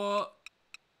 4.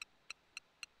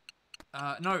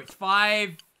 No, it's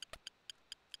 5.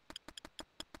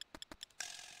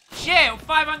 Shit,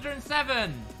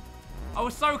 507. I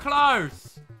was so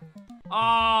close. Oh,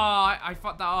 I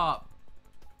fucked that up.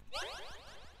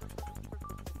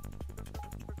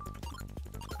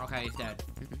 Okay, he's dead.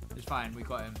 It's fine, we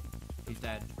got him. He's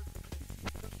dead.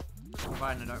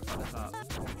 Providing I don't fuck this up.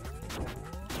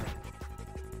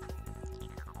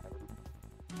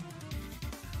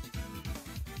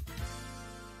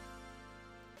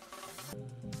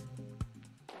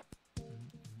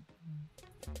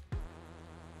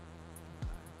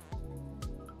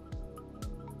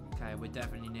 Okay, we're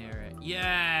definitely near it.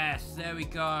 Yes! There we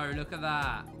go. Look at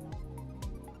that.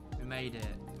 We made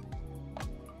it.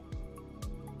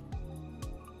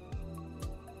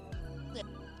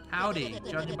 Howdy,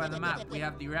 judging by the map, we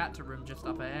have the reactor room just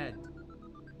up ahead.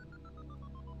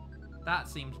 That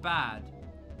seems bad.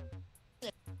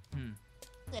 The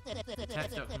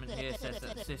text document here says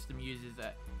that the system uses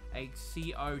a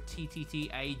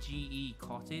COTTTAGE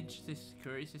cottage, this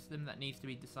security system that needs to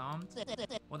be disarmed.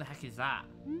 What the heck is that?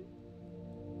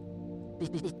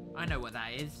 I know what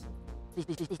that is.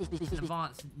 It's an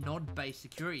advanced node-based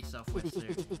security software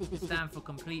suite. It stands for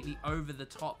completely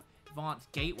over-the-top advanced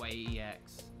gateway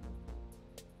EX.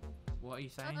 What are you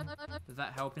saying? Is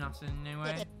that helping us in any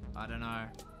way? I don't know.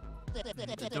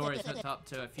 The door is hooked up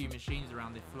to a few machines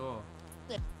around the floor.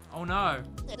 Oh no!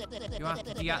 You have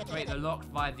to deactivate the lock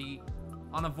via the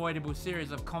unavoidable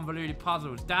series of convoluted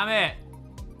puzzles. Damn it!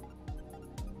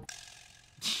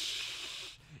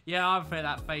 Yeah, I'll put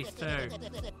that face too.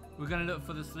 We're gonna look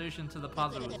for the solution to the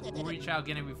puzzles. We'll reach out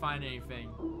again if we find anything.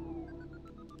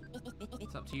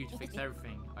 It's up to you to fix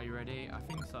everything. Are you ready? I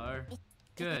think so.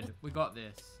 Good, we got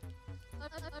this.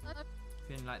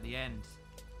 Feeling like the end.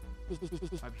 Hope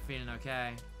you're feeling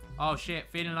okay. Oh shit,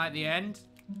 feeling like the end?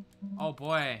 Oh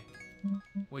boy.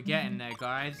 We're getting there,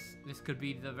 guys. This could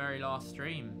be the very last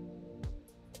stream.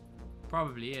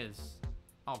 Probably is.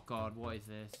 Oh god, what is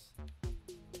this?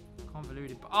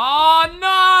 Convoluted. Oh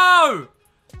no!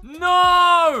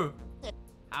 No!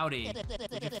 Howdy.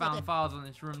 We just found files on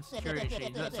this room's security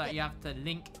sheet. Looks like you have to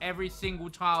link every single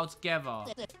tile together.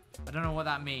 I don't know what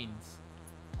that means.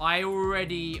 I'm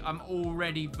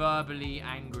already verbally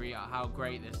angry at how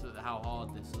great this looks, how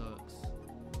hard this looks.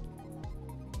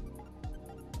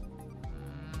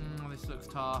 This looks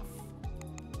tough.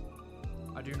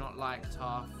 I do not like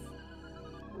tough.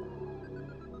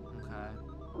 Okay.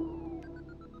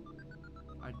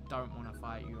 I don't want to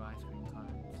fight you, ice cream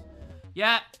cones.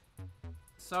 Yeah.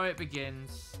 So it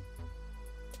begins.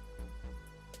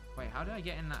 Wait, how did I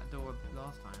get in that door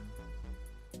last time?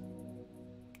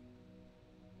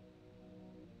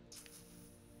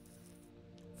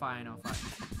 Fine, I'll fight.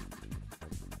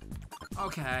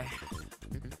 Okay.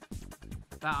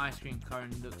 That ice cream cone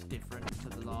looks different to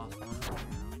the last one.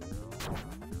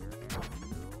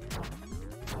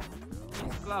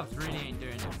 These gloves really ain't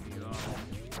doing it for you, are they?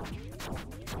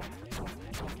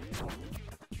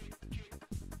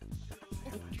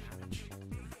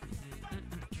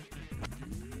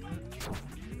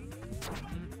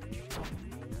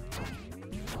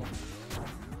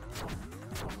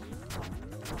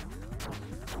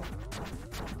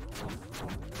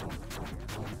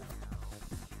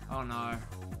 Oh no.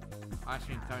 Ice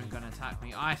cream cone gonna attack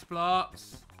me. Ice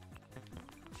blocks!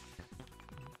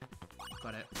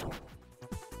 Got it.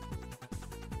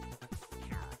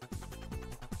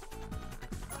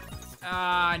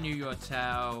 Ah, I knew your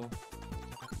tail.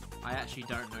 I actually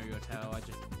don't know your tail. I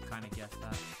just kind of guessed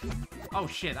that. Oh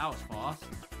shit, that was fast.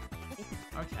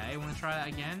 Okay, wanna try that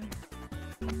again?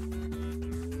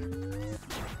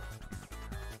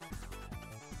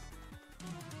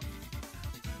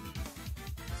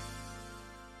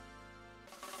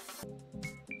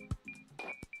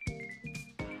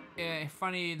 Yeah,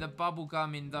 funny, the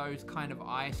bubblegum in those kind of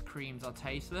ice creams are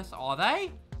tasteless. Are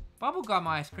they? Bubblegum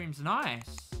ice cream's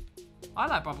nice. I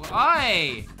like bubblegum.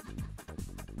 Aye!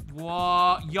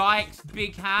 What? Yikes,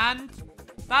 big hand?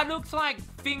 That looks like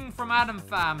thing from Adam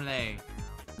Family.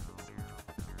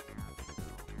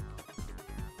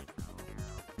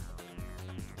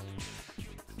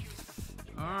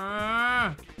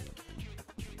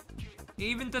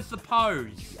 Even does the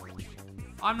pose.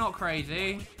 I'm not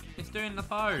crazy. It's doing the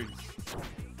pose.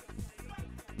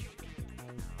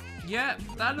 Yeah,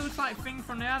 that looks like thing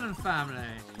from the Adam Family.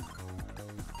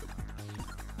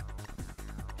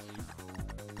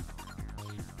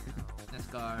 Let's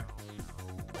go.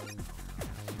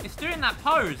 It's doing that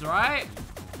pose, right?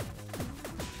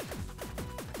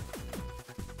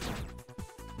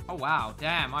 Oh wow,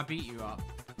 damn, I beat you up.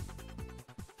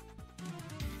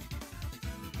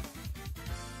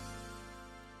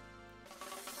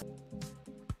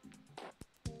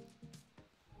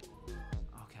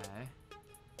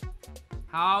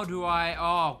 How do I...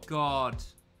 Oh, God.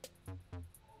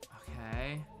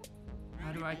 Okay.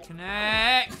 How do I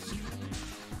connect? You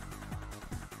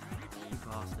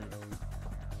bastard.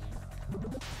 Oh,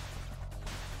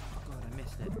 God, I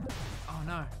missed it. Oh,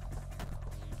 no.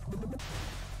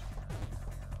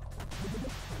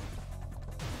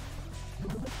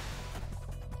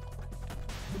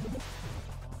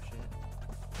 Oh, shit.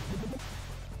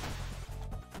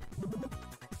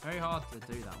 Very hard to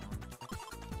do that one.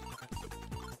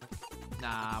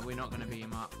 Nah, we're not gonna beat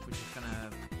him up. We're just gonna...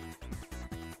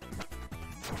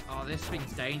 Oh, this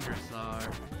thing's dangerous, though.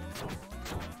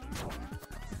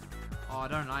 Oh, I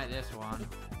don't like this one.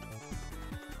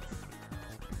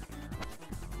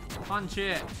 Punch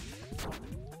it!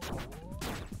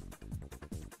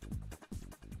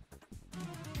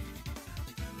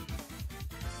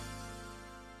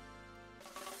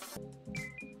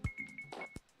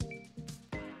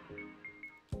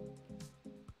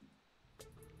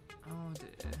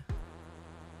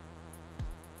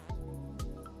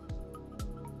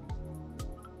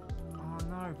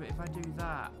 But if I do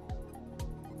that,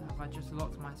 have I just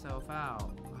locked myself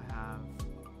out? I have.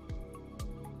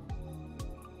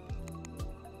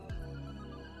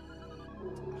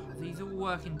 Oh, these all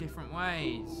work in different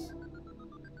ways.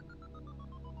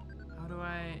 How do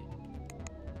I...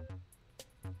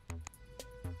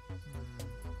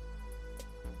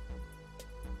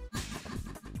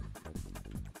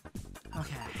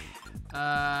 Okay.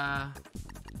 Nah.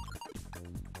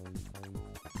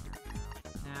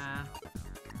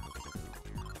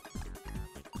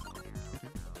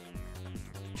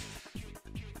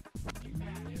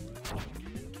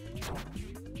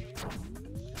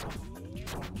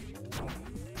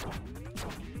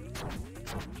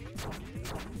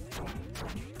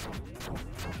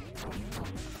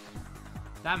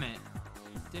 Damn it.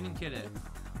 Didn't kill it.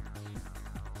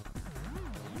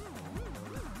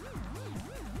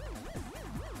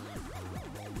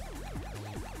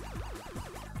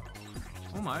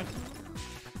 Almost.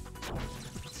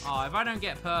 Oh, if I don't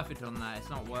get perfect on that, it's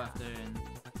not worth doing.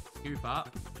 Scoop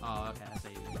up. Oh, okay, I see.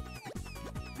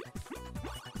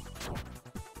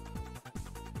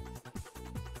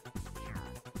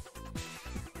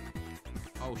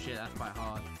 Oh shit, that's quite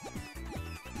hard.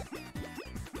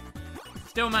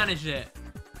 Still managed it.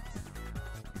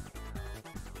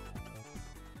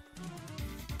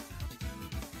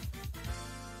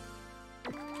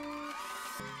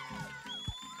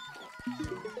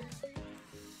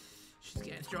 She's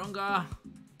getting stronger.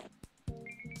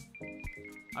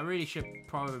 I really should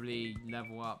probably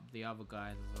level up the other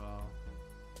guys as well.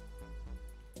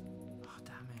 Oh,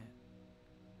 damn it.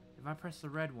 If I press the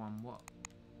red one, what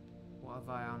have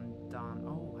I undone?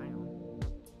 Oh, hang on.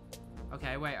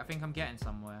 Okay, wait, I think I'm getting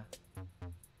somewhere.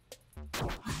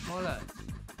 Bollocks.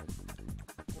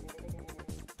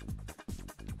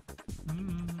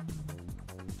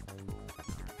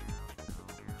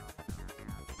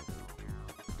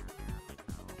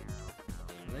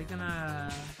 Are they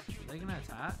gonna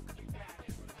attack?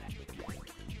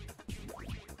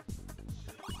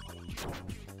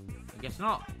 I guess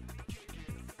not.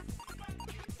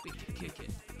 Kick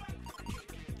it.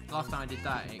 Last time I did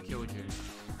that, it killed you.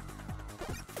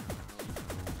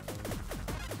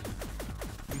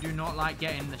 You do not like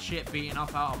getting the shit beaten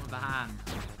up out of the hand.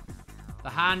 The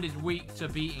hand is weak to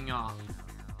beating up.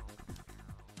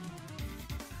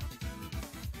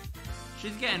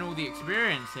 She's getting all the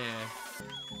experience here.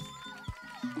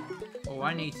 Oh,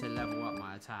 I need to level up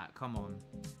my attack. Come on.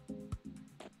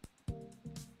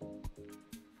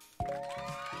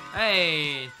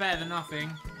 Hey, it's better than nothing.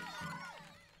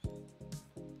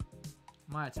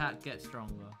 My attack gets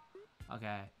stronger.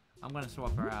 Okay, I'm gonna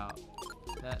swap her out.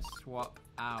 Let's swap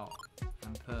out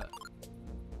and put...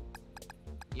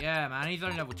 Yeah, man, he's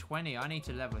only level 20. I need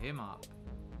to level him up.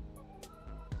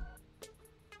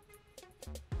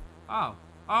 Oh.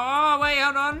 Oh, wait,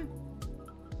 hold on.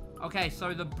 Okay,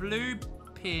 so the blue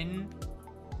pin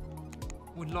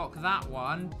would lock that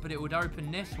one, but it would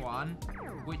open this one,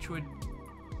 which would...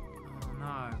 Oh,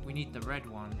 no. We need the red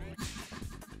one.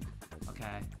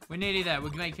 Okay. We're nearly there. We're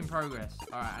making progress.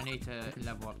 Alright, I need to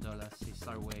level up Dulles. He's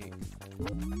so weak.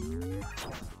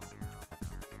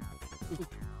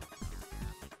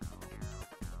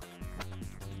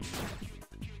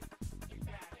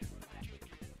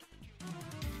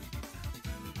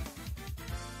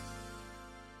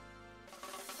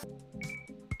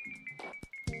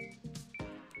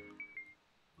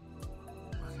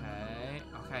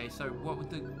 Okay, so what would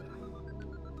the...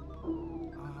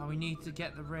 Oh, we need to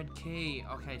get the red key.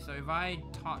 Okay, so if I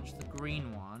touch the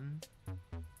green one...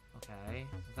 Okay,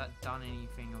 has that done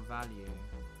anything of value?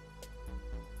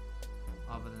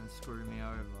 Other than screw me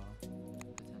over,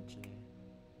 potentially.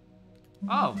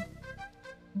 Oh!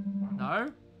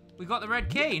 No? We got the red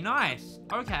key, nice!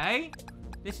 Okay!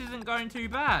 This isn't going too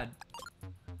bad.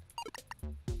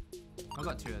 I've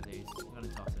got 2 of these. I'm gonna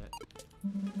toss it.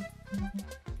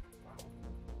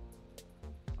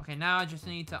 Okay, now I just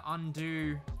need to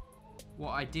undo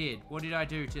what I did. What did I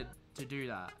do to do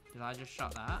that? Did I just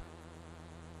shut that?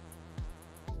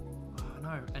 Oh,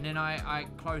 no. And then I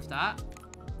closed that.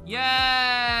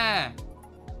 Yeah!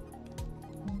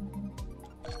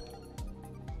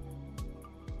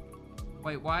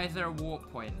 Wait, why is there a warp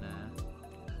point there?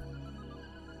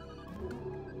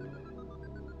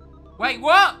 Wait,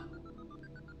 what?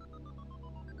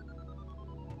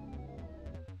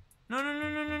 No, no, no,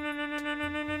 no, no, no, no, no, no,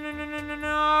 no, no, no, no, no,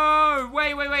 no.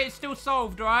 Wait, it's still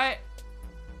solved, right?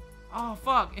 Oh,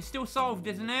 fuck. It's still solved,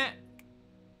 isn't it?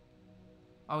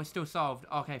 Oh, it's still solved.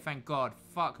 Okay, thank God.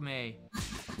 Fuck me.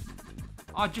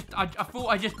 I thought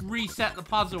I just reset the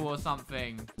puzzle or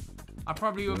something. I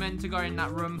probably were meant to go in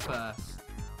that room first.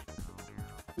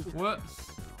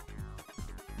 Whoops.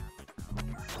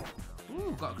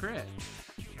 Ooh, got a crit.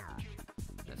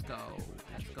 Let's go.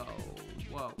 Let's go.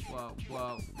 Whoa, whoa,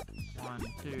 whoa. 1,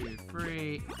 2,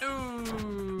 3. Ooh.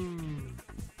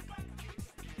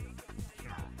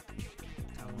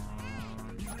 Come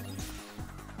on.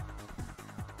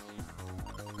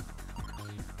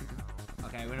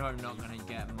 Okay, we're not going to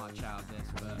get much out of this,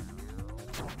 but...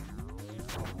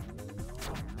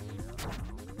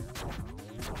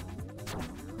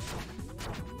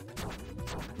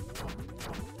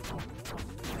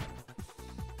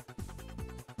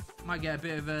 Might get a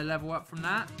bit of a level up from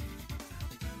that.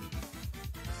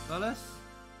 Dulles?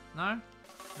 No?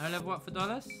 No level up for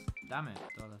Dulles? Damn it,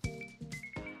 Dulles.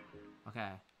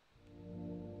 Okay.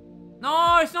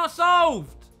 No, it's not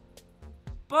solved!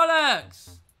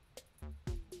 Bollocks!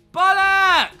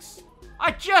 Bollocks!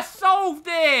 I just solved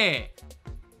it!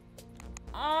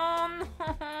 Oh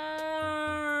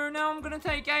no! now I'm gonna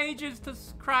take ages to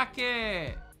crack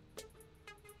it.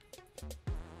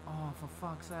 Oh, for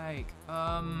fuck's sake.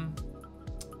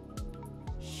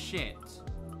 Shit.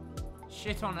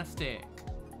 Shit on a stick.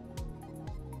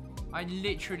 I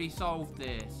literally solved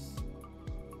this.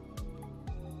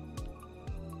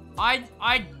 I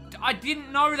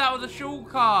didn't know that was a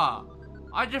shortcut.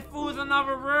 I just thought it was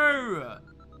another route.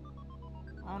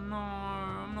 Oh no,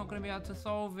 I'm not gonna be able to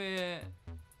solve it.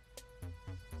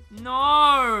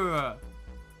 No!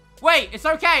 Wait, it's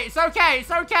okay, it's okay,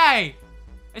 it's okay!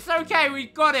 It's okay, we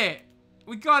got it!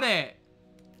 We got it!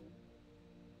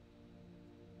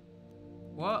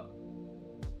 What?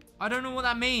 I don't know what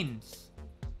that means.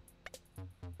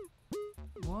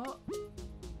 What?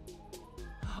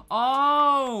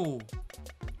 Oh!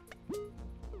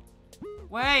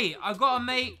 Wait, I gotta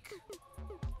make...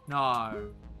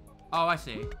 No. Oh, I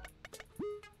see. Is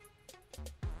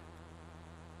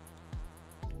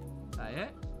that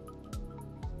it?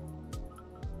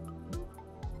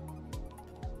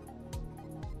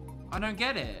 I don't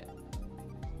get it.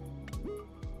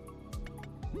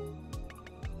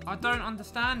 I don't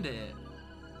understand it.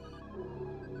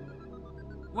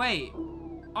 Wait.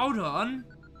 Hold on.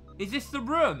 Is this the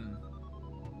room?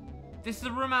 This is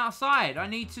the room outside. I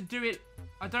need to do it.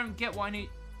 I don't get what I need.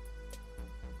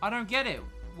 I don't get it.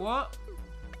 What?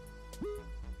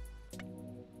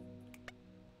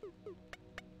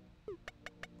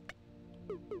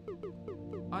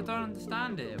 I don't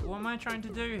understand it. What am I trying to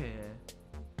do here?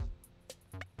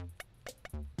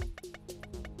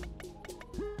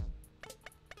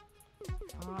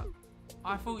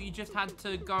 I thought you just had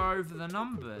to go over the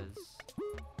numbers.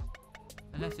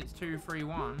 Unless it's 2, 3,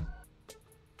 1.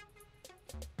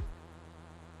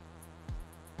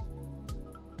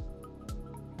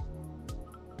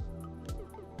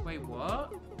 Wait,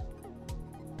 what?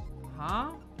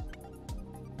 Huh?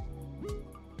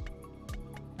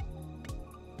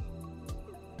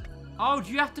 Oh,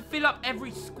 do you have to fill up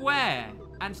every square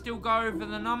and still go over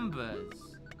the numbers?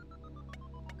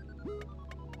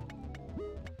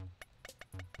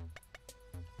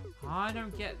 I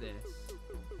don't get this.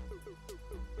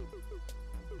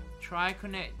 Try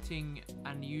connecting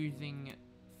and using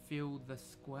fill the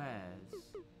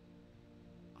squares.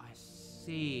 I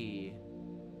see.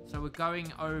 So we're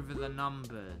going over the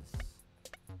numbers.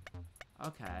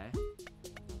 Okay.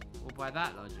 Well, by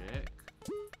that logic.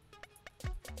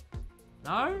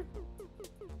 No?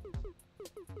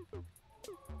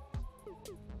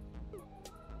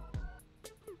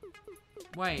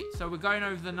 Wait, so we're going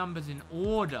over the numbers in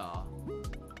order.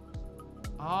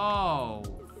 Oh,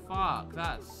 fuck.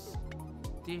 That's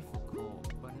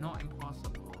difficult, but not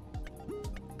impossible.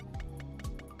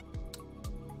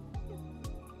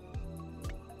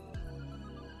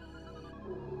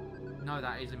 No,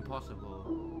 that is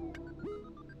impossible.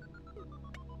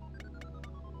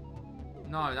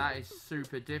 No, that is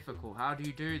super difficult. How do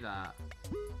you do that?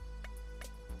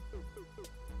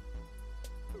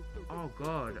 Oh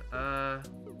god,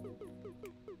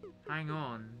 hang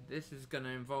on. This is gonna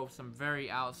involve some very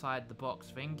outside the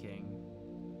box thinking.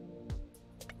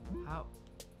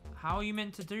 How are you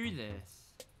meant to do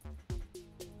this?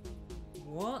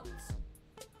 What?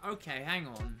 Okay, hang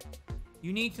on.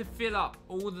 You need to fill up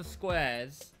all the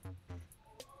squares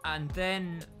and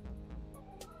then,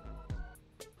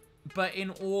 but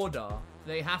in order.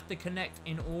 They have to connect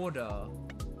in order.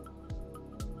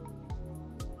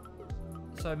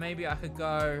 So maybe I could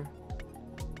go...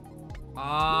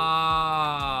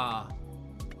 Ah!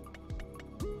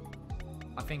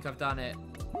 I think I've done it.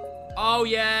 Oh,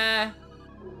 yeah!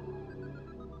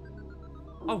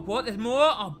 Oh, what? There's more?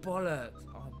 Oh, bollocks.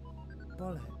 Oh,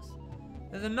 bollocks.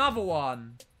 There's another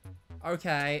one.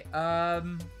 Okay,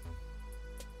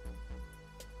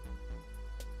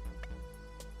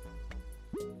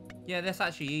 yeah, that's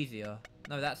actually easier.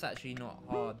 No, that's actually not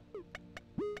hard.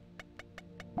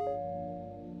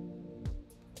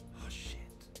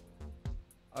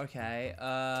 Okay,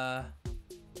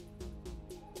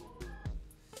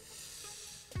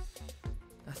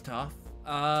 that's tough.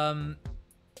 I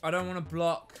don't want to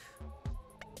block.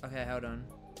 Okay, hold on.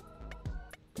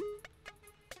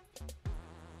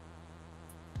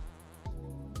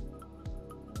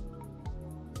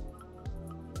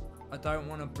 I don't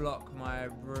want to block my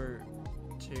route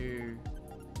to...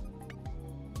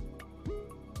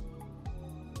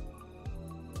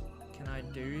 Can I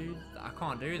do... I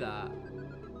can't do that.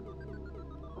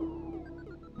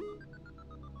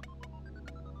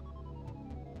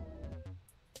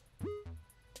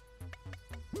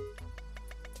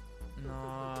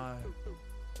 No.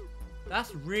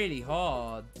 That's really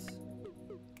hard.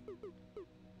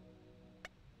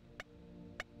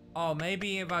 Oh,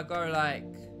 maybe if I go like...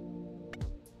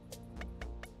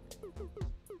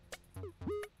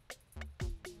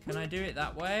 Can I do it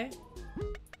that way?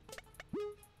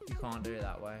 You can't do it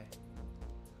that way.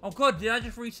 Oh god, did I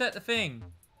just reset the thing?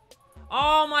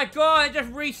 Oh my god, I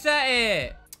just reset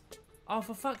it! Oh,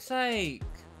 for fuck's sake.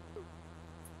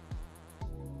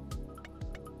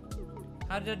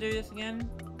 How did I do this again?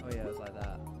 Oh yeah, it was like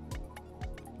that.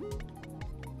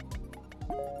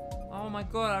 Oh my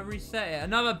god, I reset it.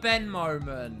 Another Ben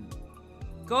moment.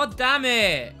 God damn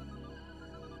it!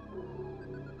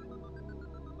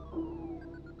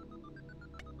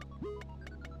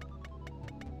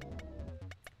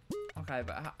 Okay,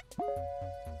 but how...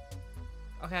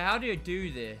 Okay, how do you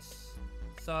do this?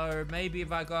 So, maybe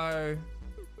if I go...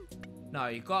 No,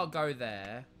 you gotta go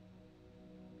there.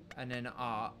 And then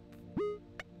up.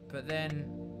 But then...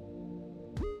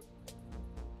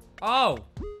 Oh!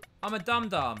 I'm a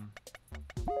dum-dum.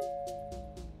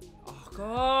 Oh,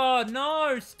 God!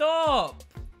 No! Stop!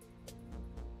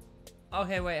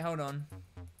 Okay, wait, hold on.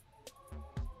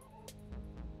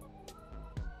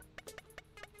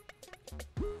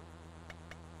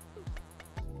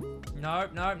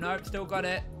 Nope, nope, nope. Still got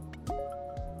it.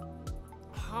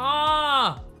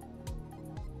 Ah!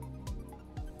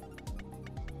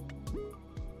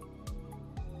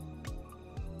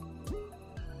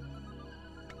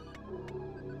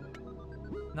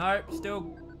 Nope,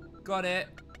 still got it.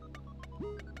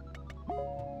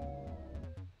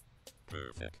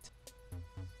 Perfect.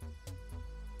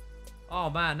 Oh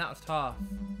man, that was tough.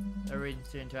 Arrange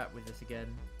to interact with this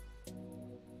again.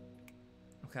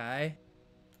 Okay.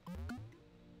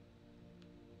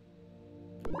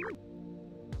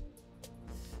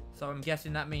 So I'm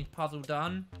guessing that means puzzle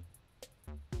done.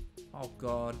 Oh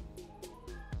god.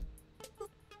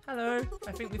 Hello,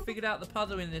 I think we figured out the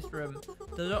puzzle in this room.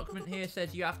 The document here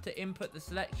says you have to input the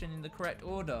selection in the correct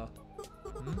order.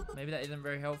 Maybe that isn't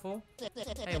very helpful.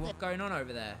 Hey, what's going on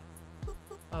over there?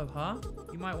 Oh, huh?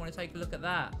 You might want to take a look at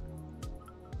that.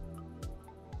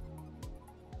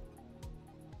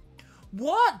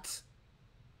 What?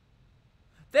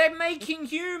 They're making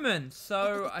humans!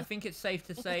 So, I think it's safe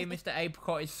to say Mr.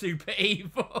 Apricot is super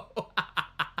evil.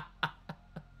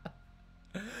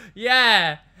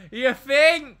 Yeah! You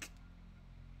think?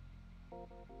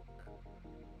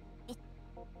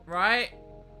 Right?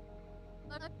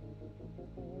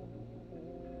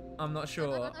 I'm not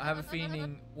sure. I have a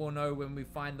feeling we'll know when we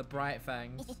find the bright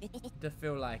fangs. To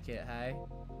feel like it, hey?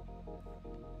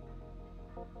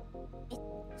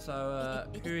 So,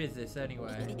 who is this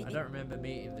anyway? I don't remember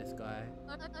meeting this guy.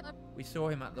 We saw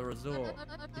him at the resort.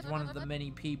 He's one of the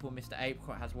many people Mr.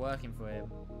 Apricot has working for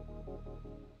him.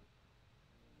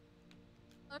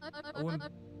 I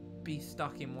wouldn't be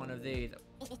stuck in one of these.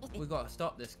 We gotta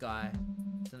stop this guy.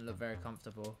 Doesn't look very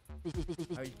comfortable.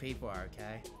 Those people are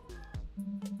okay.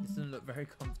 This doesn't look very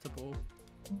comfortable.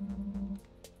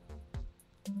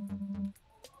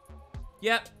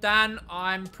 Yep, Dan,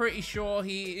 I'm pretty sure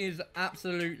he is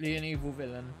absolutely an evil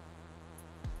villain.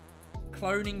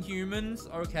 Cloning humans?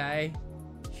 Okay.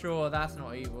 Sure, that's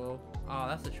not evil. Oh,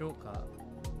 that's a shortcut.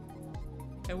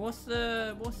 Okay, what's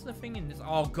the thing in this?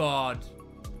 Oh, God.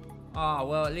 Oh,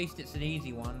 well, at least it's an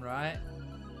easy one, right?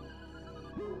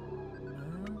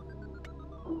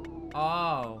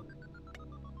 Oh.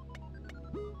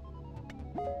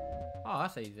 Oh,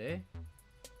 that's easy.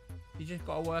 You just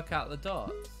gotta work out the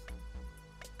dots.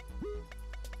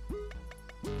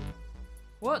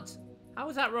 What? How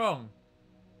was that wrong?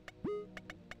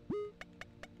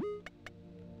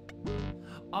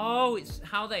 Oh, it's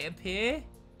how they appear?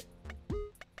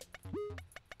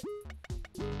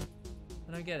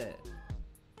 I don't get it.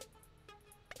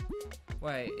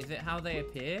 Wait, is it how they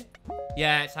appear?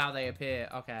 Yeah, it's how they appear.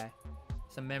 Okay.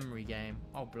 It's a memory game.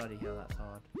 Oh, bloody hell, that's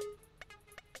hard.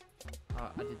 Oh,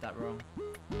 I did that wrong.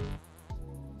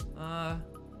 Oh,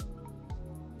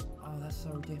 that's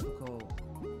so difficult.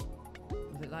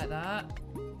 Is it like that?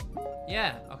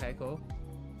 Yeah. Okay, cool.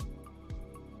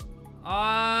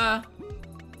 Oh,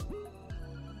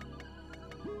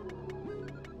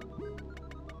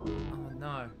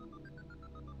 no.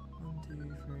 1, 2,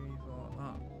 3, 4.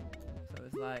 Oh. So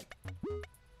it's like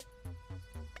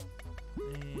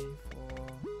 3,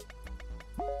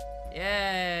 4.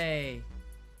 Yay!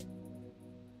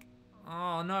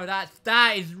 Oh no, that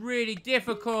is really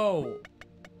difficult.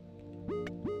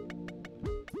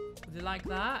 Was it like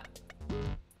that?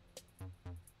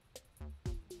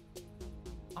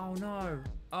 Oh no.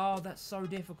 Oh, that's so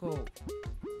difficult.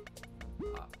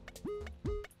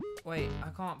 Wait, I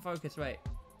can't focus. Wait.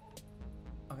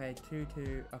 Okay, 2,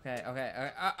 2. Okay,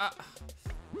 okay.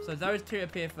 So those two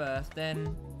appear first,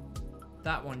 then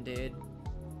that one did,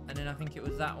 And then I think it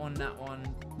was that one, that one,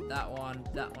 that one,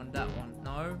 that one, that one.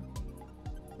 No?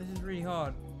 This is really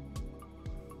hard.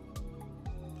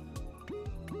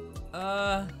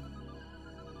 I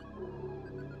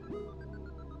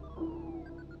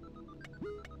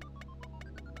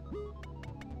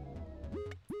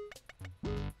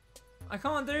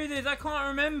can't do this. I can't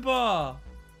remember.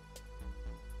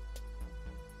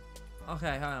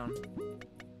 Okay, hang on.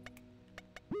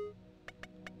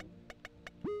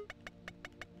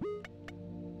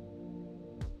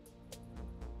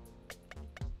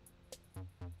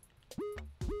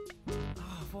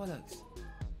 Oh, bollocks.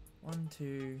 1,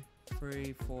 2,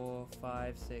 3, 4,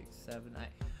 5, 6, 7, 8.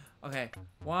 Okay.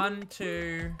 1,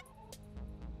 2,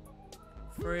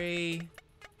 3,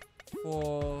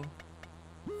 4,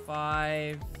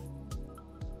 5,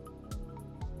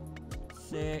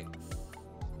 6,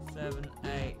 7,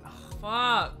 8. Oh,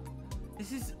 fuck!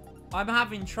 This is... I'm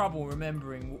having trouble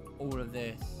remembering all of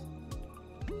this.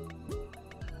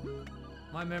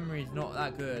 My memory is not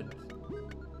that good.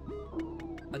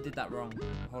 I did that wrong.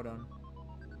 Hold on.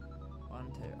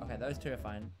 1, 2. Okay, those two are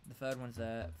fine. The third one's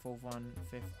there. Fourth one,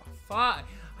 fifth. Oh, fuck!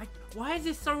 Why is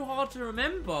this so hard to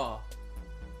remember?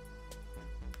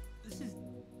 This is...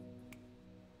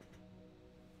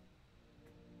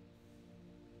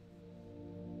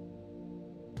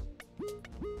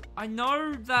 I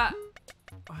know that...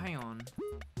 Oh, hang on.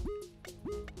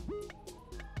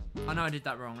 I know I did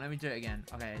that wrong. Let me do it again.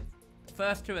 Okay.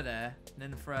 First two are there.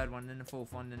 Then the third one. Then the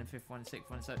fourth one. Then the fifth one. Sixth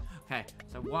one. So, okay.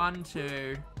 So 1,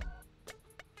 2...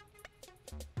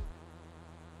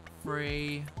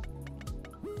 3,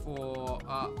 4,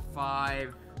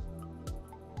 5,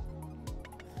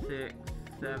 6,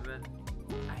 7,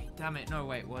 8. Damn it. No,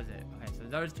 wait. Was it? Okay, so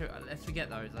those two... Let's forget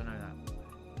those. I know that.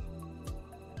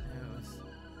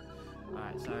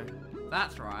 Alright, so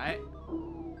that's right.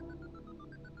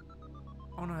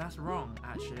 Oh no, that's wrong,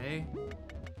 actually.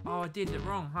 Oh, I did it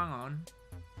wrong. Hang on.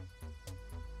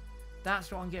 That's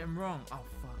what I'm getting wrong. Oh,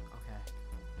 fuck. Okay.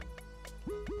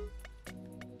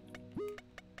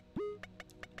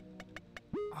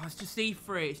 Oh, it's just these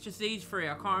three. It's just these three.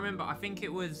 I can't remember. I think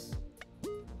it was...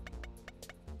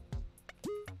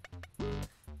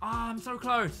 Ah, I'm so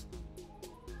close.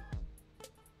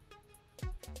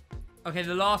 Okay,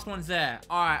 the last one's there.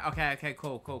 Alright, okay,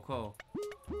 cool.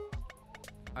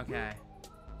 Okay.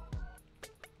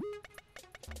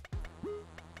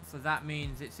 So that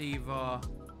means it's either...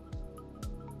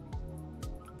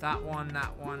 that one.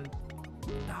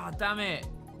 Ah, damn it.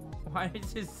 Why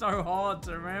is this so hard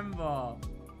to remember?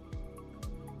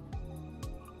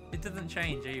 It doesn't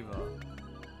change either.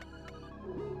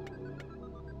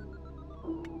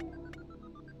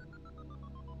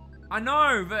 I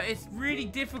know, but it's really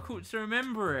difficult to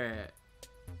remember it.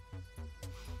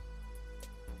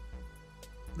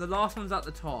 The last one's at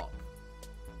the top.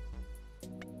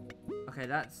 Okay,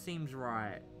 that seems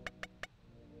right.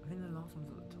 I think the last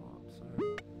one's at the top, so...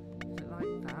 Is it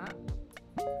like that?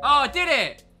 Oh, I did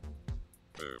it!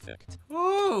 Perfect.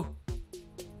 Woo!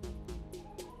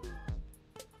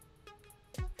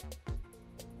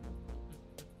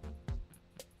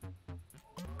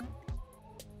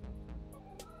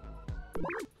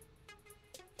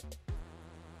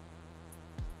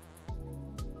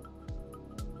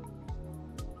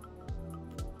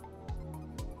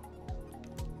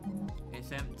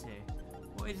 It's empty.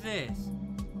 What is this?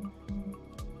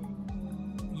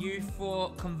 Used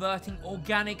for converting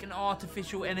organic and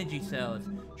artificial energy cells.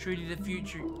 Truly the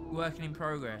future working in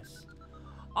progress.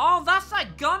 Oh, that's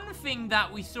that gun thing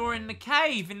that we saw in the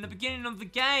cave in the beginning of the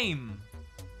game.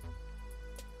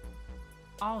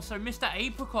 Oh, so Mr.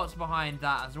 Apricot's behind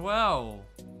that as well.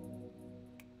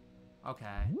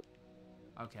 Okay.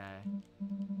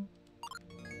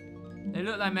 They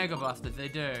look like Mega Busters, they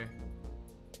do.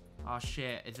 Oh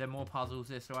shit, is there more puzzles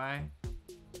this way?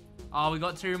 Oh, we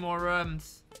got 2 more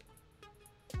rooms.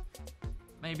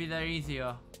 Maybe they're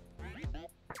easier.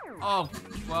 Oh,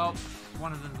 well,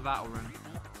 one of them's a battle room.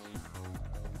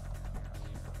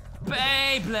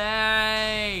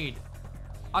 Beyblade!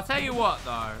 I'll tell you what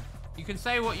though. You can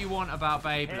say what you want about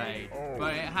Beyblade,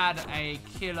 but it had a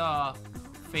killer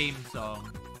theme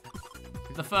song.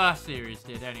 The first series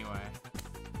did anyway.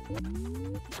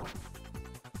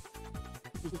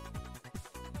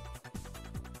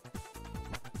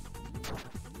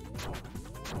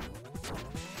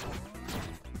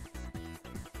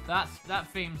 That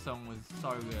theme song was so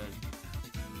good.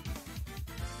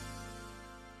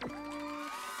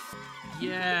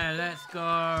 Yeah, let's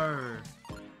go.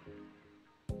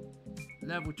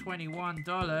 Level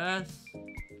 $21.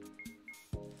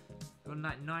 You're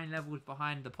 9 levels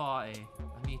behind the party.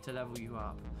 I need to level you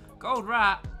up. Gold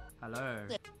rat. Hello.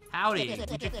 Howdy,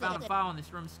 we just found a file on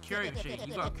this room's security machine.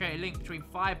 You've got to create a link between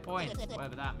 5 points,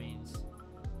 whatever that means.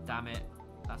 Damn it,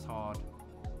 that's hard.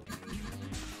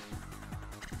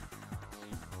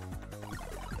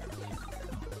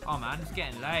 Oh man, it's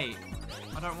getting late.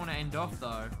 I don't want to end off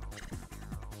though.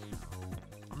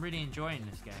 I'm really enjoying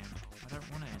this game. I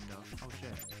don't want to end off. Oh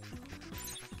shit.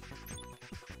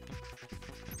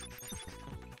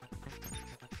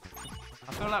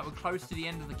 I feel like we're close to the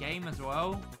end of the game as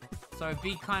well. So it'd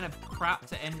be kind of crap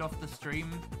to end off the stream.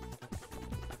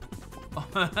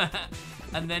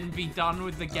 And then be done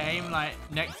with the game like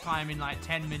next time in like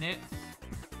 10 minutes.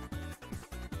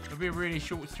 It'll be a really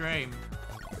short stream.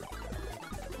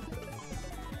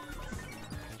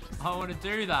 I want to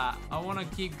do that. I want to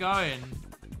keep going.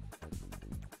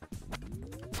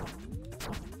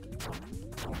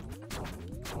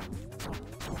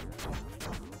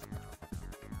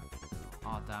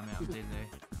 Oh, damn it, I'm dizzy.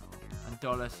 And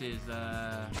Dolus is,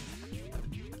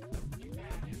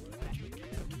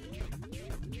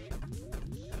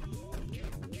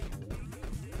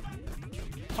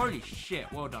 holy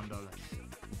shit, well done, Dolus.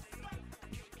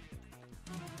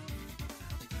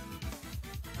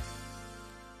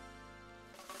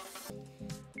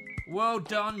 Well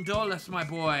done, Dolus, my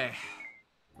boy.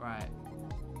 Right.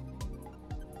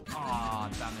 Oh,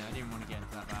 damn it. I didn't want to get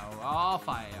into that battle. Oh, I'll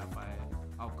fight it. I'll fight it.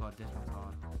 Oh, God. This one's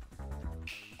hard.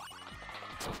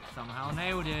 Somehow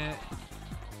nailed it.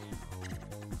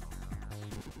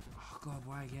 Oh, God.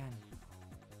 Why again?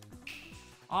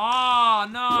 Oh,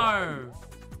 no.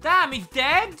 Damn, he's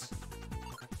dead?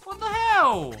 What the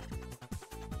hell?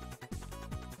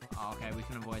 Oh, okay. We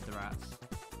can avoid the rats.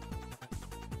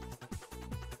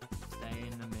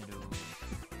 In the middle.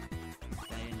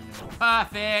 Stay in the middle.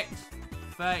 Perfect!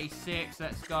 36,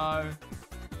 let's go.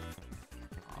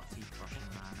 Oh, teeth brushing,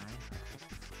 man,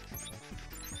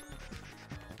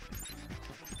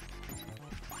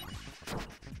 eh?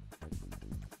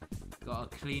 Gotta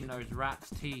clean those rats'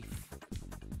 teeth.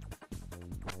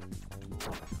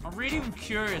 I'm really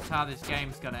curious how this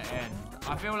game's gonna end.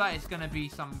 I feel like it's gonna be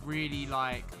some really,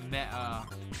 like, meta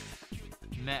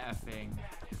thing.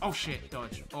 Oh shit,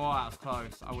 dodge. Oh, that was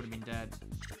close. I would have been dead.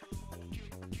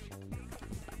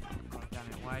 God damn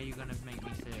it, why are you gonna make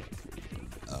me sick?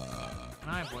 Can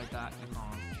I avoid that? You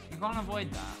can't. You can't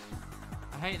avoid that.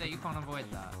 I hate that you can't avoid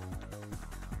that.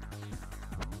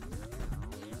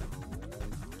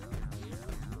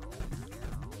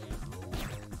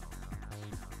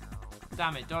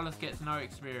 Damn it, Dolus gets no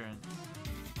experience.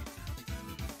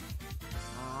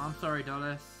 Oh, I'm sorry,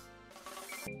 Dolus.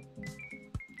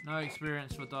 No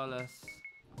experience for Dolus.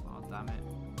 Oh, damn it.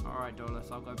 Alright,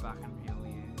 Dolus, I'll go back and heal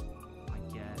you. I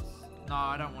guess. No,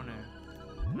 I don't want to.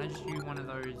 Can I just use one of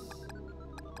those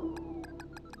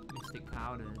mystic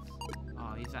powders?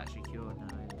 Oh, he's actually cured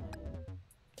now, isn't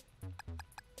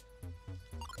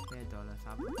he? Here, Dolus,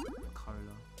 have a cola.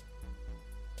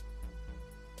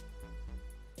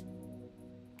 Okay.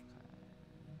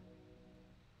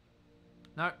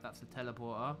 Nope, that's a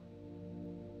teleporter.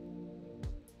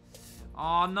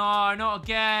 Oh no, not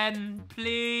again.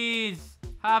 Please,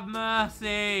 have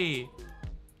mercy.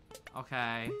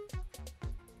 Okay.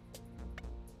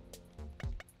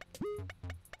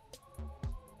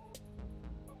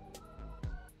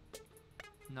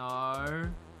 No.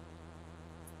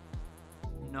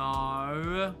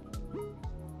 No.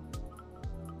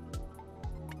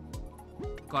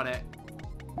 Got it.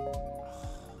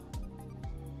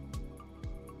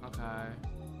 Okay.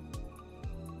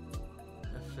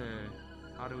 Let's see.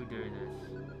 How do we do this?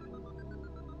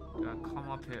 Do I come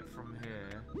up it from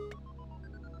here?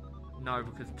 No,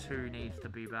 because 2 needs to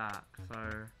be back,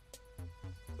 so...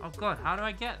 Oh god, how do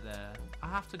I get there? I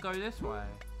have to go this way.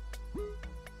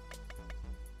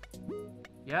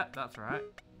 Yep, that's right.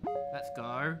 Let's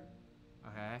go.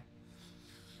 Okay.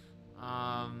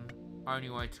 Only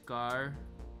way to go.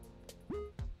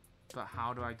 But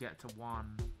how do I get to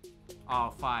 1?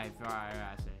 Oh, 5. Right,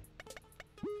 I see.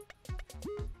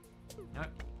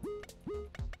 Nope.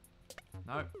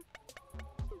 Nope.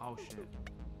 Oh shit.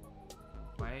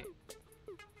 Wait.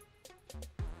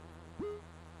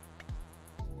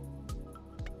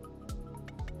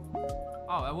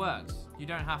 Oh, it works. You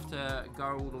don't have to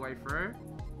go all the way through?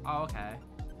 Oh, okay.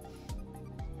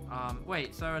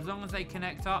 Wait, so as long as they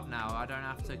connect up now, I don't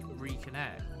have to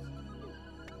reconnect.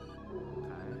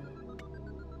 Okay.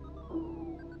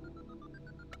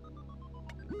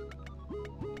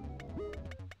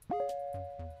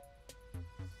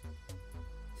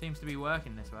 Seems to be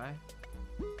working this way.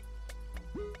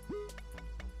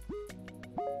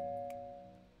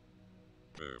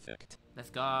 Perfect. Let's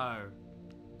go.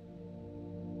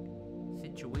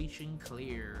 Situation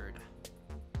cleared.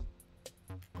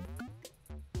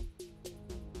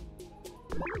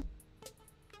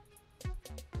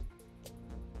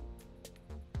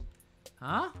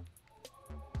 Huh?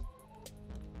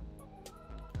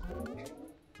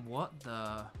 What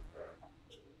the?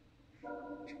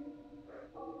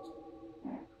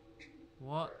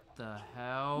 What the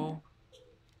hell?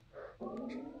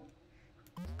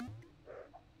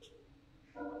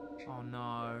 Oh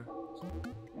no.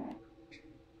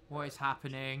 What is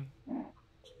happening?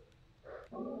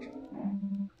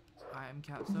 Item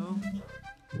capsule?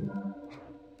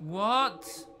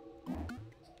 What?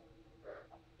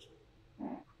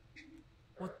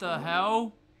 What the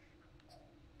hell?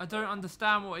 I don't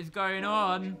understand what is going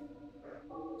on.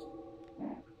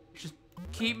 Just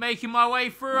keep making my way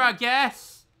through, I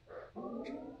guess.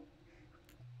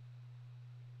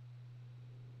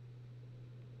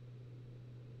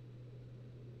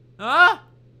 Huh?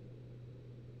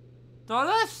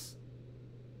 Dollars?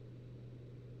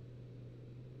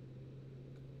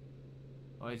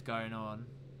 What is going on?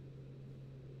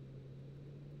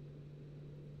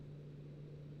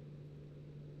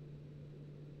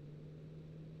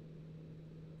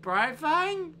 Bright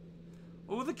Fang?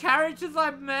 All the characters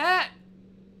I've met?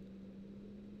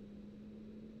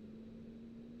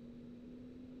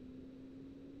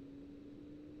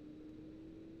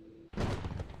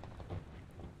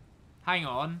 Hang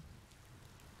on.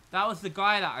 That was the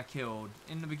guy that I killed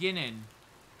in the beginning.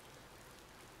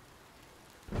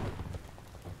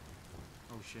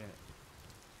 Oh shit.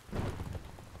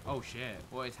 Oh shit.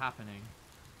 What is happening?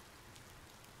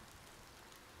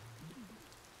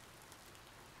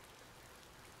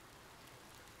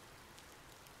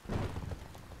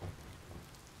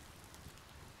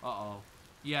 Uh-oh.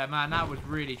 Yeah, man, that was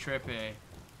really trippy.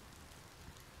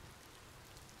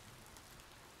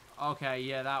 Okay,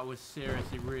 yeah, that was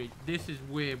seriously really... This is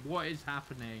weird. What is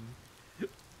happening?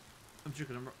 I'm just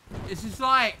gonna... This is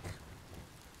like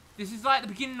the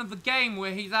beginning of the game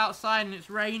where he's outside and it's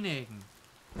raining.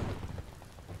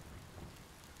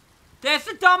 There's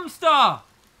the dumpster!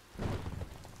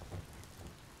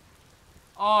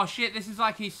 Oh, shit, this is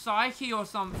like his psyche or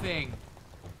something.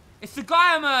 It's the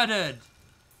guy I murdered!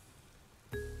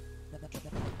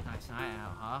 Nice night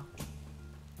out, huh?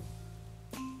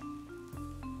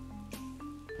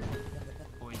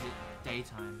 Or is it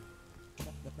daytime?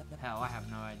 Hell, I have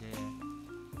no idea.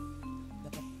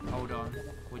 Hold on,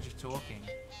 we're just talking.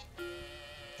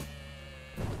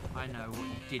 I know what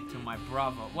you did to my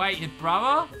brother. Wait, his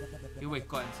brother? He always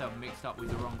got himself mixed up with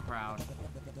the wrong crowd.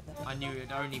 I knew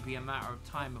it'd only be a matter of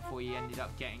time before he ended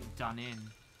up getting done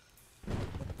in.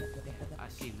 I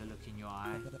see the look in your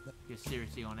eye. You're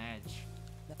seriously on edge.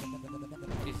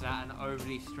 Is that an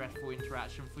overly stressful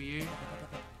interaction for you?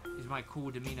 Is my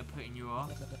cool demeanor putting you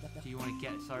off? Do you want to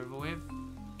get this over with?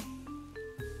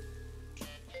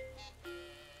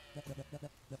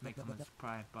 Make them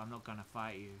surprised, but I'm not gonna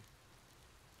fight you.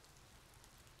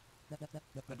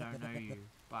 I don't know you,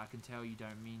 but I can tell you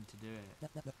don't mean to do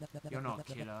it. You're not a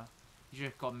killer. You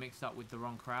just got mixed up with the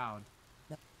wrong crowd.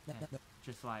 Yeah,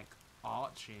 just like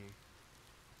Archie.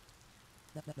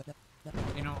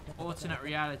 In an alternate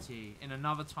reality, in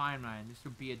another timeline, this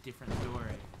would be a different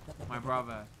story. My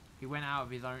brother, he went out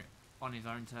of his own on his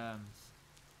own terms.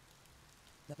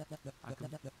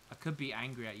 I could be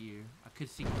angry at you. I could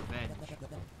seek revenge,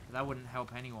 but that wouldn't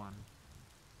help anyone.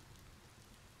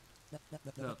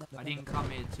 Look, I didn't come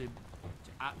here to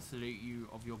absolute you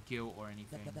of your guilt or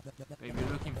anything. But if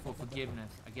you're looking for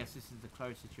forgiveness, I guess this is the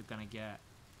closest you're gonna get.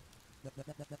 I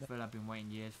feel I've been waiting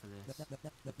years for this.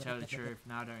 But to tell the truth,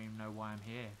 now I don't even know why I'm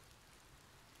here.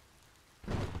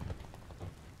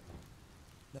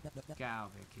 Get out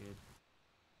of here, kid.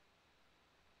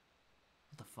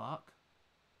 What the fuck?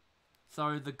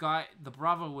 So the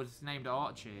brother was named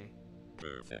Archie.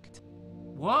 Perfect.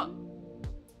 What?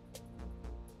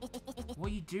 What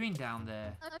are you doing down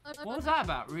there? What was that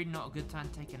about? Really not a good time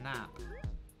to take a nap.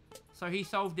 So he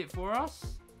solved it for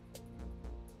us?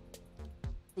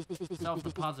 Solved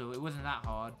the puzzle. It wasn't that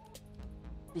hard.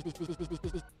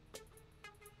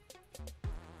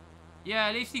 Yeah,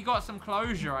 at least he got some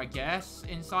closure, I guess,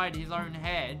 inside his own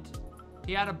head.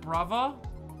 He had a brother?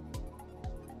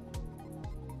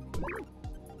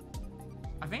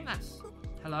 I think that's...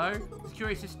 Hello? The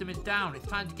security system is down. It's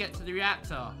time to get to the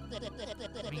reactor. I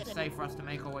think it's safe for us to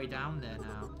make our way down there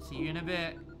now. See you in a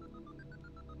bit.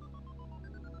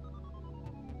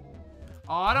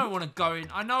 Oh, I don't want to go in.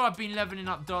 I know I've been leveling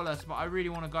up dollars, but I really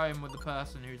want to go in with the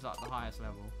person who's at the highest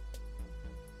level.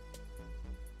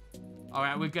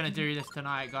 Alright, we're going to do this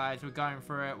tonight, guys. We're going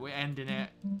through it. We're ending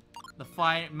it.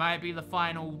 Might be the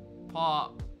final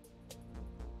part.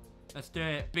 Let's do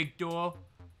it. Big door.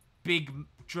 Big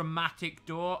dramatic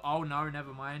door. Oh, no,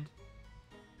 never mind.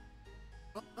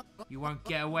 You won't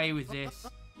get away with this,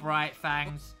 Bright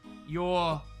Fangs.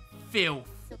 You're filth.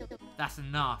 That's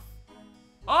enough.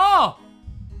 Oh!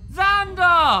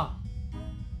 Xander!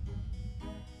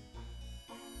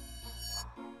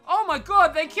 Oh my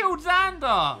god, they killed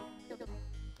Xander!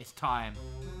 It's time.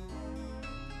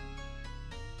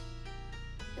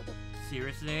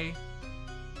 Seriously?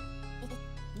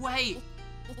 Wait!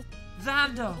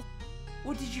 Xander!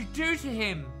 What did you do to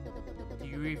him? Do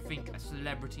you really think a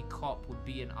celebrity cop would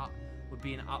be an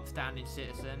upstanding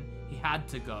citizen? He had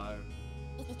to go.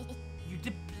 You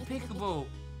despicable!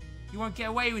 You won't get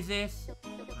away with this.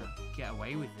 Get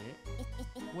away with it?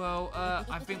 Well,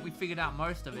 I think we figured out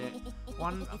most of it.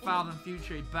 1,000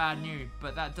 future is bad news,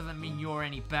 but that doesn't mean you're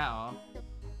any better.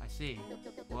 I see.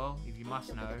 Well, if you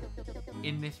must know,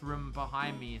 in this room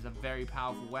behind me is a very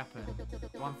powerful weapon.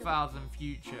 1,000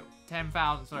 future,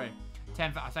 10,000, sorry.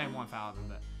 10,000, I'm saying 1,000,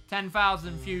 but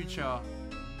 10,000 future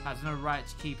has no right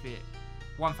to keep it.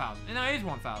 1,000. No, it is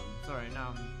 1,000. Sorry,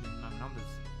 now I'm numbers.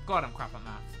 God, I'm crap at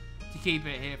maths. To keep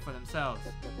it here for themselves.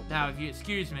 Now, if you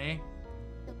excuse me,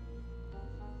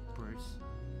 Bruce,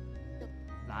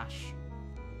 Lash,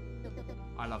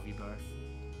 I love you both.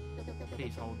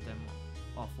 Please hold them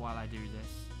off while I do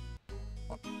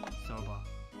this. Sober.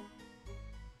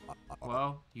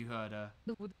 Well, you heard her.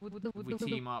 If we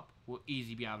team up, we'll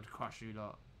easily be able to crush you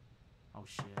lot. Oh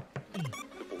shit.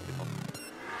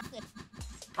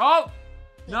 Oh!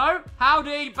 No!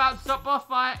 Howdy! About to stop boss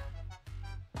fight!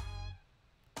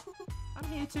 I'm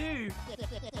here too.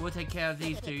 We'll take care of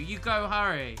these two. You go,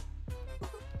 hurry.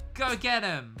 Go get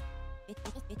him.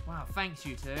 Wow, thanks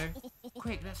you two.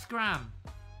 Quick, let's scram.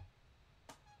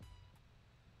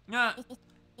 No.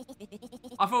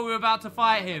 I thought we were about to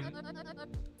fight him.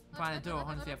 Find the door,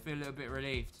 honestly, I feel a little bit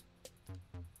relieved.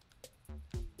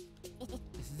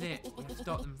 This is it. We have to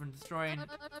stop them from destroying.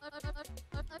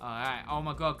 Alright, oh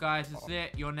my god, guys, this is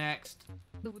it. You're next.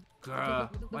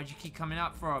 Grr, where'd you keep coming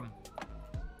up from?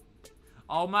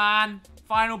 Oh man,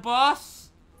 final boss?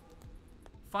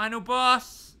 Final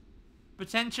boss?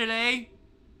 Potentially?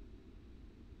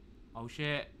 Oh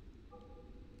shit.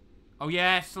 Oh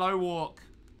yeah, slow walk.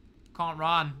 Can't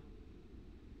run.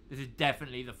 This is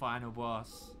definitely the final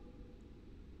boss.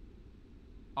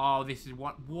 Oh, this is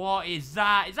what is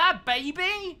that? Is that a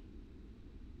baby?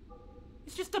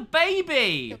 It's just a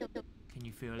baby. Can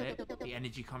you feel it? The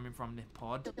energy coming from this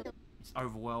pod? It's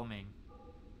overwhelming.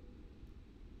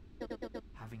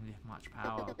 Having this much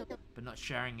power, but not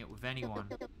sharing it with anyone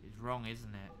is wrong,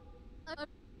 isn't it?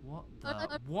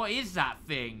 What is that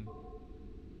thing?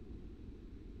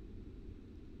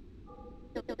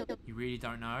 You really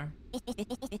don't know?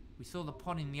 We saw the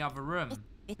pod in the other room.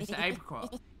 Mr.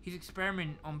 Apricot, he's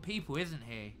experimenting on people, isn't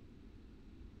he?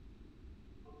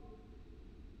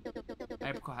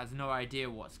 Apricot has no idea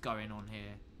what's going on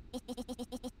here.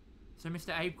 So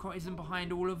Mr. Apricot isn't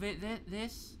behind all of it,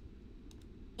 this?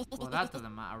 Well, that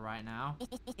doesn't matter right now.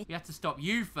 We have to stop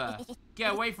you first.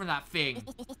 Get away from that thing.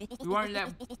 We won't let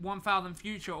 1,000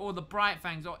 future or the Bright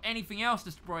Fangs or anything else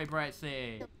destroy Bright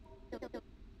City.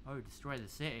 Oh, destroy the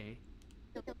city?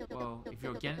 Well, if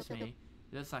you're against me,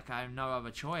 it looks like I have no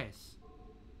other choice.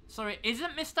 So it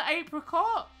isn't Mr.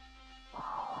 Apricot?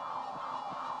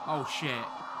 Oh shit.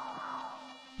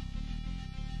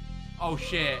 Oh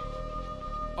shit.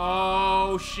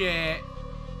 Oh shit.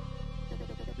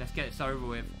 Let's get this over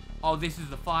with. Oh, this is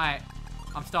the fight.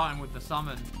 I'm starting with the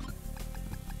summon.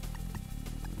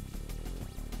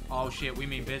 Oh shit, we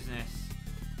mean business.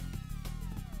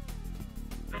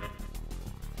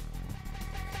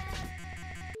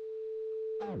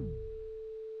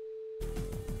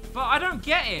 But I don't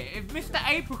get it. If Mr.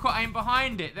 Apricot ain't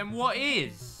behind it, then what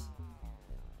is?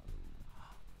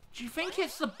 Do you think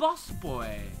it's the boss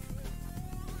boy?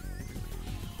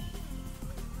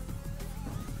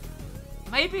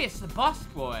 Maybe it's the boss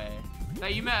boy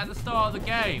that you met at the start of the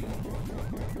game.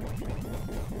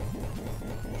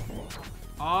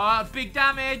 Oh, big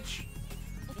damage.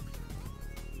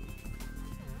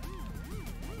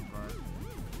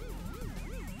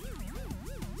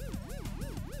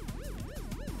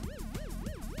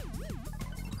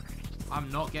 I'm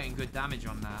not getting good damage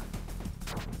on that.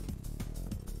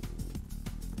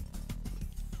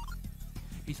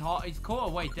 He's hot. He's caught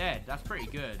away dead. That's pretty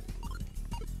good.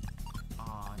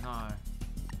 Oh no.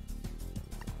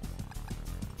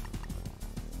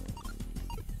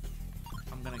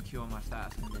 I'm gonna cure my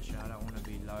status condition. I don't want to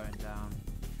be low and down.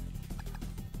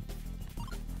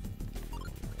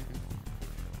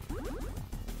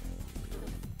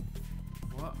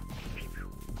 What?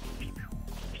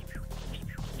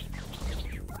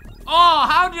 Oh,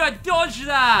 how did I dodge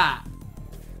that?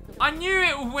 I knew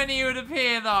it when he would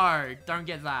appear, though. Don't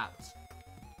get that.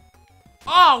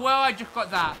 Oh, well, I just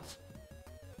got that.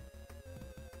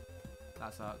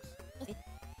 That sucks.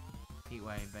 Heat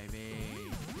wave, baby.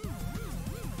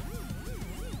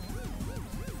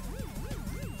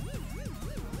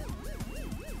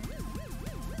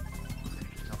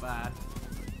 Not bad.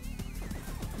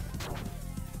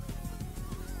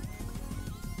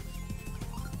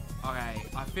 Okay,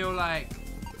 I feel like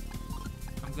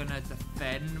I'm gonna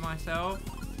defend myself.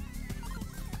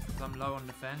 Because I'm low on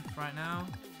defense right now.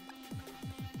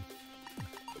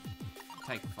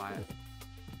 Take a fight.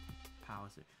 Power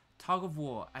suit. Tug of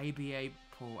war. ABA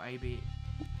pull. AB.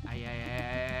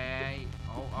 A.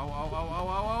 Oh.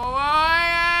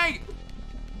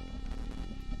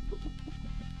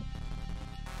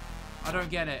 I don't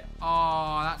get it.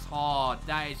 Oh, that's hard.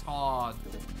 That is hard.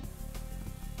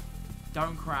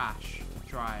 Don't crash.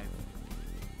 Drive.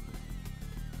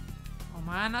 Oh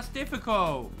man, that's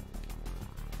difficult.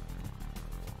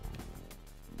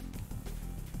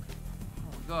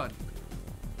 Oh my god.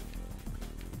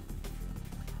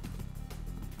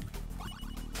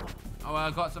 Oh, well,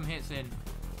 I got some hits in.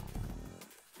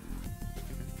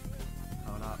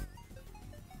 Hold up.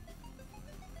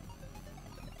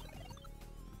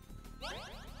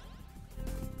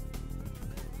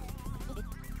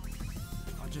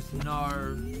 I just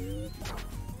know.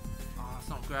 Oh, that's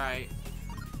not great.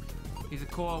 He's a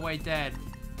quarter way dead.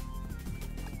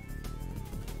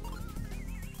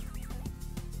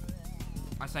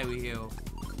 I say we heal.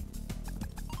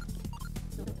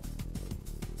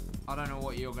 I don't know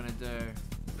what you're gonna do.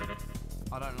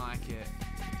 I don't like it.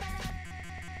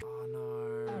 Oh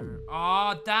no.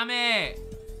 Oh, damn it!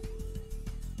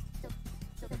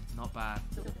 Not bad.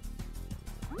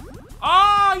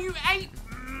 Oh, you ate!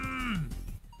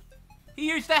 He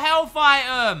used the health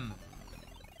item!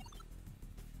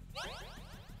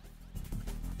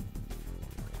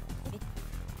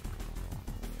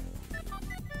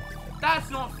 That's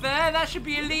not fair! That should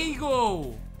be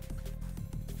illegal!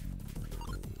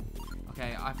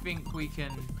 Okay, I think we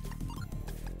can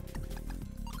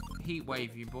heat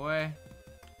wave you, boy.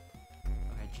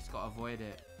 Okay, just gotta avoid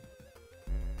it.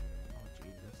 Oh,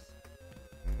 Jesus.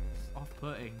 It's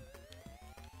off-putting.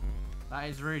 That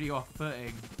is really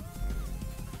off-putting.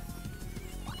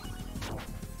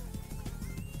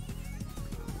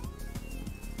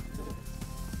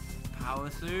 Power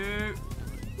suit.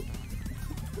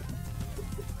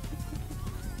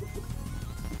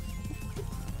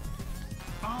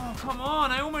 Oh, come on.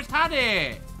 I almost had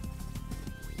it.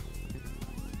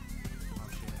 Oh,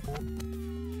 shit.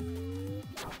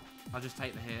 I'll just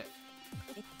take the hit.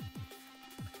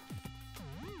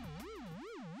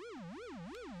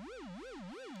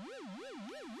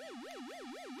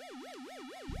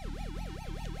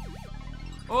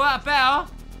 Oh, that better.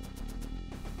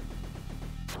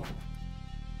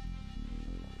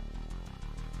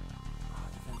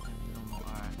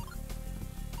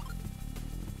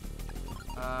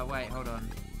 Wait, hold on.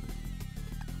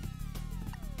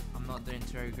 I'm not doing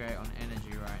too great on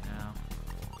energy right now.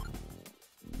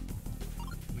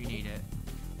 You need it.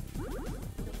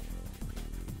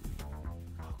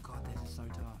 Oh god, this is so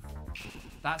tough.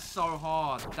 That's so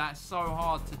hard. That's so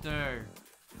hard to do.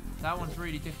 That one's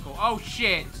really difficult. Oh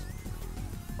shit!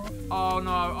 Oh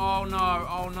no, oh no,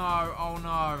 oh no, oh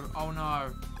no, oh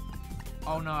no.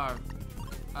 Oh no.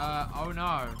 Oh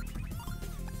no.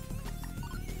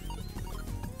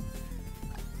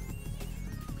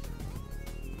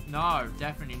 No,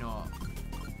 definitely not.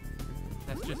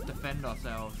 Let's just defend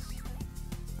ourselves.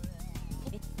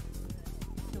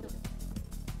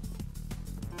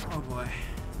 Oh boy.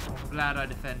 I'm glad I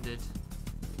defended.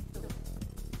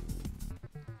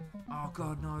 Oh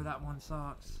god, no, that one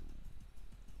sucks.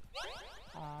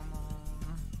 Oh no.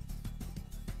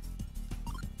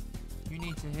 You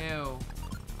need to heal.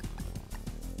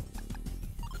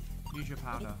 Use your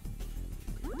powder.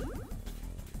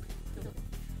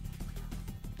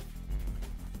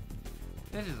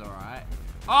 This is alright.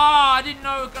 Oh, I didn't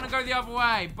know it was going to go the other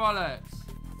way. Bollocks.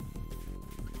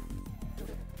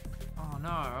 Oh,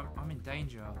 no. I'm in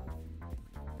danger.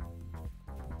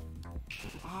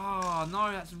 Oh,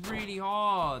 no. That's really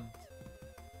hard.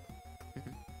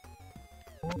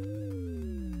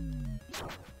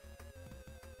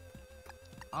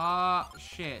 Ah,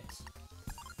 shit.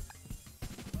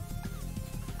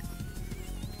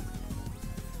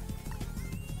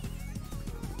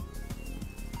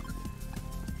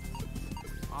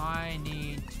 I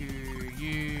need to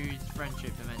use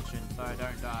friendship dimension so I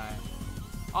don't die.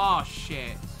 Oh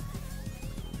shit.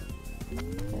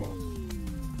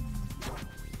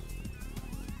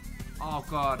 Oh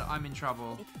god, I'm in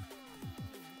trouble.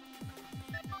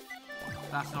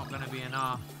 That's not going to be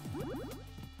enough.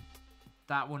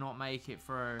 That will not make it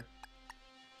through.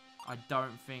 I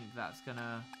don't think that's going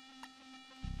to...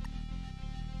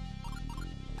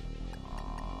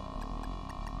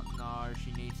 Oh, no,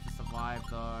 she needs to survive,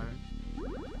 though.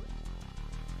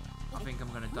 I think I'm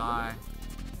going to die.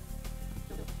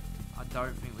 I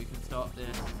don't think we can stop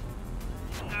this.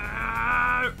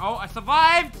 No! Oh, I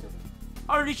survived!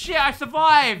 Holy shit, I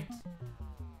survived!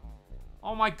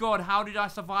 Oh my god, how did I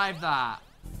survive that?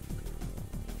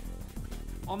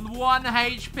 On 1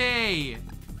 HP!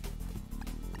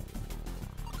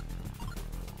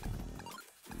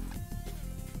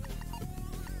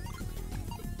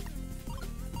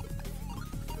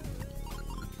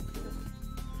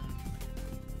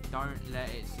 Don't let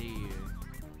it see you.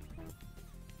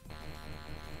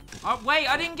 Oh, wait,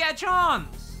 I didn't get a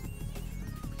chance!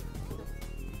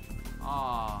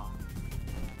 Oh.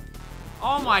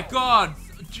 Oh my god!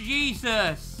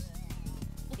 Jesus!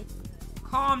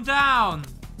 Calm down!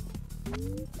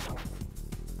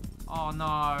 Oh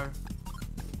no.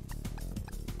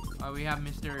 Oh, we have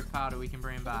mysterious powder, we can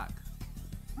bring him back.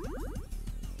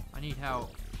 I need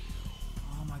help.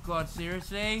 Oh my god,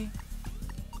 seriously?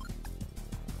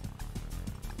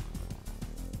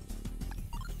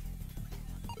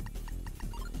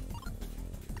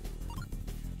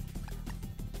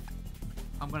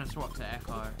 I'm gonna swap to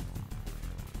Echo.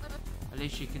 At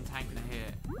least she can tank the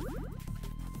hit.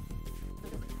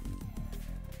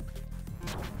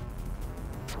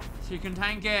 She can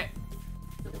tank it.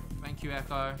 Thank you,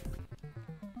 Echo.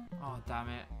 Oh, damn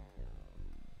it.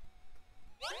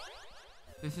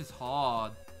 This is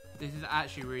hard. This is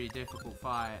actually a really difficult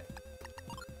fight.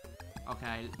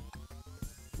 Okay.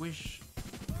 Wish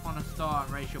on a star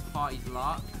and raise your party's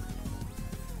luck.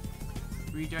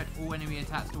 Redirect all enemy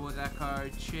attacks towards Echo.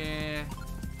 Cheer.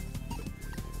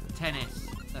 Tennis.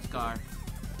 Let's go.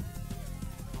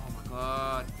 Oh my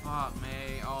god. Fuck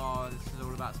me. Oh, this is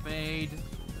all about speed.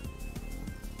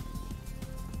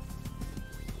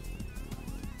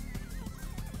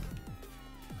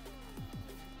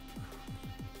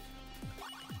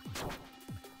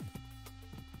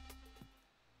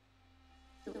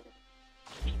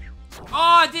 Oh,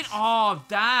 I did. Oh,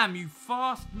 damn. You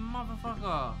fast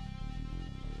motherfucker.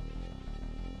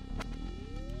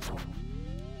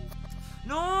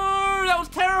 No, that was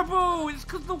terrible. It's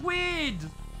because of the wind.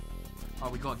 Oh,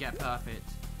 we gotta get perfect.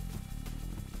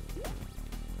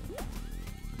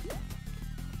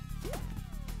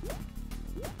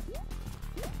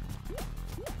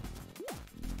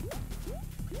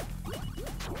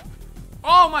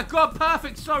 Oh my god,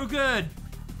 perfect, so good.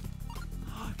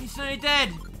 He's nearly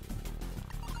dead.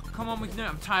 Come on, we can do it.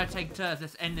 I'm tired of taking turns.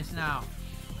 Let's end this now.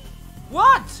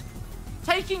 What?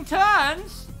 Taking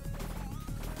turns?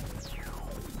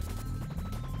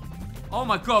 Oh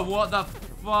my god, what the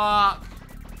fuck?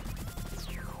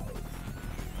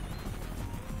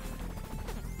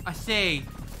 I see.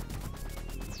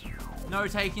 No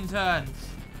taking turns.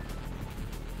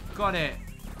 Got it.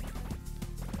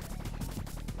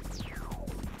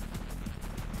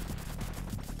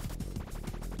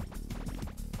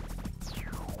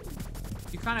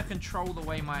 You kind of control the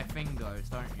way my thing goes,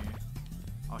 don't you?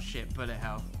 Oh shit, bullet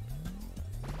hell.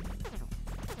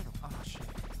 Oh shit.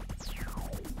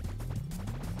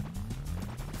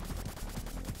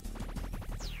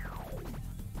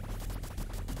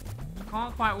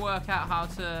 Can't quite work out how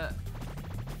to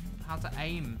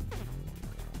aim.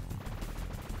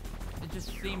 It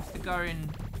just seems to go in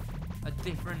a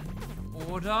different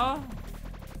order.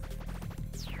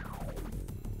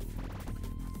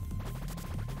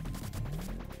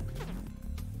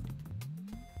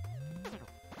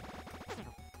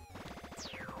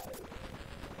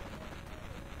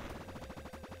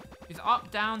 Is up,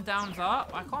 down, down's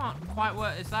up? I can't quite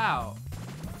work this out.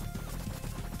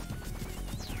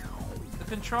 The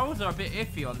controls are a bit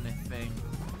iffy on this thing.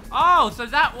 Oh, so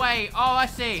that way. Oh, I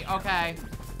see. Okay.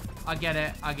 I get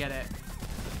it. I get it.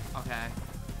 Okay.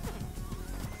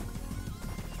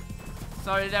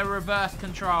 So they're reverse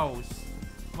controls.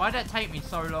 Why did it take me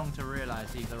so long to realize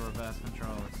these are reverse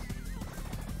controls?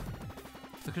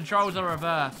 The controls are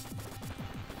reversed.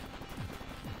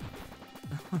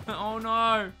 Oh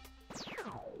no.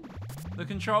 The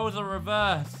controls are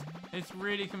reversed. It's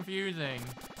really confusing.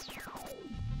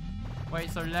 Wait,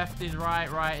 so left is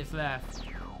right, right is left.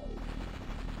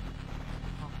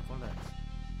 Oh, bullets.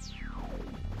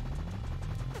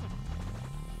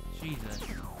 Jesus.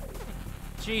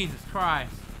 Jesus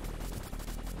Christ.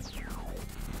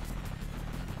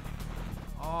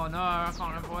 Oh no, I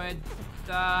can't avoid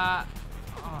that.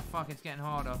 Oh fuck, it's getting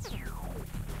harder. It's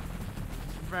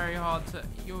very hard to...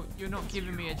 You're not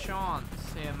giving me a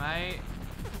chance here, mate.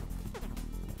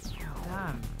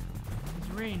 Damn.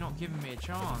 He's really not giving me a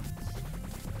chance.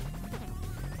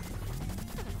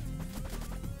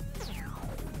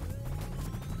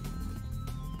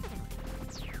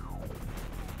 It's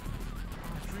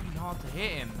really hard to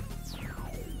hit him.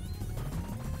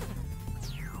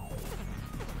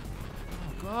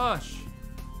 Oh gosh.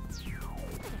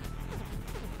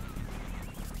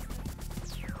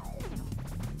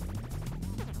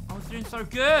 I was doing so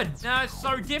good. Now it's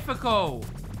so difficult.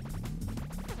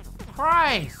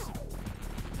 Christ.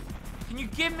 Can you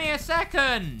give me a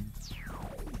second?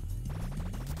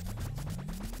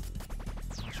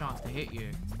 A chance to hit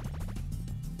you.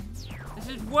 This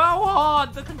is well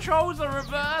hard. The controls are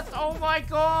reversed. Oh my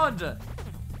god.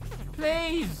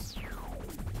 Please.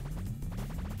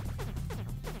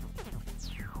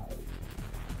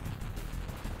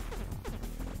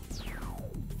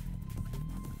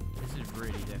 This is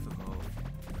really difficult.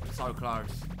 So close.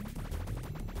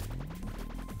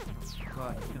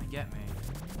 God, he's gonna get me.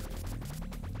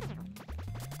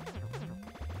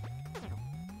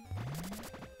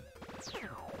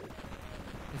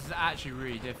 This is actually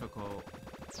really difficult.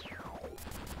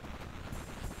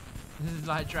 This is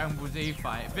like Dragon Ball Z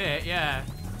fight. A bit, yeah.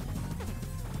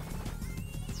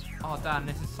 Oh damn,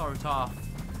 this is so tough.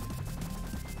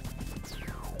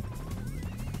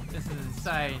 This is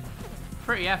insane.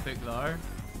 Pretty epic though.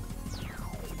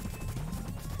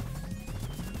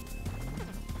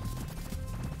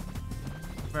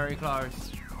 Very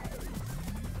close.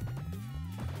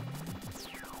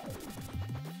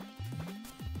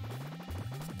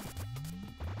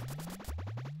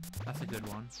 That's a good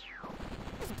one.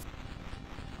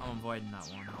 I'm avoiding that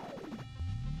one.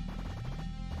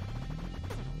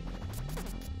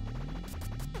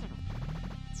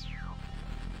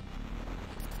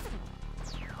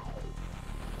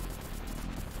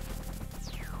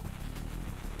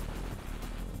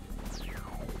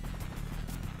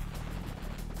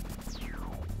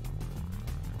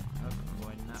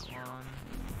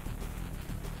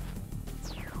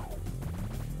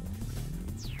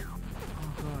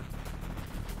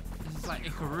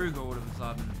 Ikaruga all of a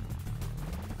sudden.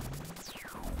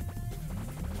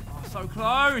 Oh, so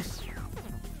close! I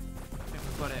think we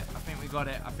got it. I think we got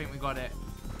it. I think we got it.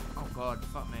 Oh god,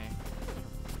 fuck me.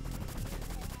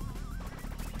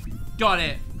 Got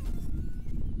it!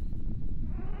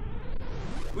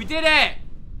 We did it!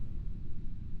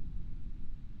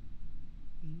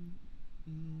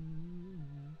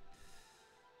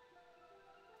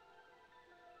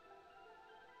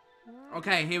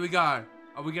 Okay, here we go.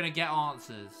 Are we gonna get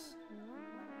answers?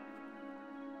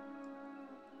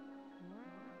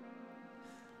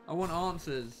 I want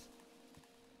answers.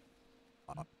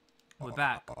 We're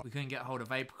back. We couldn't get hold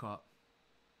of Apricot.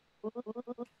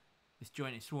 This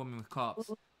joint is swarming with cops.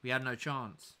 We had no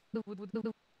chance.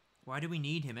 Why do we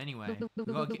need him anyway?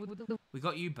 We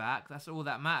got you back. That's all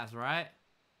that matters, right?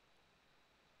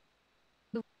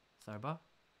 Sober?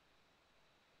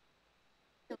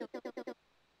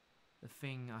 The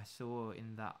thing I saw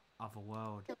in that other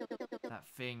world, that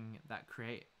thing that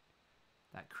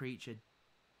creature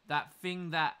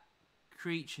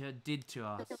did to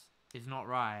us is not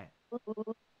right.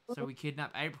 So we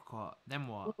kidnap Apricot. Then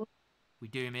what? We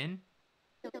do him in?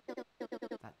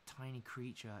 That tiny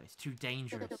creature is too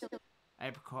dangerous.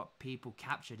 Apricot people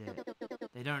captured it.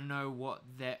 They don't know what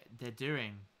they're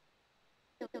doing.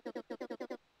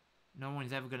 No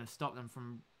one's ever going to stop them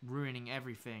from ruining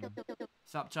everything.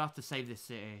 It's up to us to save this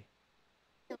city.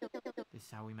 This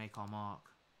is how we make our mark.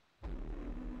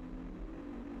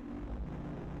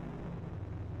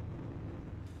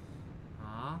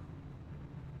 Huh?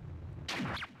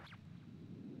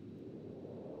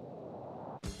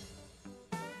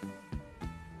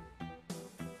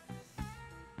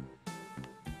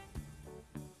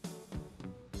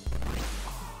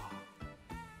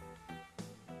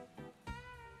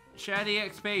 Share the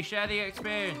XP, share the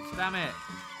experience, damn it.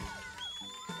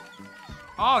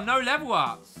 Oh, no level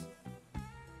ups.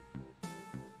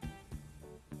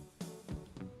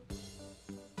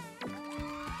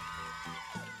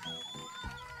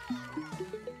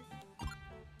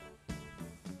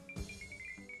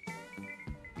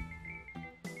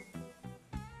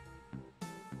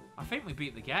 I think we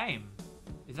beat the game.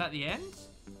 Is that the end?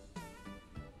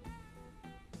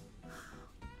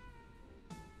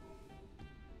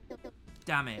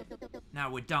 Damn it.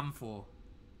 Now we're done for.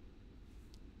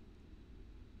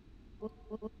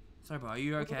 Sober, are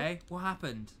you okay? What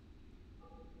happened?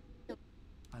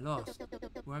 I lost.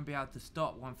 We won't be able to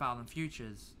stop 1,000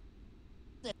 futures.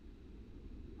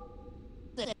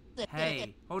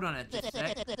 Hey, hold on just a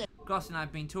sec. Gus and I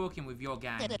have been talking with your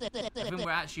gang. I think we're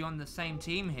actually on the same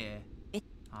team here.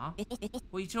 Huh?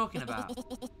 What are you talking about?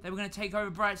 They were going to take over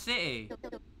Bright City.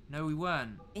 No, we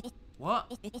weren't.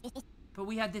 What? But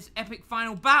we had this epic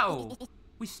final battle.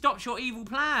 We stopped your evil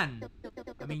plan.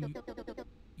 I mean,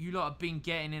 you lot have been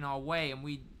getting in our way and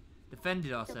we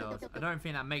defended ourselves. I don't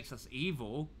think that makes us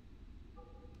evil.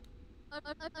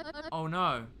 Oh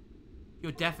no.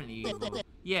 You're definitely evil.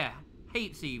 Yeah,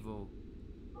 hate's evil.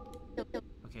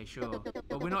 Okay, sure.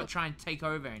 But we're not trying to take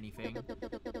over anything.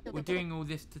 We're doing all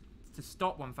this to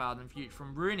stop 1000 Future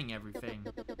from ruining everything.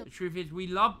 The truth is, we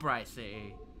love Bright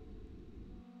City.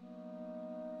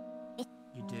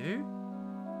 You do?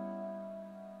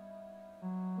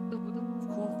 Of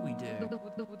course we do.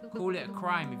 Call it a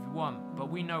crime if you want, but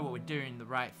we know what we're doing, the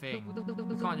right thing.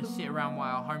 We can't just sit around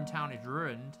while our hometown is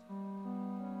ruined.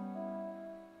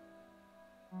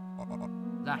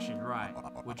 Lash is right.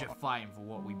 We're just fighting for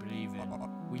what we believe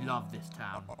in. We love this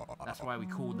town. That's why we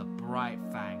call the Bright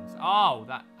Fangs. Oh,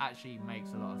 that actually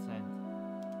makes a lot of sense.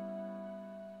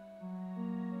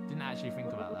 Didn't actually think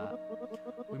about that.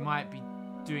 We might be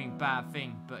doing bad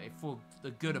thing, but if for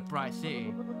the good of Bright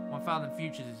City, 1000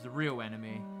 Futures is the real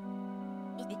enemy.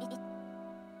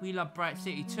 We love Bright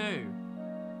City too.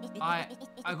 I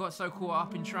got so caught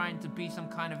up in trying to be some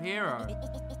kind of hero.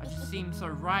 I just seemed so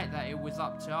right that it was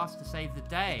up to us to save the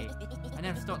day. I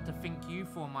never stopped to think you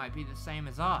four might be the same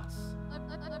as us.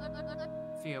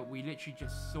 Feel we literally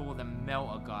just saw them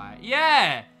melt a guy.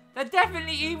 Yeah! They're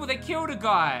definitely evil, they killed a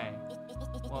guy!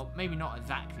 Well, maybe not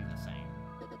exactly the same.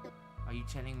 Are you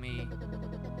telling me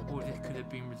all this could have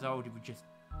been resolved if we just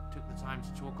took the time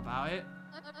to talk about it?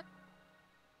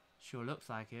 Sure looks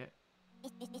like it.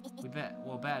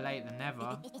 Better late than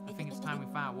never. I think it's time we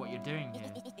found out what you're doing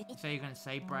here. You say you're going to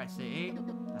save Bright City?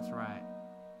 That's right.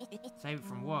 Save it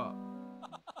from what?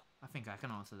 I think I can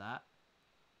answer that.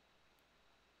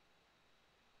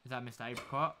 Is that Mr.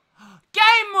 Apricot?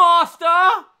 Game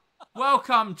Master!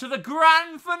 Welcome to the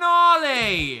grand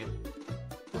finale!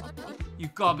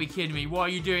 You've got to be kidding me. What are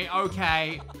you doing?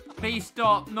 Okay. Please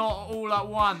stop. Not all at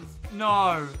once.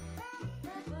 No.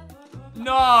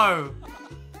 No!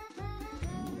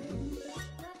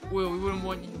 Well, we wouldn't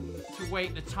want you to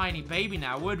wake the tiny baby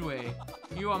now, would we?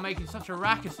 You are making such a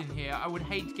ruckus in here. I would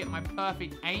hate to get my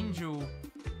perfect angel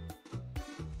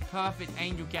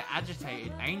get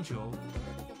agitated. Angel?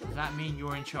 Does that mean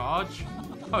you're in charge?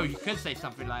 Oh, you could say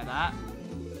something like that.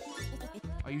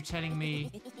 Are you telling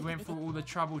me you went through all the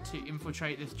trouble to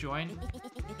infiltrate this joint?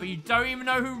 But you don't even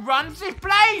know who runs this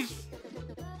place?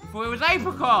 Thought it was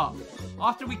Apricot.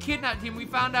 After we kidnapped him, we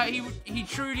found out he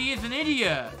truly is an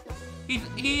idiot.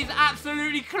 He's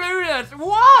absolutely clueless.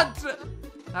 What?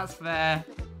 That's fair.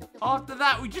 After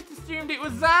that, we just assumed it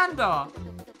was Xander.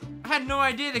 I had no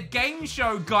idea the game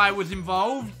show guy was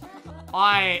involved.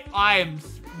 I am...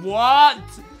 What?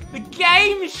 The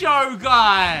game show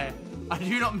guy! I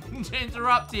do not mean to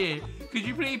interrupt you. Could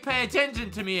you please pay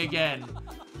attention to me again?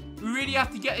 We really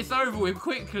have to get this over with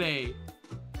quickly.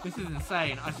 This is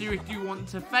insane. I seriously do want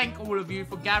to thank all of you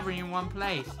for gathering in one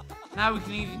place. Now we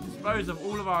can easily dispose of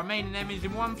all of our remaining enemies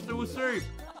in one full swoop.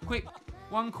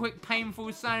 One quick,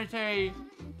 painful, sanitary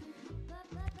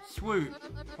swoop.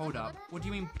 Hold up. What do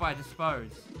you mean by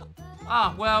dispose?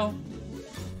 Ah, well...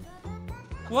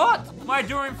 What? My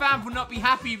adoring fans would not be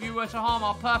happy if you were to harm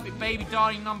our perfect baby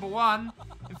darling #1.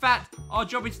 In fact, our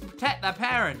job is to protect their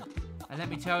parent. And let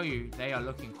me tell you, they are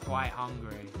looking quite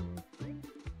hungry.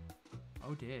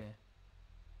 Oh dear.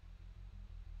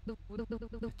 There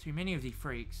are too many of these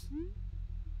freaks.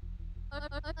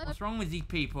 What's wrong with these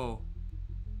people?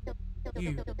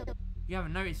 You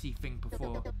haven't noticed these things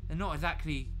before. They're not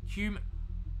exactly human.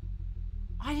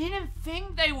 I didn't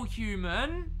think they were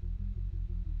human.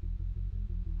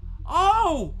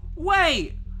 Oh,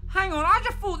 wait. Hang on, I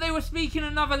just thought they were speaking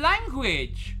another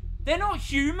language. They're not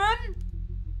human?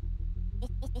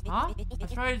 Huh? I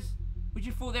suppose we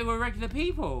just thought they were regular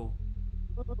people.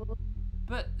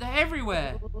 But they're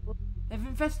everywhere. They've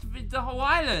infested the whole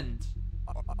island.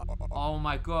 Oh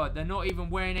my god, they're not even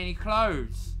wearing any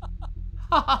clothes.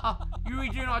 You really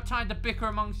do not have time to bicker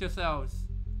amongst yourselves.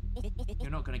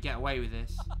 You're not going to get away with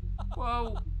this.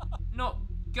 Well, not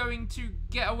going to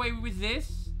get away with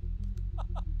this?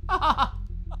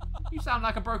 You sound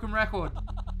like a broken record.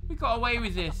 We got away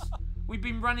with this. We've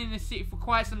been running this city for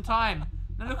quite some time.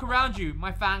 Now look around you.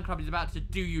 My fan club is about to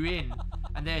do you in.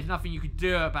 And there's nothing you can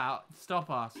do about stop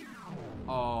us.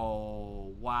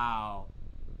 Oh, wow.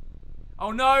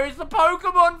 Oh no, it's the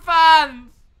Pokemon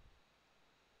fans!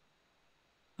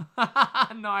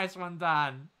 Nice one,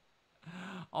 Dan.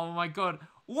 Oh my god.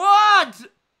 What?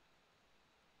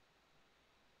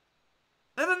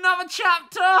 There's another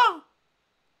chapter?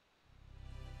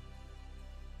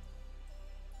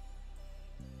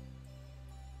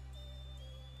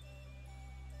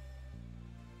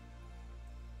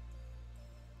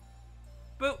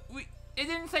 It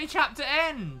didn't say chapter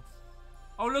end.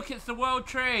 Oh, look, it's the world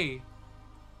tree.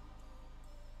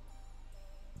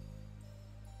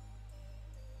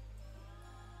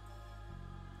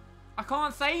 I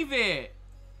can't save it.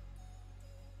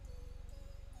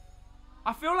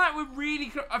 I feel like we're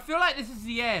really... I feel like this is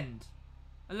the end.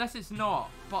 Unless it's not.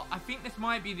 But I think this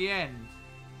might be the end.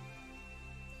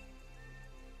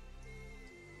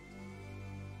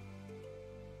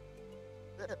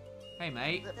 Hey,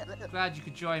 mate. Glad you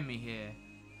could join me here.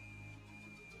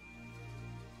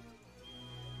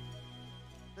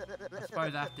 I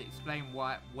suppose I have to explain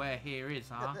where here is,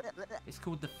 huh? It's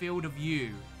called the Field of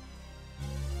You.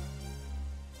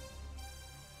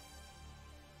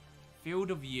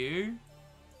 Field of You?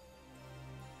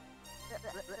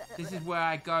 This is where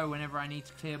I go whenever I need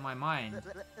to clear my mind.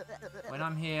 When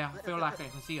I'm here, I feel like I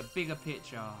can see a bigger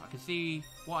picture. I can see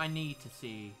what I need to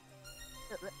see.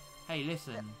 Hey,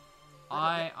 listen.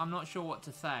 I'm not sure what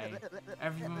to say.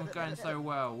 Everything was going so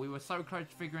well. We were so close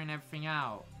to figuring everything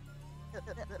out.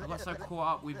 I got so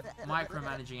caught up with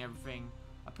micromanaging everything.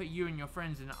 I put you and your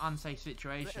friends in an unsafe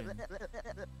situation.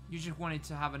 You just wanted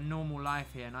to have a normal life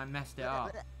here and I messed it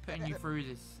up. Putting you through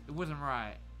this, it wasn't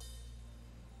right.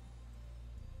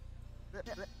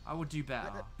 I will do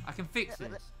better. I can fix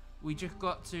this. We just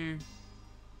got to...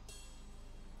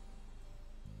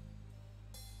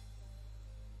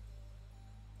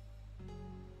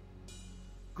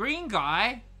 Green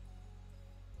guy?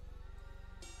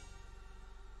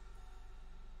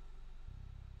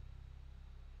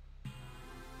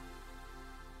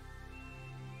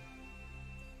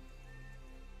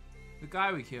 The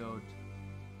guy we killed.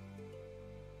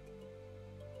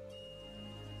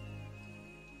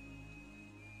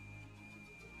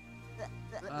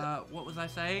 What was I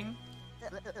saying?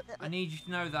 I need you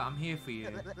to know that I'm here for you.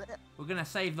 We're gonna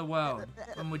save the world.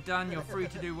 When we're done, you're free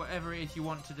to do whatever it is you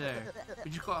want to do.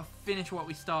 We just gotta finish what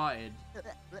we started.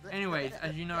 Anyways,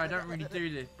 as you know, I don't really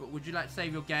do this, but would you like to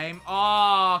save your game?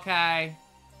 Oh, okay.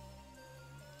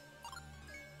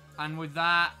 And with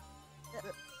that...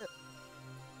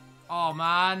 Oh,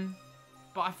 man.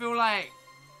 But I feel like...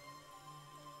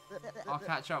 I'll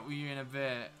catch up with you in a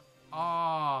bit.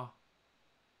 Oh.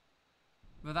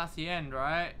 But that's the end,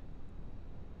 right?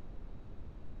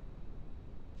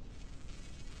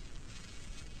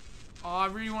 Oh, I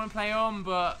really want to play on,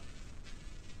 but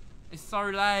it's so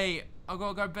late. I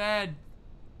gotta go to bed.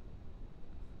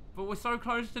 But we're so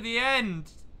close to the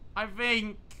end. I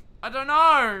think. I don't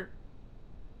know.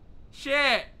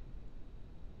 Shit.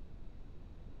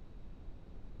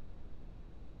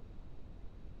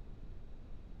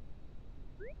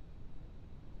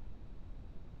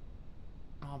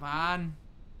 Oh, man.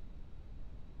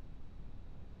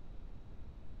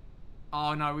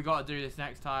 Oh, no, we gotta do this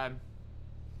next time.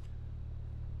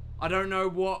 I don't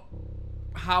know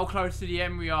how close to the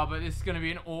end we are, but this is going to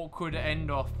be an awkward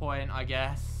end-off point, I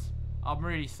guess. I'm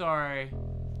really sorry.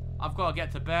 I've got to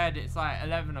get to bed. It's like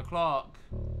 11 o'clock.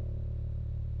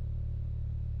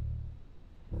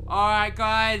 Alright,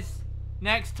 guys.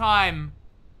 Next time,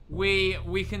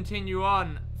 we continue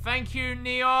on. Thank you,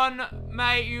 Neon.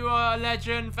 Mate, you are a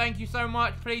legend. Thank you so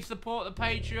much. Please support the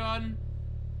Patreon.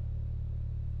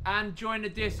 And join the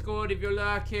Discord if you're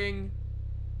lurking.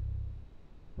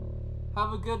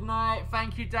 Have a good night.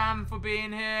 Thank you, Dan, for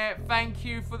being here. Thank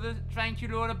you,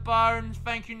 Lord of Bones.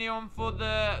 Thank you, Neon, for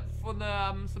the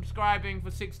subscribing for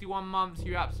 61 months.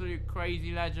 You absolute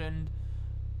crazy legend.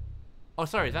 Oh,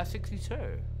 sorry, is that 62?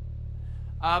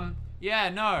 Yeah,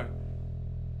 no.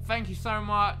 Thank you so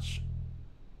much.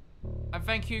 And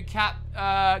thank you,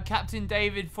 Captain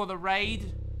David, for the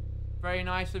raid. Very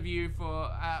nice of you for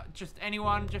just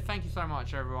anyone. Just thank you so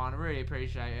much, everyone. I really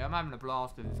appreciate it. I'm having a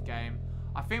blast with this game.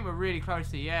 I think we're really close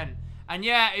to the end. And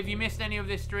yeah, if you missed any of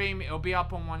this stream, it'll be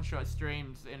up on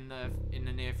OneShotStreams in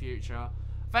the near future.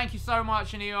 Thank you so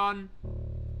much, Neon.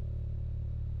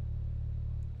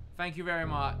 Thank you very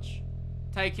much.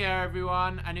 Take care,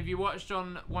 everyone. And if you watched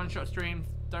on OneShotStreams,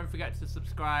 don't forget to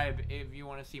subscribe if you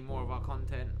want to see more of our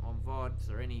content on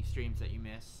VODs or any streams that you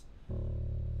miss.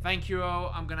 Thank you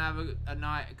all. I'm gonna have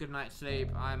a good night's sleep.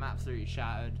 I'm absolutely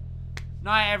shattered.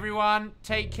 Night, everyone.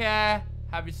 Take care.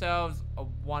 Have yourselves a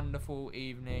wonderful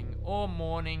evening or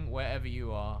morning, wherever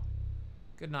you are.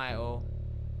 Good night, all.